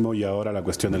sismo y ahora la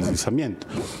cuestión del deslizamiento.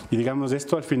 Y digamos,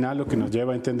 esto al final lo que nos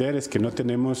lleva a entender es que no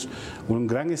tenemos un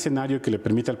gran escenario que le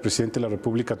permita al presidente de la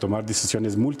República tomar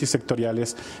decisiones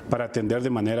multisectoriales para atender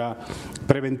de manera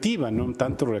preventiva, no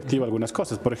tanto reactiva algunas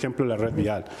cosas. Por ejemplo, la red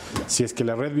vial. Si es que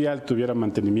la red vial tuviera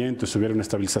mantenimiento, si hubiera una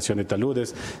estabilización de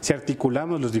taludes, si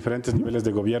articulamos los diferentes niveles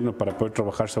de gobierno para poder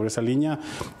trabajar sobre esa línea,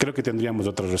 creo que tendríamos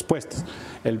otras respuestas.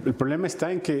 El problema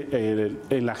está en que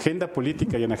en la agenda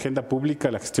política y en la agenda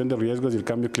pública la gestión de riesgos y el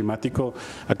cambio climático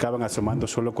acaban asomando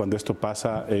solo cuando esto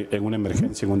pasa en una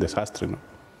emergencia, en un desastre, ¿no?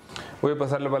 Voy a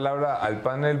pasar la palabra al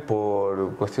panel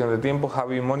por cuestión de tiempo.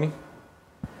 Javi y Moni.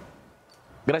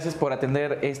 Gracias por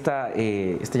atender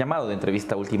este llamado de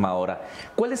entrevista a última hora.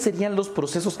 ¿Cuáles serían los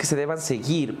procesos que se deban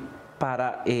seguir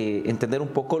para entender un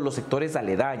poco los sectores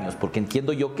aledaños? Porque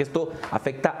entiendo yo que esto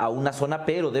afecta a una zona,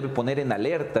 pero debe poner en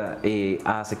alerta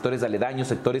a sectores aledaños,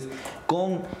 sectores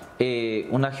con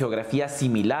una geografía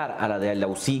similar a la de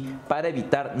Alausí, para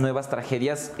evitar nuevas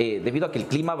tragedias, debido a que el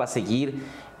clima va a seguir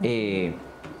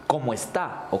como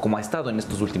está o como ha estado en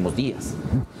estos últimos días.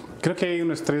 Creo que hay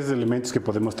unos 3 elementos que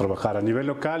podemos trabajar. A nivel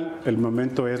local, el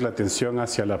momento es la atención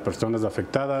hacia las personas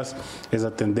afectadas, es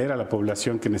atender a la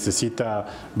población que necesita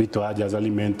vituallas,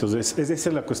 alimentos. Esa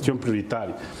es la cuestión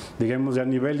prioritaria. Digamos, a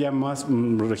nivel ya más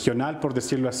regional, por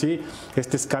decirlo así,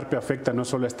 este escarpe afecta no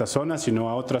solo a esta zona, sino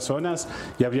a otras zonas,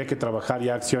 y habría que trabajar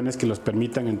ya acciones que nos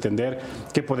permitan entender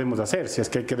qué podemos hacer. Si es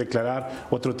que hay que declarar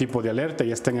otro tipo de alerta,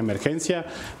 ya está en emergencia,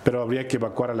 pero habría que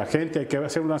evacuar a la gente, hay que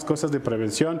hacer unas cosas de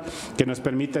prevención que nos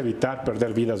permita evitar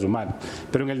perder vidas humanas.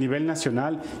 Pero en el nivel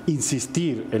nacional,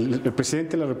 insistir, el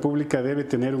presidente de la República debe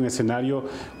tener un escenario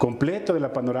completo de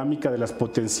la panorámica de los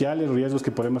potenciales riesgos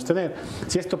que podemos tener.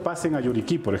 Si esto pasa en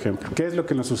Ayuriquí, por ejemplo, ¿qué es lo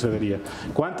que nos sucedería?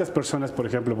 ¿Cuántas personas, por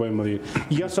ejemplo, pueden morir?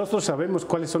 Y nosotros sabemos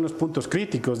cuáles son los puntos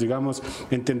críticos, digamos,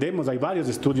 entendemos, hay varios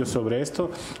estudios sobre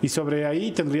esto, y sobre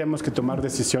ahí tendríamos que tomar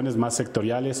decisiones más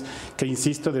sectoriales que,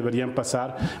 insisto, deberían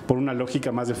pasar por una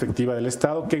lógica más efectiva del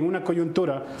Estado, que en una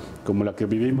coyuntura como la que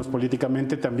vivimos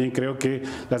políticamente, también creo que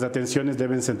las atenciones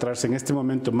deben centrarse en este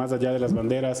momento, más allá de las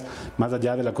banderas, más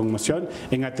allá de la conmoción,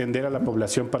 en atender a la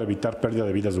población para evitar pérdida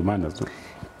de vidas humanas, ¿no?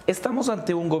 Estamos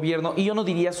ante un gobierno, y yo no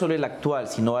diría solo el actual,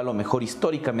 sino a lo mejor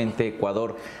históricamente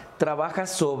Ecuador trabaja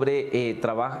sobre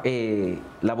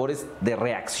labores de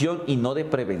reacción y no de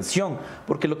prevención,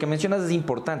 porque lo que mencionas es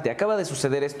importante. Acaba de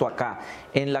suceder esto acá.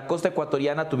 En la costa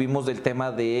ecuatoriana tuvimos el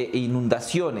tema de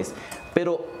inundaciones,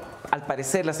 pero al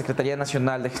parecer la Secretaría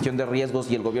Nacional de Gestión de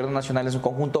Riesgos y el Gobierno Nacional en su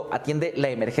conjunto atiende la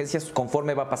emergencia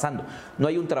conforme va pasando. No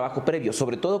hay un trabajo previo,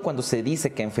 sobre todo cuando se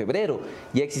dice que en febrero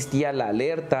ya existía la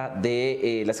alerta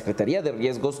de la Secretaría de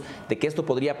Riesgos de que esto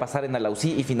podría pasar en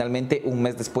Alausí, y finalmente un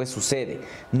mes después sucede.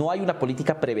 ¿No hay una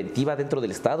política preventiva dentro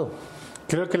del Estado?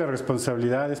 Creo que la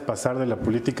responsabilidad es pasar de la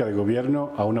política de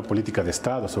gobierno a una política de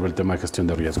Estado sobre el tema de gestión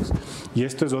de riesgos. Y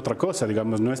esto es otra cosa,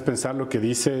 digamos, no es pensar lo que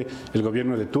dice el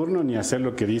gobierno de turno ni hacer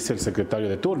lo que dice dice el secretario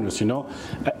de turno, sino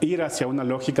ir hacia una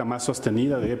lógica más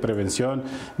sostenida de prevención,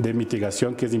 de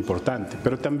mitigación, que es importante.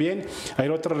 Pero también hay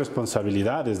otras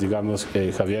responsabilidades, digamos,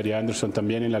 Javier y Anderson,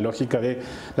 también en la lógica de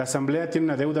la Asamblea tiene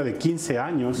una deuda de 15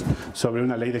 años sobre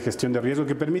una ley de gestión de riesgo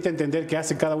que permite entender qué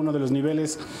hace cada uno de los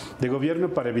niveles de gobierno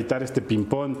para evitar este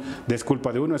ping-pong de es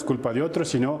culpa de uno, es culpa de otro,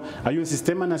 sino hay un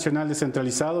sistema nacional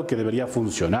descentralizado que debería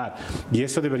funcionar, y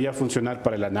eso debería funcionar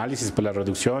para el análisis, para la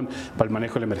reducción, para el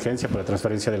manejo de la emergencia, para la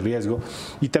transferencia del riesgo.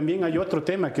 Y también hay otro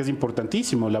tema que es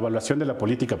importantísimo, la evaluación de la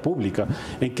política pública,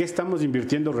 en qué estamos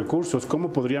invirtiendo recursos,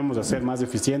 cómo podríamos hacer más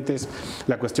eficientes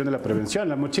la cuestión de la prevención,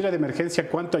 la mochila de emergencia,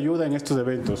 cuánto ayuda en estos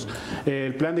eventos,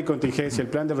 el plan de contingencia, el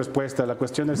plan de respuesta, la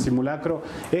cuestión del simulacro.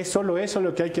 ¿Es solo eso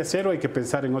lo que hay que hacer o hay que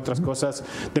pensar en otras cosas,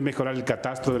 de mejorar el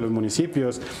catastro de los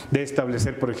municipios, de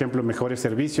establecer, por ejemplo, mejores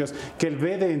servicios, que el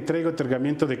B de entrega o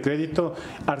otorgamiento de crédito,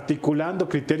 articulando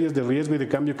criterios de riesgo y de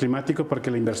cambio climático para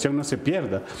que la inversión no se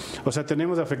pierda? O sea,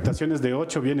 tenemos afectaciones de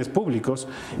 8 bienes públicos,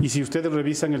 y si ustedes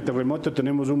revisan el terremoto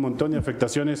tenemos un montón de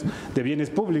afectaciones de bienes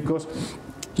públicos,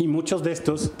 y muchos de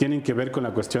estos tienen que ver con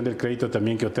la cuestión del crédito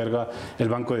también que otorga el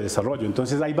Banco de Desarrollo.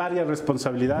 Entonces hay varias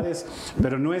responsabilidades,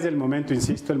 pero no es el momento,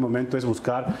 insisto, el momento es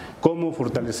buscar cómo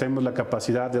fortalecemos la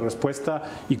capacidad de respuesta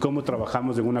y cómo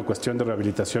trabajamos en una cuestión de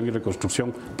rehabilitación y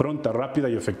reconstrucción pronta, rápida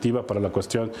y efectiva para la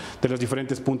cuestión de los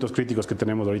diferentes puntos críticos que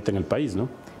tenemos ahorita en el país, ¿no?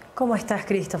 ¿Cómo estás,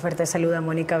 Christopher? Te saluda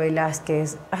Mónica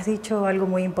Velázquez. Has dicho algo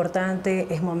muy importante,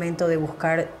 es momento de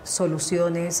buscar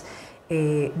soluciones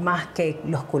más que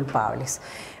los culpables.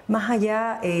 Más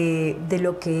allá de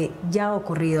lo que ya ha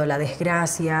ocurrido, la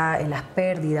desgracia, las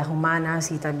pérdidas humanas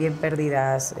y también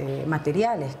pérdidas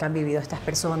materiales que han vivido estas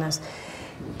personas,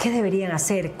 ¿qué deberían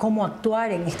hacer? ¿Cómo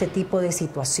actuar en este tipo de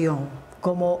situación?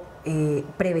 ¿Como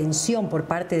prevención por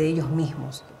parte de ellos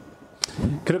mismos?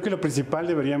 Creo que lo principal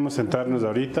deberíamos centrarnos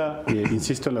ahorita,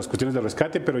 insisto, en las cuestiones de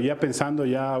rescate, pero ya pensando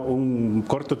ya un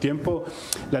corto tiempo,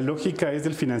 la lógica es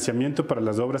del financiamiento para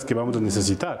las obras que vamos a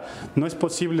necesitar. No es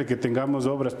posible que tengamos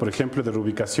obras, por ejemplo, de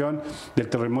reubicación del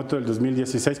terremoto del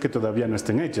 2016 que todavía no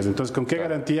estén hechas. Entonces, ¿con qué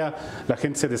garantía la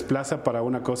gente se desplaza para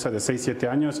una cosa de 6, 7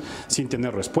 años sin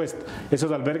tener respuesta?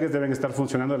 Esos albergues deben estar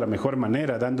funcionando de la mejor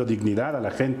manera, dando dignidad a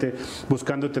la gente,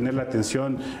 buscando tener la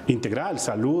atención integral,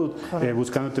 salud,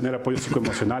 buscando tener apoyo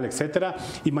psicoemocional, etcétera.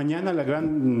 Y mañana la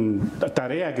gran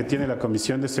tarea que tiene la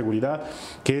Comisión de Seguridad,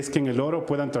 que es que en el Oro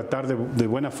puedan tratar de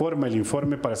buena forma el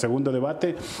informe para segundo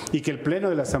debate y que el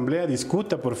Pleno de la Asamblea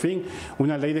discuta por fin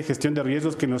una ley de gestión de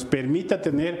riesgos que nos permita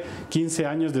tener 15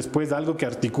 años después algo que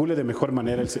articule de mejor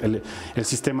manera el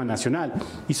sistema nacional.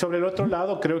 Y sobre el otro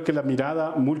lado, creo que la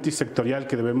mirada multisectorial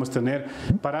que debemos tener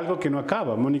para algo que no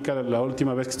acaba. Mónica, la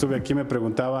última vez que estuve aquí me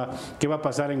preguntaba qué va a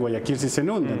pasar en Guayaquil si se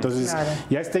inunda. Entonces, claro,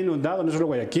 ya está inundado no solo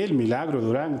Guayaquil, Milagro,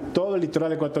 Durán, todo el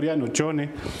litoral ecuatoriano,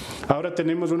 Chone. Ahora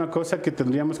tenemos una cosa que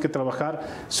tendríamos que trabajar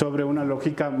sobre una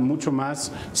lógica mucho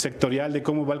más sectorial de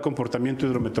cómo va el comportamiento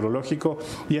hidrometeorológico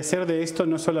y hacer de esto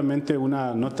no solamente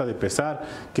una nota de pesar,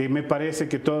 que me parece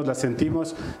que todos la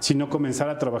sentimos, sino comenzar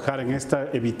a trabajar en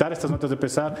evitar estas notas de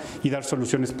pesar y dar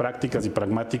soluciones prácticas y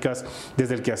pragmáticas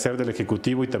desde el quehacer del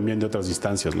Ejecutivo y también de otras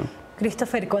instancias, ¿no?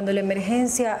 Christopher, cuando la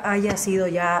emergencia haya sido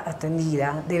ya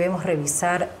atendida, debemos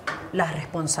revisar las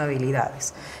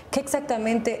responsabilidades. ¿Qué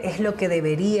exactamente es lo que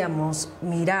deberíamos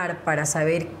mirar para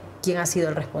saber quién ha sido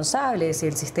el responsable, si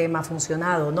el sistema ha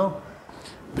funcionado o no?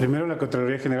 Primero, la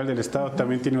Contraloría General del Estado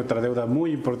también tiene otra deuda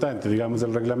muy importante, digamos,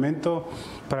 el reglamento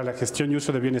para la gestión y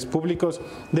uso de bienes públicos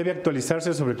debe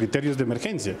actualizarse sobre criterios de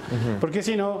emergencia, porque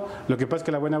si no, lo que pasa es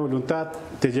que la buena voluntad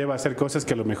te lleva a hacer cosas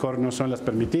que a lo mejor no son las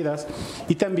permitidas,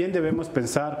 y también debemos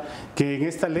pensar que en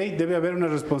esta ley debe haber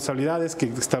unas responsabilidades que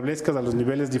establezcas a los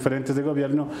niveles diferentes de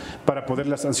gobierno para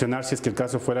poderlas sancionar si es que el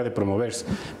caso fuera de promoverse.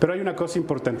 Pero hay una cosa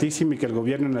importantísima y que el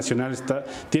gobierno nacional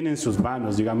tiene en sus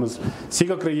manos, digamos,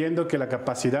 sigo creyendo que la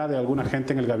capacidad de alguna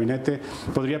gente en el gabinete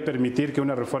podría permitir que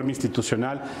una reforma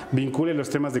institucional vincule los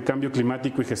temas de cambio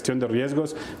climático y gestión de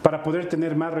riesgos para poder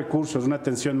tener más recursos, una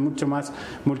atención mucho más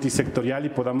multisectorial y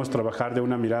podamos trabajar de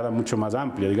una mirada mucho más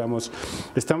amplia. Digamos,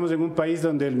 estamos en un país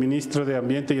donde el ministro de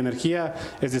Ambiente y Energía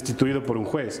es destituido por un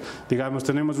juez. Digamos,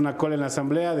 tenemos una cola en la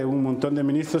Asamblea de un montón de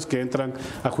ministros que entran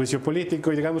a juicio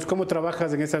político y digamos, ¿cómo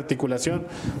trabajas en esa articulación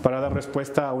para dar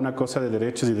respuesta a una cosa de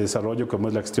derechos y de desarrollo como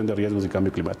es la gestión de riesgos y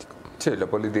cambio climático? Sí,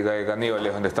 la política de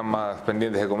caníbales, donde están más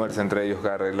pendientes de comerse entre ellos que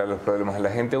arreglar los problemas de la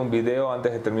gente. Un video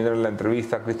antes de terminar la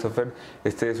entrevista, Christopher.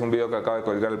 Este es un video que acaba de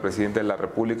colgar el presidente de la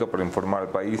República para informar al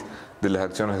país de las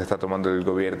acciones que está tomando el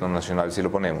gobierno nacional. Si lo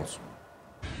ponemos.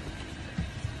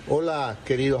 Hola,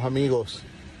 queridos amigos.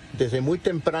 Desde muy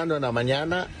temprano en la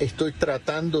mañana estoy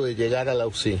tratando de llegar a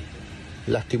Alausí.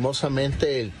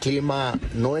 lastimosamente el clima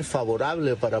no es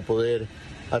favorable para poder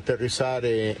aterrizar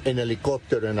en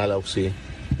helicóptero en Alausí.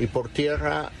 Y por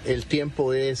tierra el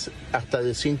tiempo es hasta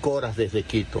de 5 horas desde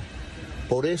Quito.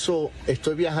 Por eso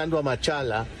estoy viajando a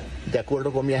Machala, de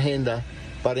acuerdo con mi agenda,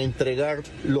 para entregar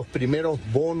los primeros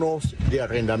bonos de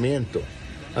arrendamiento.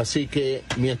 Así que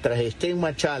mientras esté en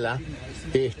Machala,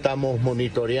 estamos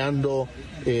monitoreando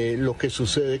lo que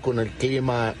sucede con el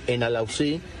clima en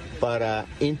Alausí para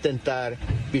intentar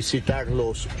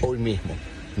visitarlos hoy mismo.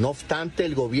 No obstante,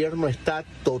 el gobierno está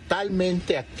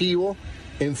totalmente activo,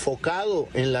 enfocado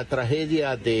en la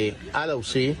tragedia de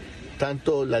Alausí,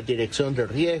 tanto la Dirección de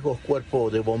Riesgos,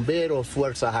 Cuerpo de Bomberos,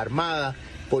 Fuerzas Armadas,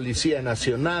 Policía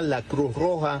Nacional, la Cruz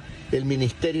Roja, el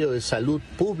Ministerio de Salud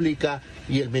Pública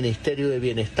y el Ministerio de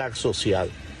Bienestar Social.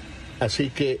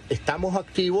 Así que estamos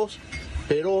activos,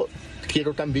 pero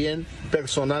quiero también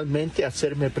personalmente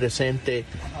hacerme presente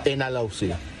en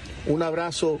Alausí. Un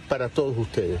abrazo para todos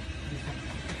ustedes.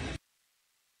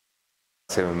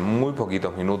 Hace muy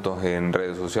poquitos minutos en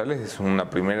redes sociales, es una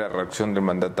primera reacción del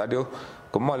mandatario.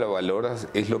 ¿Cómo la valoras?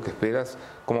 ¿Es lo que esperas?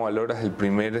 ¿Cómo valoras el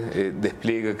primer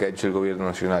despliegue que ha hecho el gobierno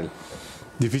nacional?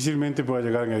 Difícilmente pueda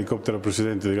llegar en helicóptero,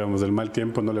 presidente, digamos, el mal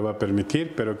tiempo no le va a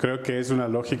permitir, pero creo que es una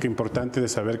lógica importante de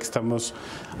saber que estamos,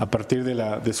 a partir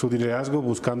de su liderazgo,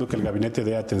 buscando que el gabinete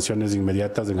dé atenciones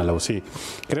inmediatas en Alausí.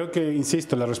 Creo que,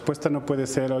 insisto, la respuesta no puede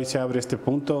ser hoy se abre este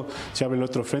punto, se abre el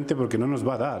otro frente, porque no nos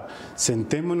va a dar.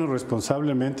 Sentémonos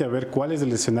responsablemente a ver cuál es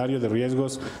el escenario de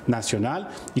riesgos nacional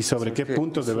y sobre qué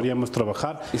puntos deberíamos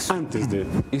trabajar antes de...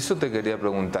 Eso te quería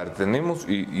preguntar. Tenemos,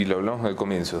 y lo hablamos al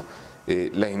comienzo,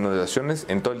 las inundaciones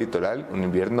en todo el litoral, un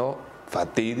invierno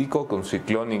fatídico con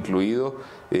ciclón incluido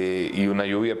y una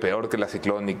lluvia peor que la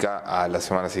ciclónica a la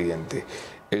semana siguiente.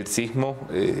 El sismo,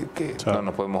 que no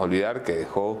nos podemos olvidar, que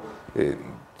dejó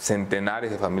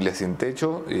centenares de familias sin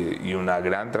techo y una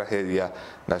gran tragedia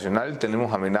nacional.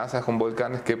 Tenemos amenazas con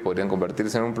volcanes que podrían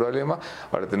convertirse en un problema.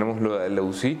 Ahora tenemos lo de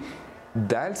Alausí.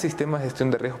 ¿Da el sistema de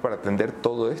gestión de riesgos para atender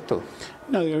todo esto?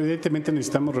 No, evidentemente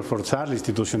necesitamos reforzar la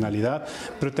institucionalidad,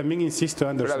 pero también insisto,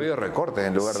 Anderson... Pero ha habido recortes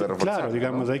en lugar de reforzar. Claro,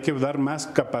 digamos, ¿no? Hay que dar más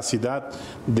capacidad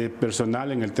de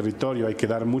personal en el territorio, hay que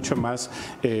dar mucho más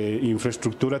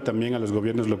infraestructura también a los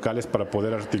gobiernos locales para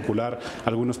poder articular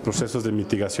algunos procesos de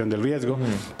mitigación del riesgo.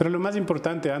 Pero lo más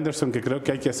importante, Anderson, que creo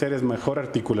que hay que hacer es mejor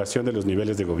articulación de los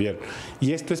niveles de gobierno.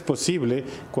 Y esto es posible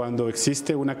cuando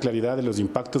existe una claridad de los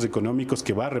impactos económicos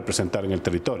que va a representar en el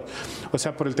territorio. O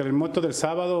sea, por el terremoto del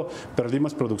sábado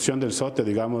perdimos producción del SOTE,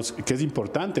 digamos, que es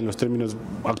importante en los términos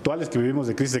actuales que vivimos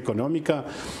de crisis económica.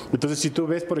 Entonces, si tú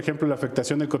ves, por ejemplo, la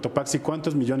afectación del Cotopaxi,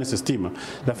 ¿cuántos millones se estima?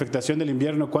 La afectación del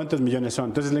invierno, ¿cuántos millones son?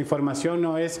 Entonces, la información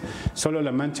no es solo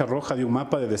la mancha roja de un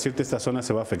mapa de decirte esta zona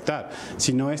se va a afectar,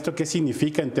 sino esto qué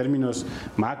significa en términos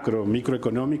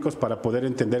microeconómicos para poder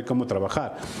entender cómo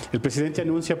trabajar. El presidente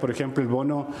anuncia, por ejemplo, el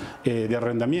bono de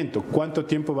arrendamiento. ¿Cuánto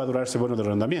tiempo va a durar ese bono de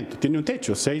arrendamiento? Tiene un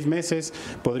techo, 6 meses,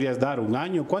 podrías dar un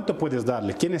año, ¿cuánto puedes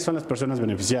darle? ¿Quiénes son las personas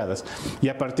beneficiadas? Y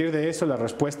a partir de eso la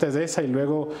respuesta es esa y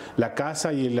luego la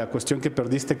casa y la cuestión que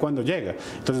perdiste cuando llega.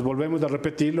 Entonces volvemos a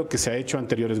repetir lo que se ha hecho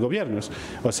anteriores gobiernos,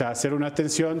 o sea, hacer una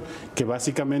atención que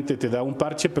básicamente te da un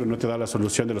parche pero no te da la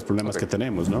solución de los problemas que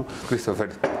tenemos, ¿no?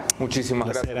 Christopher, muchísimas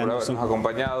gracias por habernos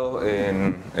acompañado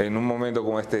en un momento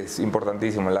como este. Es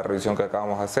importantísimo la revisión que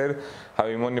acabamos de hacer.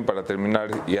 Javi Moni, para terminar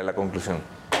y a la conclusión.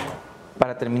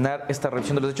 Para terminar esta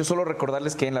revisión de los hechos, solo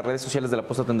recordarles que en las redes sociales de La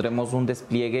Posta tendremos un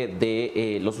despliegue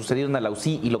de lo sucedido en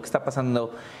Alausí y lo que está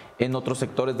pasando en otros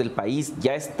sectores del país.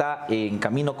 Ya está en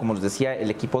camino, como les decía,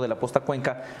 el equipo de La Posta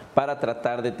Cuenca para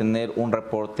tratar de tener un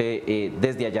reporte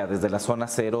desde allá, desde la zona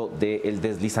cero del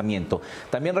deslizamiento.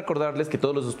 También recordarles que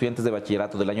todos los estudiantes de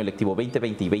bachillerato del año lectivo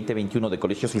 2020 y 2021 de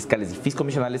colegios fiscales y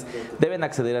fiscomisionales deben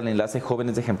acceder al enlace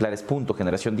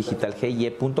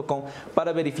jóvenesejemplares.generaciondigitalgie.com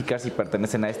para verificar si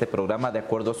pertenecen a este programa de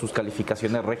acuerdo a sus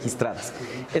calificaciones registradas.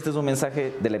 Este es un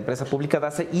mensaje de la empresa pública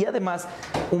DACE y además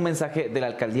un mensaje de la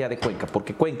alcaldía de Cuenca,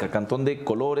 porque Cuenca, cantón de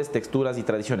colores, texturas y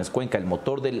tradiciones, Cuenca, el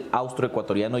motor del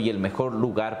austroecuatoriano y el mejor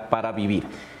lugar para vivir.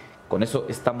 Con eso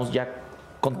estamos ya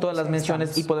con todas las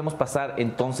menciones y podemos pasar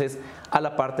entonces a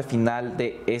la parte final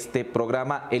de este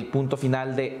programa, el punto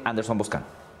final de Anderson Boscan.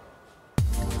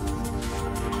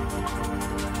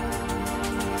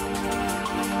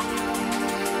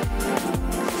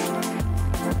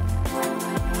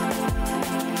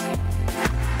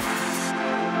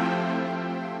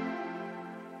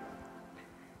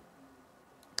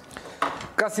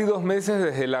 Casi 2 meses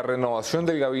desde la renovación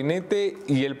del gabinete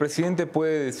y el presidente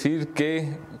puede decir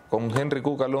que con Henry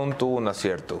Cucalón tuvo un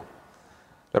acierto.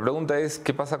 La pregunta es,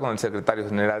 ¿qué pasa con el secretario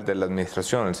general de la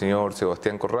administración, el señor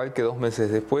Sebastián Corral, que 2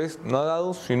 meses después no ha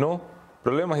dado sino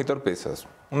Problemas y torpezas.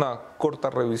 Una corta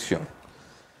revisión.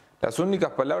 Las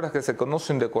únicas palabras que se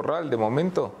conocen de Corral de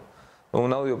momento,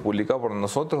 un audio publicado por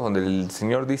nosotros donde el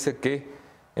señor dice que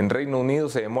en Reino Unido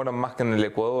se demoran más que en el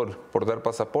Ecuador por dar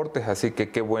pasaportes, así que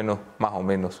qué bueno, más o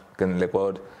menos, que en el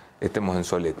Ecuador estemos en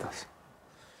soletas.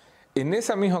 En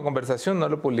esa misma conversación no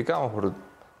lo publicamos porque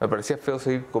me parecía feo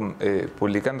seguir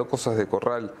publicando cosas de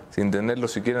Corral sin tenerlo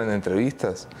siquiera en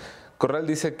entrevistas. Corral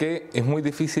dice que es muy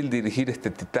difícil dirigir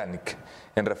este Titanic,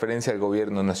 en referencia al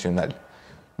gobierno nacional.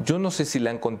 Yo no sé si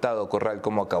le han contado a Corral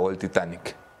cómo acabó el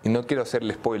Titanic. Y no quiero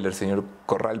hacerle spoiler, señor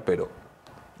Corral, pero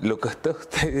lo que está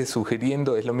usted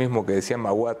sugiriendo es lo mismo que decía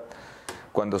Maguad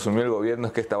cuando asumió el gobierno,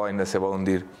 es que esta vaina se va a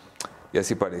hundir. Y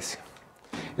así parece.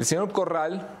 El señor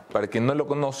Corral, para quien no lo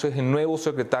conoce, es el nuevo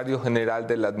secretario general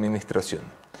de la administración.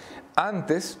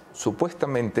 Antes,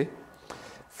 supuestamente,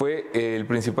 fue el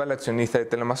principal accionista de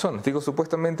Teleamazonas. Digo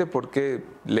supuestamente porque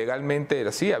legalmente era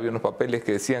así, había unos papeles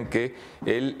que decían que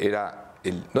él era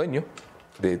el dueño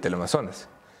de Teleamazonas.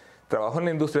 Trabajó en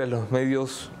la industria de los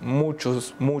medios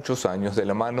muchos años de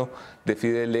la mano de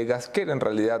Fidel Legas, que era en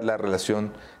realidad la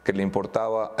relación que le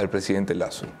importaba al presidente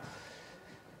Lasso.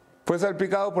 Fue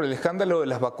salpicado por el escándalo de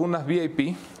las vacunas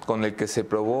VIP, con el que se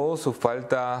probó su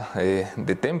falta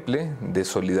de temple, de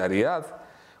solidaridad,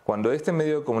 cuando este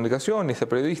medio de comunicación y este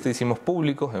periodista hicimos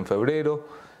públicos en febrero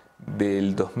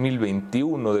del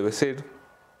 2021, debe ser,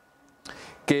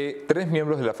 que 3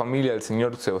 miembros de la familia del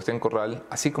señor Sebastián Corral,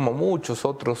 así como muchos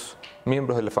otros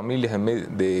miembros de las familias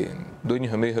de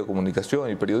dueños de medios de comunicación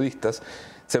y periodistas,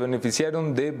 se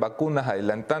beneficiaron de vacunas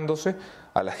adelantándose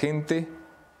a la gente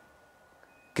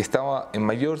que estaba en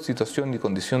mayor situación y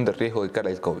condición de riesgo de cara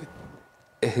al COVID.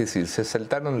 Es decir, se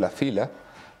saltaron la fila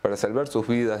para salvar sus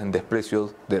vidas en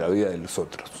desprecio de la vida de los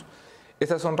otros.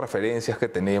 Estas son referencias que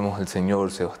tenemos del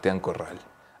señor Sebastián Corral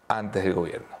antes del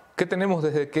gobierno. ¿Qué tenemos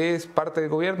desde que es parte del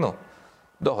gobierno?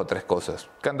 2 o 3 cosas.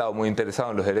 Que han dado muy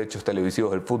interesado en los derechos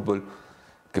televisivos del fútbol,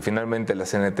 que finalmente la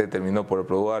CNT terminó por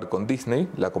aprobar con Disney,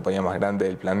 la compañía más grande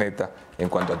del planeta en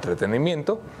cuanto a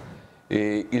entretenimiento,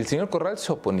 y el señor Corral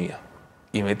se oponía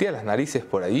y metía las narices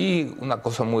por ahí, una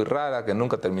cosa muy rara que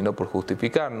nunca terminó por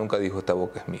justificar, nunca dijo esta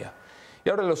boca es mía. Y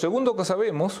ahora lo segundo que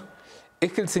sabemos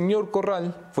es que el señor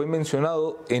Corral fue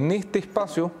mencionado en este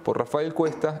espacio por Rafael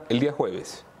Cuesta el día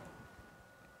jueves.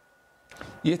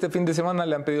 Y este fin de semana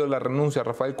le han pedido la renuncia a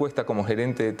Rafael Cuesta como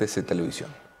gerente de TC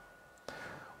Televisión.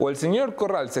 O el señor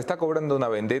Corral se está cobrando una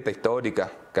vendetta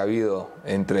histórica que ha habido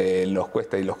entre los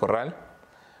Cuesta y los Corral,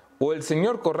 o el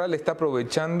señor Corral está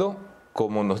aprovechando,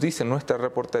 como nos dice nuestra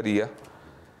reportería,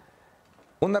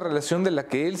 una relación de la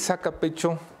que él saca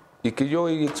pecho y que yo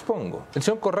hoy expongo. El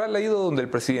señor Corral ha ido donde el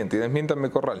presidente, y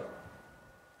desmiéntame Corral,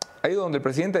 ha ido donde el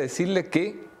presidente a decirle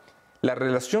que la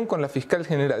relación con la fiscal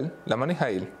general la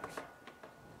maneja él.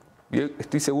 Yo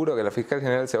estoy seguro que la fiscal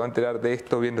general se va a enterar de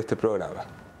esto viendo este programa.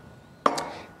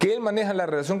 Que él maneja la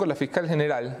relación con la fiscal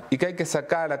general y que hay que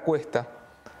sacar a Cuesta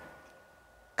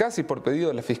casi por pedido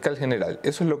de la fiscal general.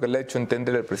 Eso es lo que le ha hecho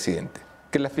entender el presidente.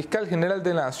 Que la fiscal general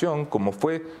de la Nación, como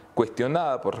fue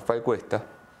cuestionada por Rafael Cuesta,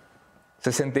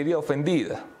 se sentiría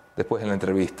ofendida después de la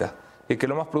entrevista y que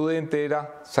lo más prudente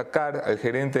era sacar al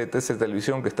gerente de TC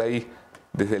Televisión que está ahí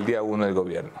desde el día 1 del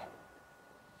gobierno.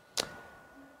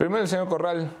 Primero, el señor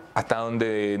Corral, hasta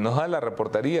donde nos da la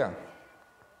reportería,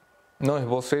 no es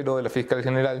vocero de la fiscal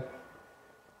general,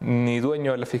 ni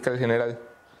dueño de la fiscal general,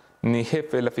 ni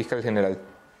jefe de la fiscal general,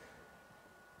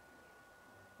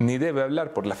 ni debe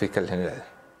hablar por la fiscal general.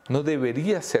 No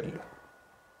debería hacerlo,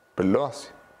 pero lo hace.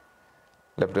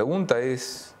 La pregunta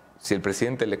es si el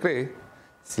presidente le cree,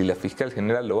 si la fiscal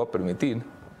general lo va a permitir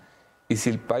y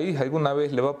si el país alguna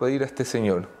vez le va a pedir a este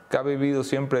señor, que ha vivido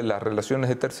siempre las relaciones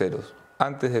de terceros,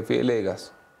 antes de Fidel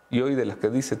Legas y hoy de las que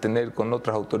dice tener con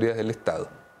otras autoridades del Estado,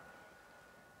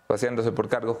 paseándose por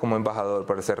cargos como embajador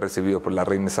para ser recibido por la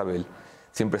reina Isabel,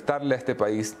 sin prestarle a este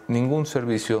país ningún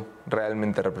servicio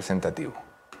realmente representativo.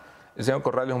 El señor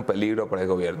Corral es un peligro para el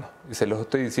gobierno y se los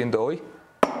estoy diciendo hoy,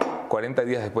 40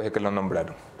 días después de que lo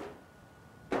nombraron.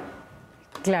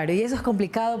 Claro, y eso es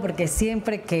complicado porque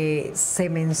siempre que se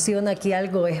menciona aquí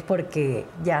algo es porque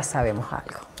ya sabemos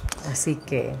algo. Así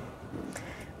que,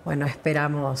 bueno,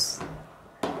 esperamos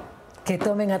que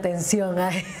tomen atención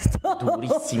a esto.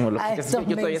 Durísimo. Lo que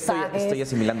yo todavía estoy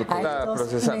asimilando todo.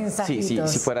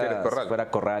 Si fuera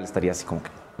Corral estaría así como que...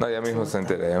 No, ya mismo se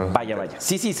entera. Vaya.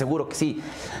 Sí, seguro que sí.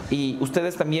 Y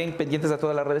ustedes también pendientes de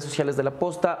todas las redes sociales de La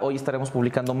Posta. Hoy estaremos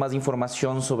publicando más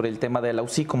información sobre el tema de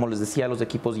Alausí. Como les decía, los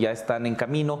equipos ya están en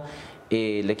camino.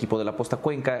 el equipo de la Posta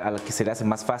Cuenca, a la que se le hace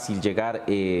más fácil llegar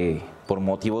por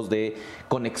motivos de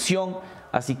conexión.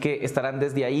 Así que estarán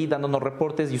desde ahí dándonos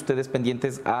reportes y ustedes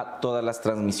pendientes a todas las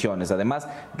transmisiones. Además,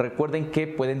 recuerden que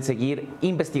pueden seguir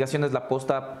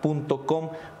investigacioneslaposta.com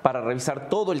para revisar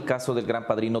todo el caso del Gran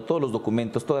Padrino, todos los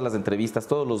documentos, todas las entrevistas,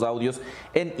 todos los audios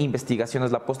en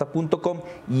investigacioneslaposta.com.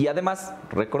 Y además,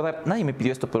 recordar, nadie me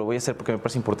pidió esto, pero voy a hacer porque me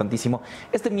parece importantísimo.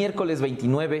 Este miércoles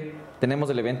 29 tenemos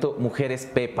el evento Mujeres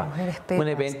Pepa. Un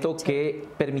evento que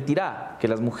permitirá que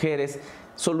las mujeres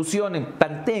solucionen,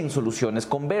 planteen soluciones,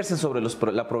 conversen sobre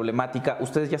la problemática.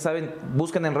 Ustedes ya saben,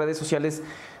 busquen en redes sociales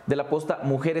de la Posta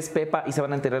Mujeres Pepa y se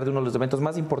van a enterar de uno de los eventos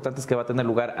más importantes que va a tener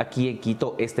lugar aquí en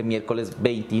Quito este miércoles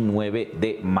 29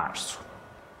 de marzo.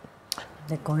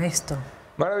 Con esto.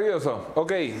 Maravilloso.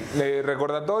 Ok,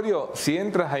 recordatorio, si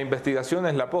entras a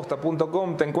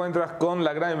investigacioneslaposta.com te encuentras con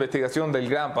la gran investigación del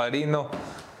Gran Padrino,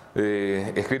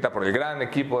 escrita por el gran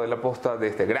equipo de la Posta, de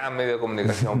este gran medio de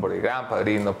comunicación, por el Gran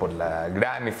Padrino, por la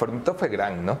gran información. Todo fue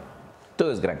gran, ¿no?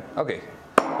 Todo es gran. Ok.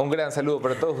 Un gran saludo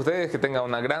para todos ustedes, que tengan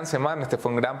una gran semana. Este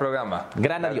fue un gran programa.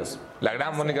 Gran adiós. La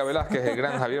gran Mónica Velázquez, el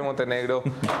gran Javier Montenegro,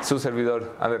 su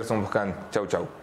servidor Anderson Boscán. Chau, chau.